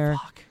on there.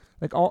 Fuck.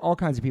 Like all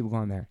kinds of people go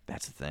on there.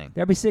 That's the thing.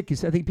 That'd be sick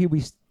because I think people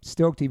be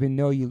stoked to even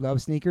know you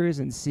love sneakers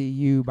and see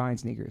you buying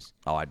sneakers.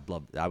 Oh, I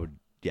would.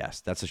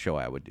 Yes, that's a show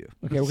I would do.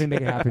 Okay, we're gonna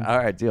make it happen. All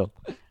right, deal.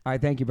 All right,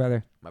 thank you,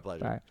 brother. My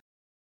pleasure. Bye.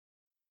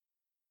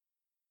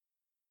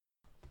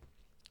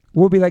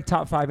 What would be like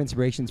top 5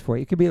 inspirations for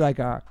you? It could be like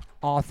a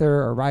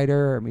author, or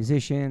writer, or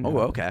musician. Oh,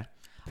 or okay.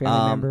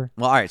 Family member.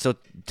 Well, all right. So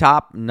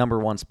top number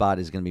 1 spot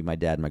is going to be my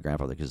dad and my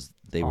grandfather because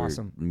they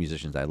Awesome. were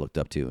musicians I looked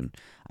up to, and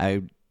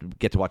I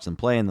get to watch them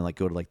play, and then like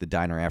go to like the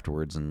diner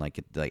afterwards and like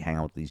get to, like hang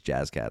out with these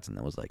jazz cats, and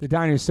that was like, The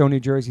diner is so New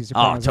Jersey.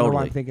 Sopranos. I don't know why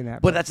totally. I'm thinking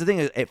that. But that's the thing.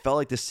 It felt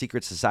like this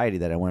secret society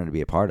that I wanted to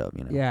be a part of.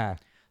 You know. yeah.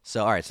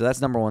 So all right. So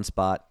that's number 1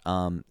 spot.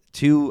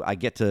 2, I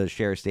get to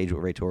share a stage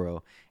with Ray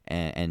Toro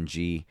and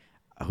G,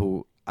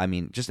 who I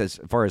mean, just as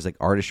far as like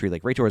artistry,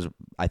 like Ray Toro is,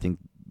 I think,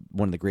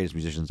 one of the greatest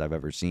musicians I've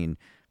ever seen,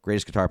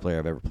 greatest guitar player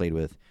I've ever played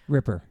with.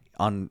 Ripper.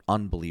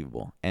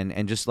 unbelievable,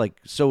 and just like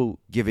so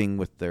giving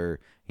with their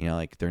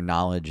like their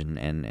knowledge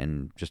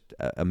and just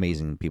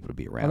amazing people to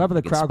be around. I love how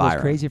the crowd inspiring.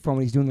 goes crazy for him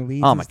when he's doing the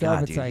leads. Oh and my stuff.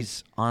 god, It's dude, like,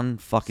 he's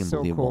unfucking so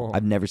believable. cool.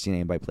 I've never seen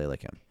anybody play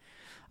like him.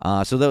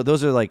 So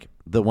those are like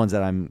the ones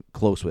that I'm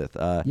close with.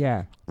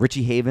 yeah.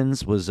 Richie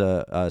Havens was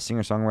a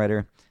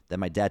singer-songwriter that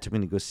my dad took me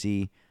to go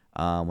see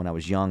when I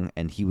was young,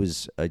 and he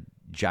was a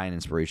giant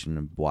inspiration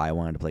of why I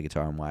wanted to play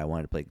guitar and why I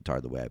wanted to play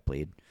guitar the way I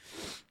played.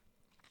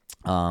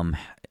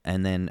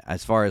 And then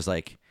as far as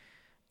like,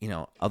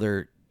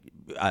 other,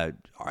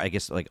 I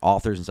guess like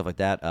authors and stuff like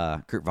that,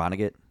 Kurt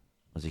Vonnegut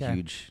was a Okay.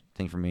 huge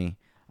thing for me,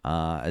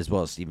 as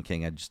well as Stephen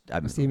King.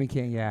 I'm Stephen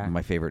King, yeah.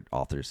 my favorite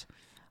authors.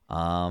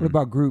 What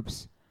about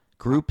groups?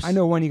 Groups? I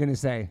know one you're going to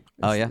say.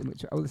 Oh, yeah?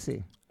 Let's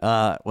see.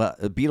 Well,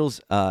 the Beatles.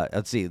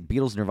 Let's see,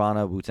 Beatles,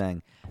 Nirvana,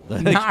 Wu-Tang.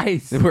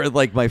 Nice. They were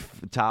like my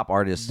top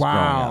artists growing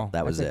Wow. up.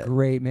 That was That's it. a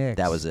great mix.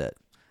 That was it.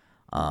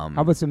 How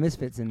about some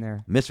Misfits in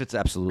there? Misfits,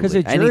 absolutely. 'Cause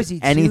they're Jersey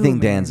too, anything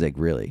man. Danzig,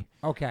 really.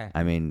 Okay.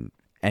 I mean,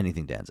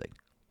 anything Danzig.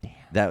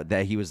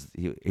 That he was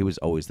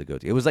always the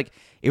go-to. It was like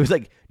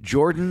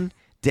Jordan,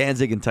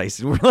 Danzig, and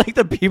Tyson were like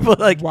the people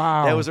like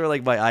Wow. Those were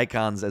like my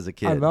icons as a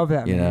kid. I love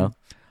that, you man. know.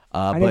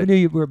 I But never knew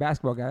you were a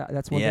basketball guy.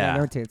 That's one thing Yeah. I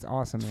learned today. It's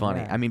awesome. it's man.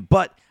 funny. Yeah. I mean,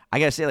 but I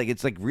gotta say, like,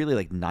 it's like really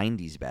like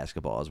 '90s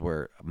basketball is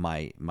where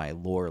my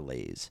lore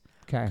lays,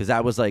 Okay. because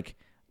that was like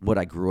what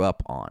I grew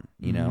up on.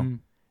 You know.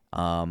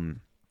 Mhm.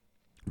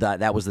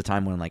 That was the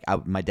time when like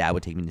my dad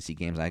would take me to see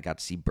games. I got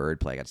to see Bird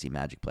play. I got to see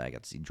Magic play. I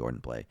got to see Jordan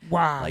play.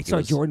 Wow. Like, it So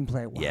was- Jordan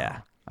play. Wow. Yeah.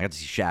 I got to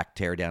see Shaq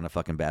tear down a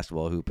fucking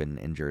basketball hoop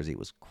in Jersey. It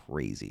was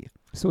crazy.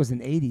 So it was in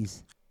the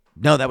 80s.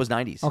 No, that was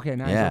 90s. Okay,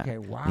 nice. Yeah. Okay,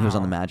 wow. He was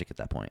on the Magic at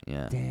that point.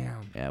 Yeah.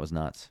 Damn. Yeah, it was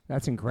nuts. That's That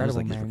was incredible,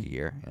 like his man. rookie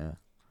year. Yeah.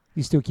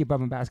 You still keep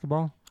up in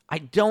basketball? I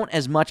don't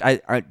as much.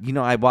 I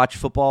watch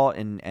football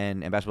and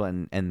basketball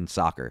and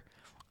soccer,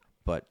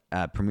 but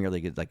Premier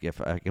League is like if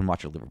I can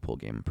watch a Liverpool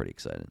game, I'm pretty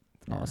excited.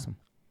 Yeah. Awesome.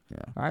 Yeah.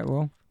 All right,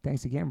 well,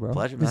 thanks again, bro.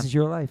 Pleasure, This man. is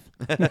your life.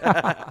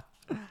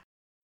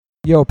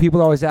 Yo,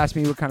 people always ask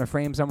me what kind of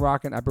frames I'm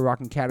rocking. I've been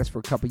rocking Caddis for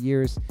a couple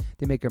years.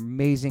 They make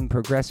amazing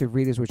progressive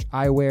readers, which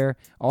I wear.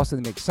 Also,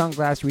 they make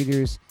sunglass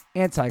readers,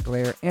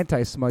 anti-glare,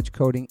 anti-smudge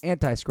coating,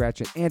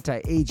 anti-scratch, and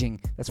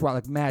anti-aging. That's why I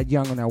look mad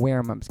young when I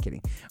wear them. I'm just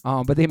kidding.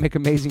 But they make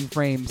amazing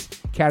frames.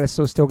 Caddis,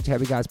 so stoked to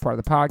have you guys part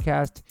of the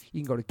podcast.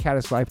 You can go to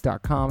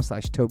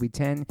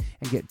caddislife.com/Toby10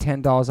 and get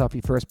 $10 off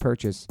your first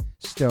purchase.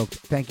 Stoked.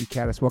 Thank you,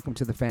 Caddis. Welcome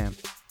to the fam.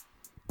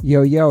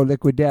 Yo,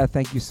 Liquid Death,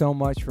 thank you so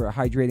much for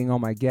hydrating all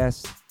my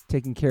guests,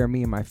 taking care of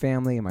me and my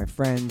family and my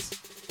friends.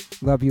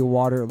 Love your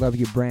water, love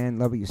your brand,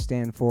 love what you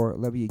stand for,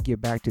 love what you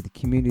give back to the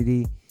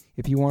community.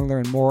 If you want to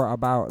learn more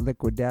about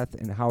Liquid Death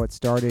and how it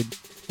started,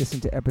 listen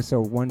to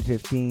episode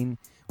 115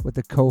 with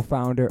the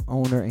co-founder,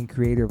 owner, and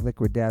creator of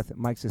Liquid Death,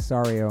 Mike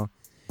Cesario.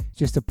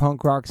 Just a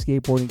punk rock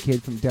skateboarding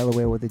kid from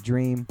Delaware with a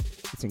dream.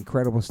 It's an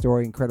incredible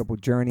story, incredible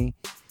journey.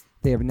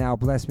 They have now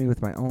blessed me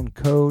with my own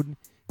code.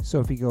 So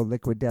if you go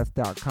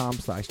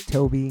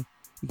liquiddeath.com/Toby,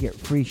 you get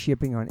free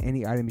shipping on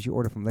any items you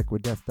order from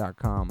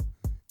liquiddeath.com.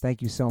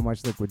 Thank you so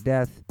much, Liquid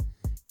Death.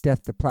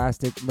 Death to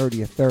plastic, murder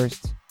your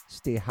thirst.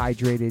 Stay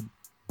hydrated.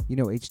 You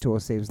know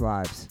H2O saves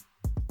lives.